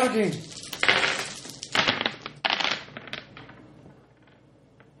very shocking.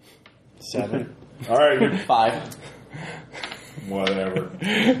 7. All right. 5. Whatever.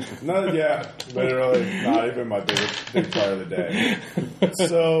 Literally not even my big part of the day.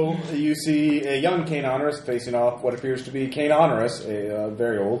 So you see a young Kane Honorus facing off what appears to be Kane Honorus,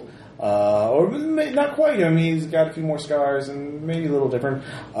 very old. Or not quite. I mean, he's got a few more scars and maybe a little different.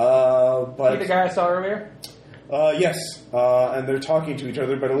 But like the guy I saw earlier? Yes, and they're talking to each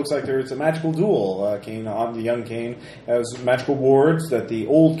other, but it looks like there's a magical duel. The young Kane has magical wards that the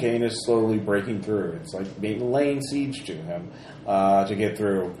old Kane is slowly breaking through. It's like laying siege to him to get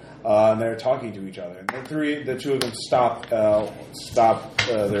through. And they're talking to each other. And the two of them stop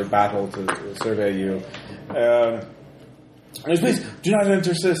their battle to survey you. Please do not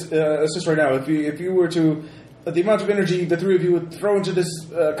assist right now. If you were to, the amount of energy the three of you would throw into this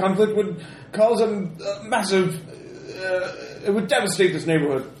conflict would cause a massive. It would devastate this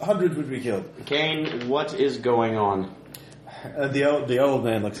neighborhood. Hundreds would be killed. Kane, what is going on? The old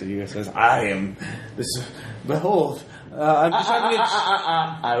man looks at you and says, "I am this. Behold, I'm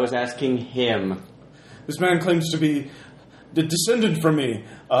I was asking him. This man claims to be the descendant from me.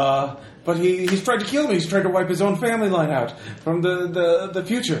 But he's tried to kill me. He's tried to wipe his own family line out from the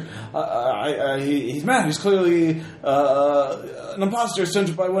future. He's mad. He's clearly an imposter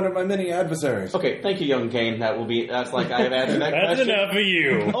sent by one of my many adversaries. Okay, thank you, young Kane. That's like I have answered that That's question. enough of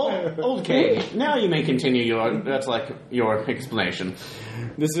you. Old Kane. Now you may continue your explanation.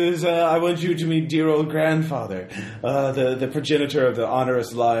 This is, I want you to meet dear old grandfather, the progenitor of the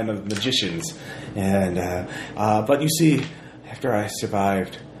honorous line of magicians. And, but you see, after I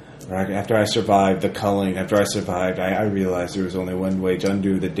survived the culling, I realized there was only one way to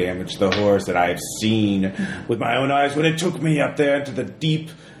undo the damage, the horrors that I have seen with my own eyes when it took me up there into the deep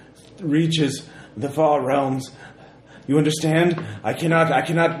reaches, the far realms. You understand? I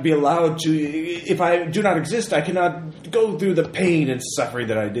cannot be allowed to, if I do not exist, I cannot go through the pain and suffering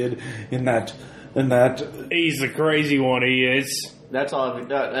that I did in that. He's the crazy one, he is. That's all. If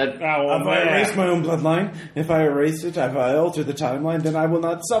I erase my own bloodline, if I erase it, if I alter the timeline, then I will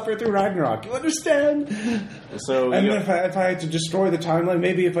not suffer through Ragnarok. You understand? So, and if I had to destroy the timeline,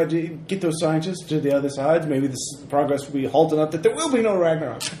 maybe if I get those scientists to the other side, maybe this progress will be halted enough that there will be no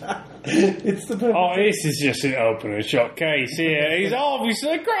Ragnarok. It's the perfect. Oh, this is just an open and shut case here. He's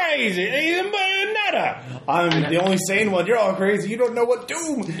obviously crazy. He's a nutter. I'm the only sane one. You're all crazy. You don't know what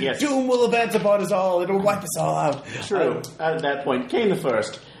doom. Yes. Doom will advance upon us all. It'll wipe us all out. True. At that point, Kane the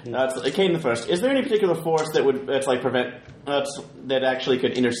First. Kane the First. Is there any particular force that would prevent that actually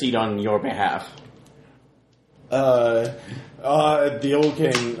could intercede on your behalf? The old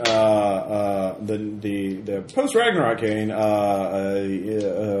Kane, the post Ragnarok Kane,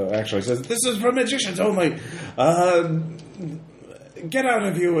 actually says this is for magicians only. Get out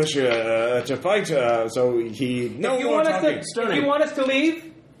if you wish to fight. So he no more talking. If you want us to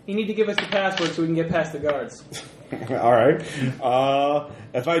leave, you need to give us the password so we can get past the guards. All right.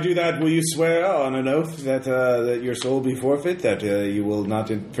 If I do that, will you swear on an oath that your soul be forfeit, that you will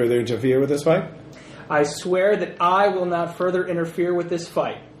not further interfere with this fight? I swear that I will not further interfere with this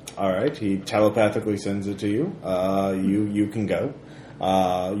fight. All right. He telepathically sends it to you. You can go.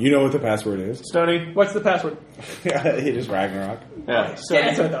 You know what the password is. Stony? What's the password? It is Ragnarok. Yeah. So Yeah,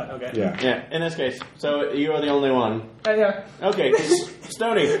 that's what I thought. Okay. Yeah. In this case, so you are the only one. Yeah. Okay,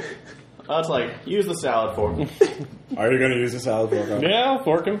 Stony. It's like, use the salad fork. Are you going to use the salad fork? Yeah, I'll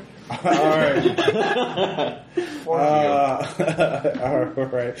fork him. All right. All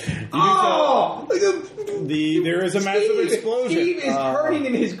right. There is a massive explosion. Steve is hurting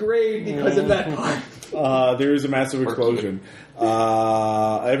in his grave because of that part. There is a massive explosion.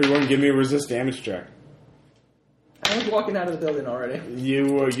 Everyone, give me a resist damage check. I was walking out of the building already.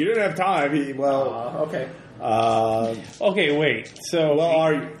 You didn't have time. Okay. Okay, wait. So,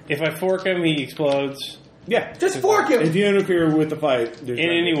 if I fork him, he explodes. Yeah. Just fork him! If you interfere with the fight, In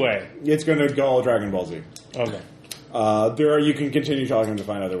any way. it's going to go all Dragon Ball Z. Okay. You can continue talking to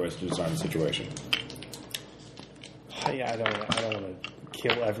find other ways to disarm the situation. Yeah, I don't want to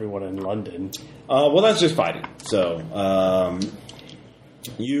kill everyone in London. Well, that's just fighting. So,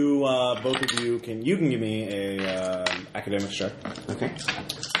 you both of you can give me a academics check. Okay.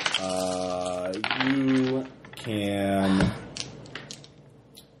 You can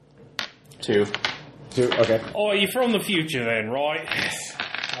 2. Okay. Oh, you're from the future then, right?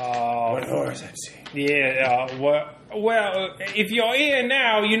 What horrors I've seen. Yeah, well, if you're here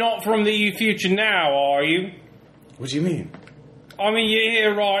now, you're not from the future now, are you? What do you mean? I mean, you're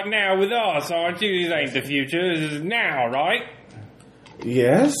here right now with us, aren't you? This ain't the future, this is now, right?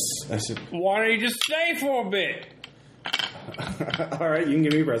 Yes. I said. Why don't you just stay for a bit? All right, you can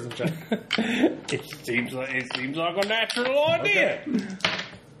give me a present check. It seems like a natural idea. Okay.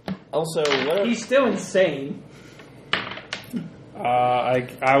 Also, He's still insane.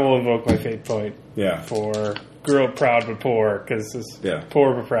 I will invoke my fate point. Yeah. For grew up proud but poor, because this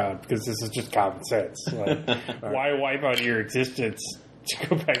poor but proud, because this is just common sense. Like, why wipe out your existence to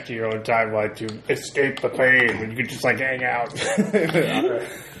go back to your own timeline to escape the pain when you could just hang out?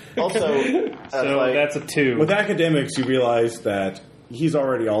 Also, that's a 2. With academics, you realize that he's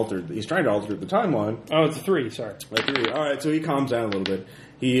already altered. He's trying to alter the timeline. Oh, it's a 3. Sorry. A 3. All right, so he calms down a little bit.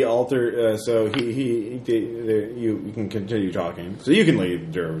 He altered. So you can continue talking. So you can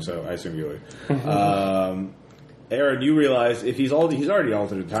leave, Drew. So I assume you leave. Aaron, you realize if he's already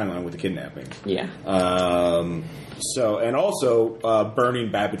altered the timeline with the kidnapping. Yeah. So and also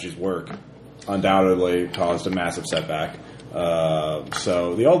burning Babbage's work undoubtedly caused a massive setback.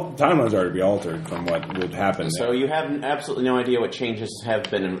 So the timeline's already be altered from what would happen. So you have absolutely no idea what changes have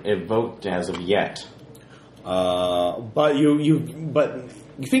been evoked as of yet. But you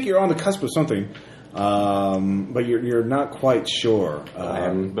think you're on the cusp of something, but you're not quite sure. I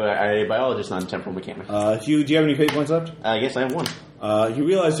am a biologist, not a temporal mechanic. Do you have any fate points left? Yes, I have 1. You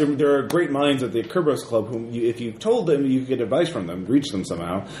realize there are great minds at the Kerberos Club whom, if you told them you could get advice from them, reach them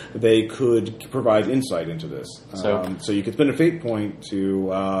somehow, they could provide insight into this. So you could spend a fate point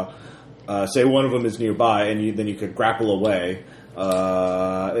to say one of them is nearby, and then you could grapple away.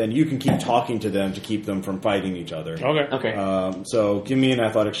 And you can keep talking to them to keep them from fighting each other. Okay. So give me an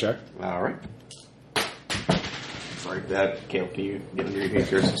athletics check. All right. Sorry, Kale, can you get into your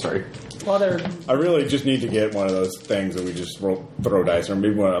features? Sorry. I really just need to get one of those things that we just throw dice, or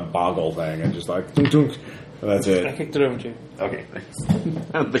maybe a boggle thing, and just like tunk tunk. That's it. I kicked it over to you. Okay, thanks.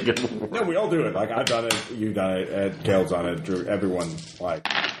 I don't think it will work. No, we all do it. Like I've done it, you've done it, Kale's done it, Drew. Everyone like.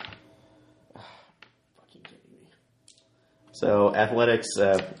 So athletics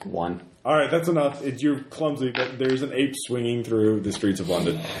 1. All right, that's enough. You're clumsy, but there's an ape swinging through the streets of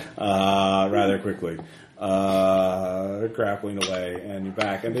London rather quickly, grappling away, and you're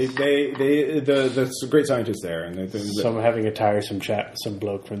back. And the great scientists there, and So I'm having a tiresome chat with some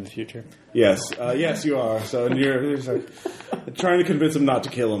bloke from the future. yes, you are. So you're just like, trying to convince him not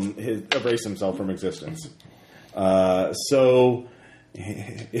to kill him, erase himself from existence. So.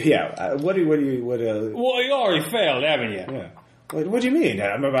 Yeah. What? Well, you already failed, haven't you? Yeah. What do you mean?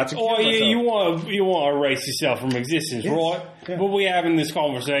 I'm about to kill Oh, myself. you want to erase yourself from existence, Yes. right? Yeah. But we having this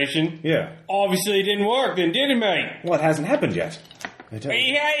conversation. Yeah. Obviously, it didn't work, then, did it, mate? Well, it hasn't happened yet. It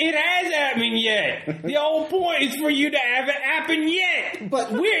has happened yet. The whole point is for you to have it happen yet.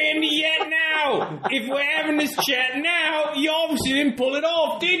 But- we're in the yet now. If we're having this chat now, you obviously didn't pull it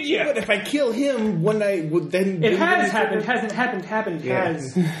off, did you? But if I kill him, then It has happened, hasn't happened, Yeah.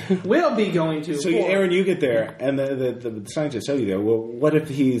 has. Will be going to. So, Aaron, you get there, and the scientists tell you there. Well, what if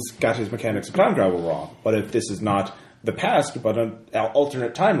he's got his mechanics of time travel wrong? What if this is not the past, but an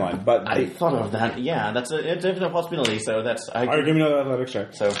alternate timeline? But I thought of that. Yeah, that's a definite possibility. So that's. all right, give me another athletics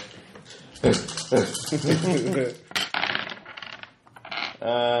check. So.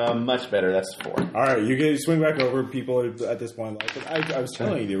 Much better. That's 4. All right, you swing back over. People at this point, like, I was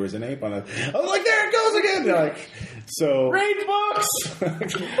telling you, there was an ape on it. I was like, there it goes again. They're like, so Rage books!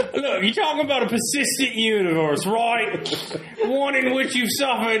 Look, you're talking about a persistent universe, right? One in which you've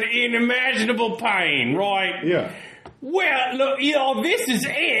suffered inimaginable pain, right? yeah. Well, look, this is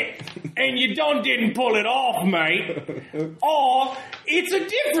it, and you didn't pull it off, mate. Or it's a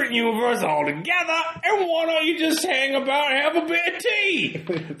different universe altogether, and why don't you just hang about and have a bit of tea?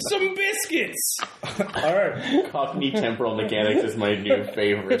 Some biscuits. All right. Cockney temporal mechanics is my new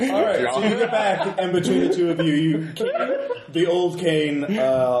favorite. All right, so you get back, and between the two of you, the old cane,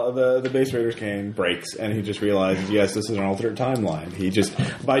 the base raiders cane breaks, and he just realizes, yes, this is an alternate timeline. He just,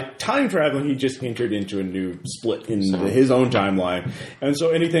 by time traveling, he just entered into a new split in his own timeline, and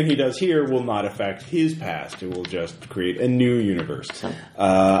so anything he does here will not affect his past. It will just create a new universe,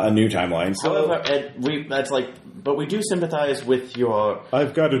 a new timeline. So, However, but we do sympathize with your.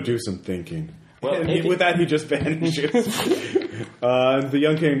 I've got to do some thinking. Well, And with that, he just vanishes. And the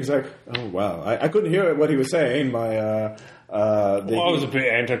young king's like, oh, wow. I couldn't hear what he was saying. My, Well, that was a bit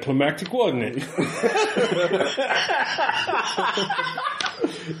anticlimactic, wasn't it?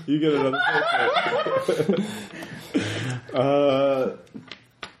 You get another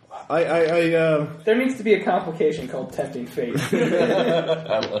There needs to be a complication called tempting fate.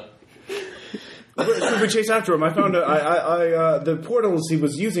 we chase after him. I found the portals he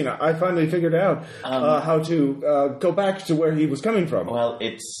was using. I finally figured out how to go back to where he was coming from. Well,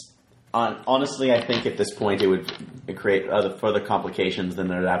 it's. Honestly, I think at this point it would create further complications than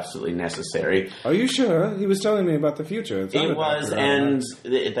are absolutely necessary. Are you sure? He was telling me about the future. It was, and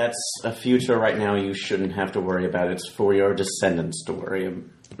that's a future right now you shouldn't have to worry about. It's for your descendants to worry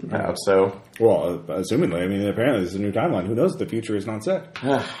about, so... Well, assumingly. I mean, apparently there's a new timeline. Who knows? The future is not set.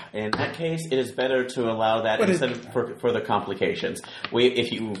 In that case, it is better to allow that instead of further complications.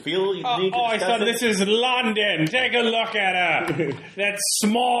 If you feel you need to discuss son, this is London. Take a look at her. That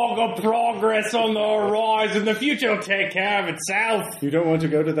smog of progress on the horizon. The future will take care of itself. You don't want to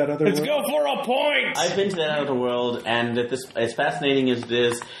go to that other Let's world? go for a point. I've been to that other world, and as fascinating as it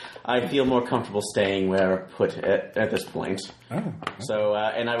is, I feel more comfortable staying where put at this point. Oh. So,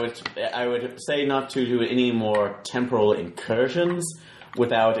 and I would say not to do any more temporal incursions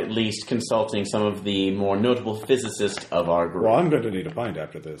without at least consulting some of the more notable physicists of our group. Well, I'm going to need a pint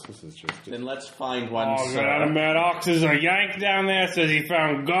after this. This is just... Then let's find one. Oh, God, Maddox is a yank down there says he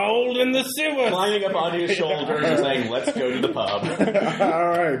found gold in the sewer. Climbing up onto his shoulders and saying, let's go to the pub. All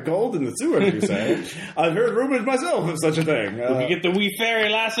right, gold in the sewer, you say? I've heard rumors myself of such a thing. We can get the wee fairy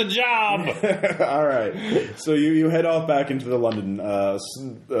lass a job. All right, so you head off back into the London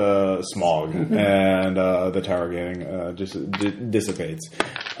smog, and the Tower Gang just dissipates.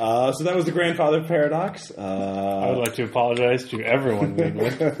 questions. So that was the Grandfather Paradox. I would like to apologize to everyone.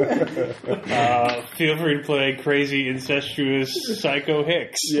 Feel free to play crazy, incestuous Psycho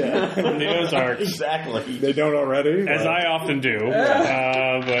Hicks from the Ozarks. Exactly. They don't already? As I often do.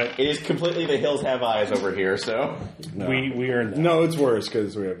 But It is completely The Hills Have eyes over here, so... No. we earned that. No, it's worse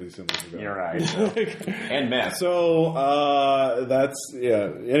because we have these symbols. You're right. And meth. So, that's,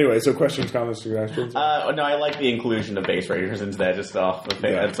 Anyway, so questions, comments, suggestions? No, I like the inclusion of base raiders instead, just off the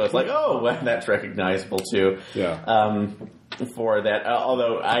thing. Yeah. So it's like, oh, well, that's recognizable too. Yeah. For that,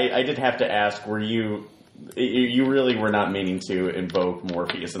 although I did have to ask, were you really were not meaning to invoke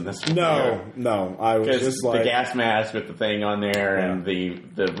Morpheus in this? No, I was Because just the like... gas mask with the thing on there and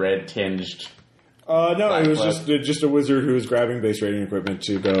the red tinged... no, it was Black just a wizard who was grabbing base raiding equipment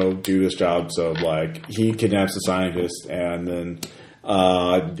to go do this job. So, like, he kidnaps the scientist, and then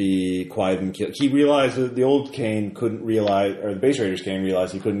the Quaiden kill. He realized that the old Kane couldn't realize, or the base raiders Kane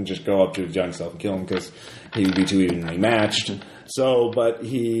realized he couldn't just go up to his young self and kill him because he would be too evenly matched. So, but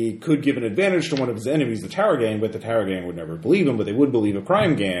he could give an advantage to one of his enemies, the Tower Gang, but the Tower Gang would never believe him, but they would believe a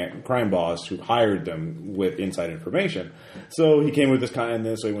crime boss who hired them with inside information. So he came with this kind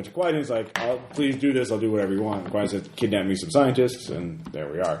of, so he went to Quaiden, he's like, please do this, I'll do whatever you want. And Quaiden said, kidnap me some scientists, and there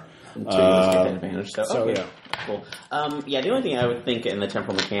we are. To give that advantage. So okay. yeah. Cool. The only thing I would think in the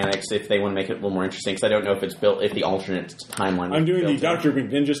temporal mechanics, if they want to make it a little more interesting, because I don't know if it's built, if the alternate timeline. I'm doing the built in. Dr.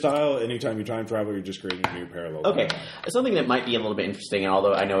 McNinja style. Anytime you time travel, you're just creating a new parallel. Okay, something that might be a little bit interesting, and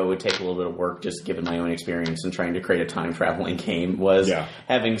although I know it would take a little bit of work, just given my own experience in trying to create a time traveling game, was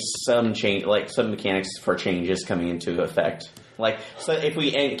having some change, like some mechanics for changes coming into effect. Like, so if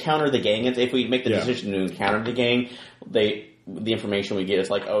we encounter the gang, if we make the decision to encounter the gang, the information we get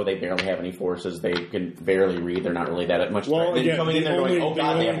is like, oh, they barely have any forces. They can barely read. They're not really that much. Well, then again, coming in there going, oh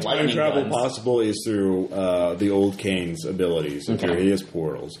god, they have time lightning travel guns. possible is through the old Kane's abilities. And through his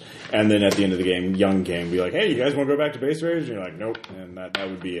portals. And then at the end of the game, young Kane will be like, hey, you guys want to go back to base raiders? And you're like, nope. And that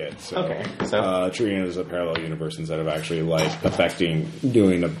would be it. So, treating it as a parallel universe instead of actually like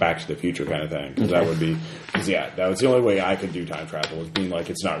doing a Back to the Future kind of thing. Because that would be, that was the only way I could do time travel, is being like,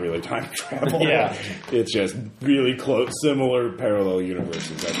 it's not really time travel. It's just really close, similar parallel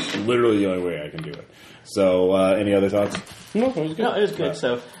universes. That's literally the only way I can do it. So, any other thoughts? No, it was good. No, it was good.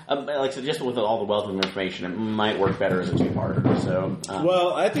 So, just with all the wealth of information, it might work better as a two-parter. So,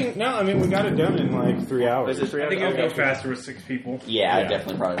 well, I think we got it done in like 3 hours. Is it 3 I hours? think it'll go faster with 6 people. Yeah, I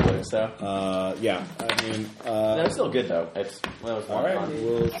definitely probably would. So, I mean, that's still good though. It was all right. fun.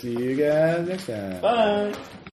 We'll see you guys next time. Bye.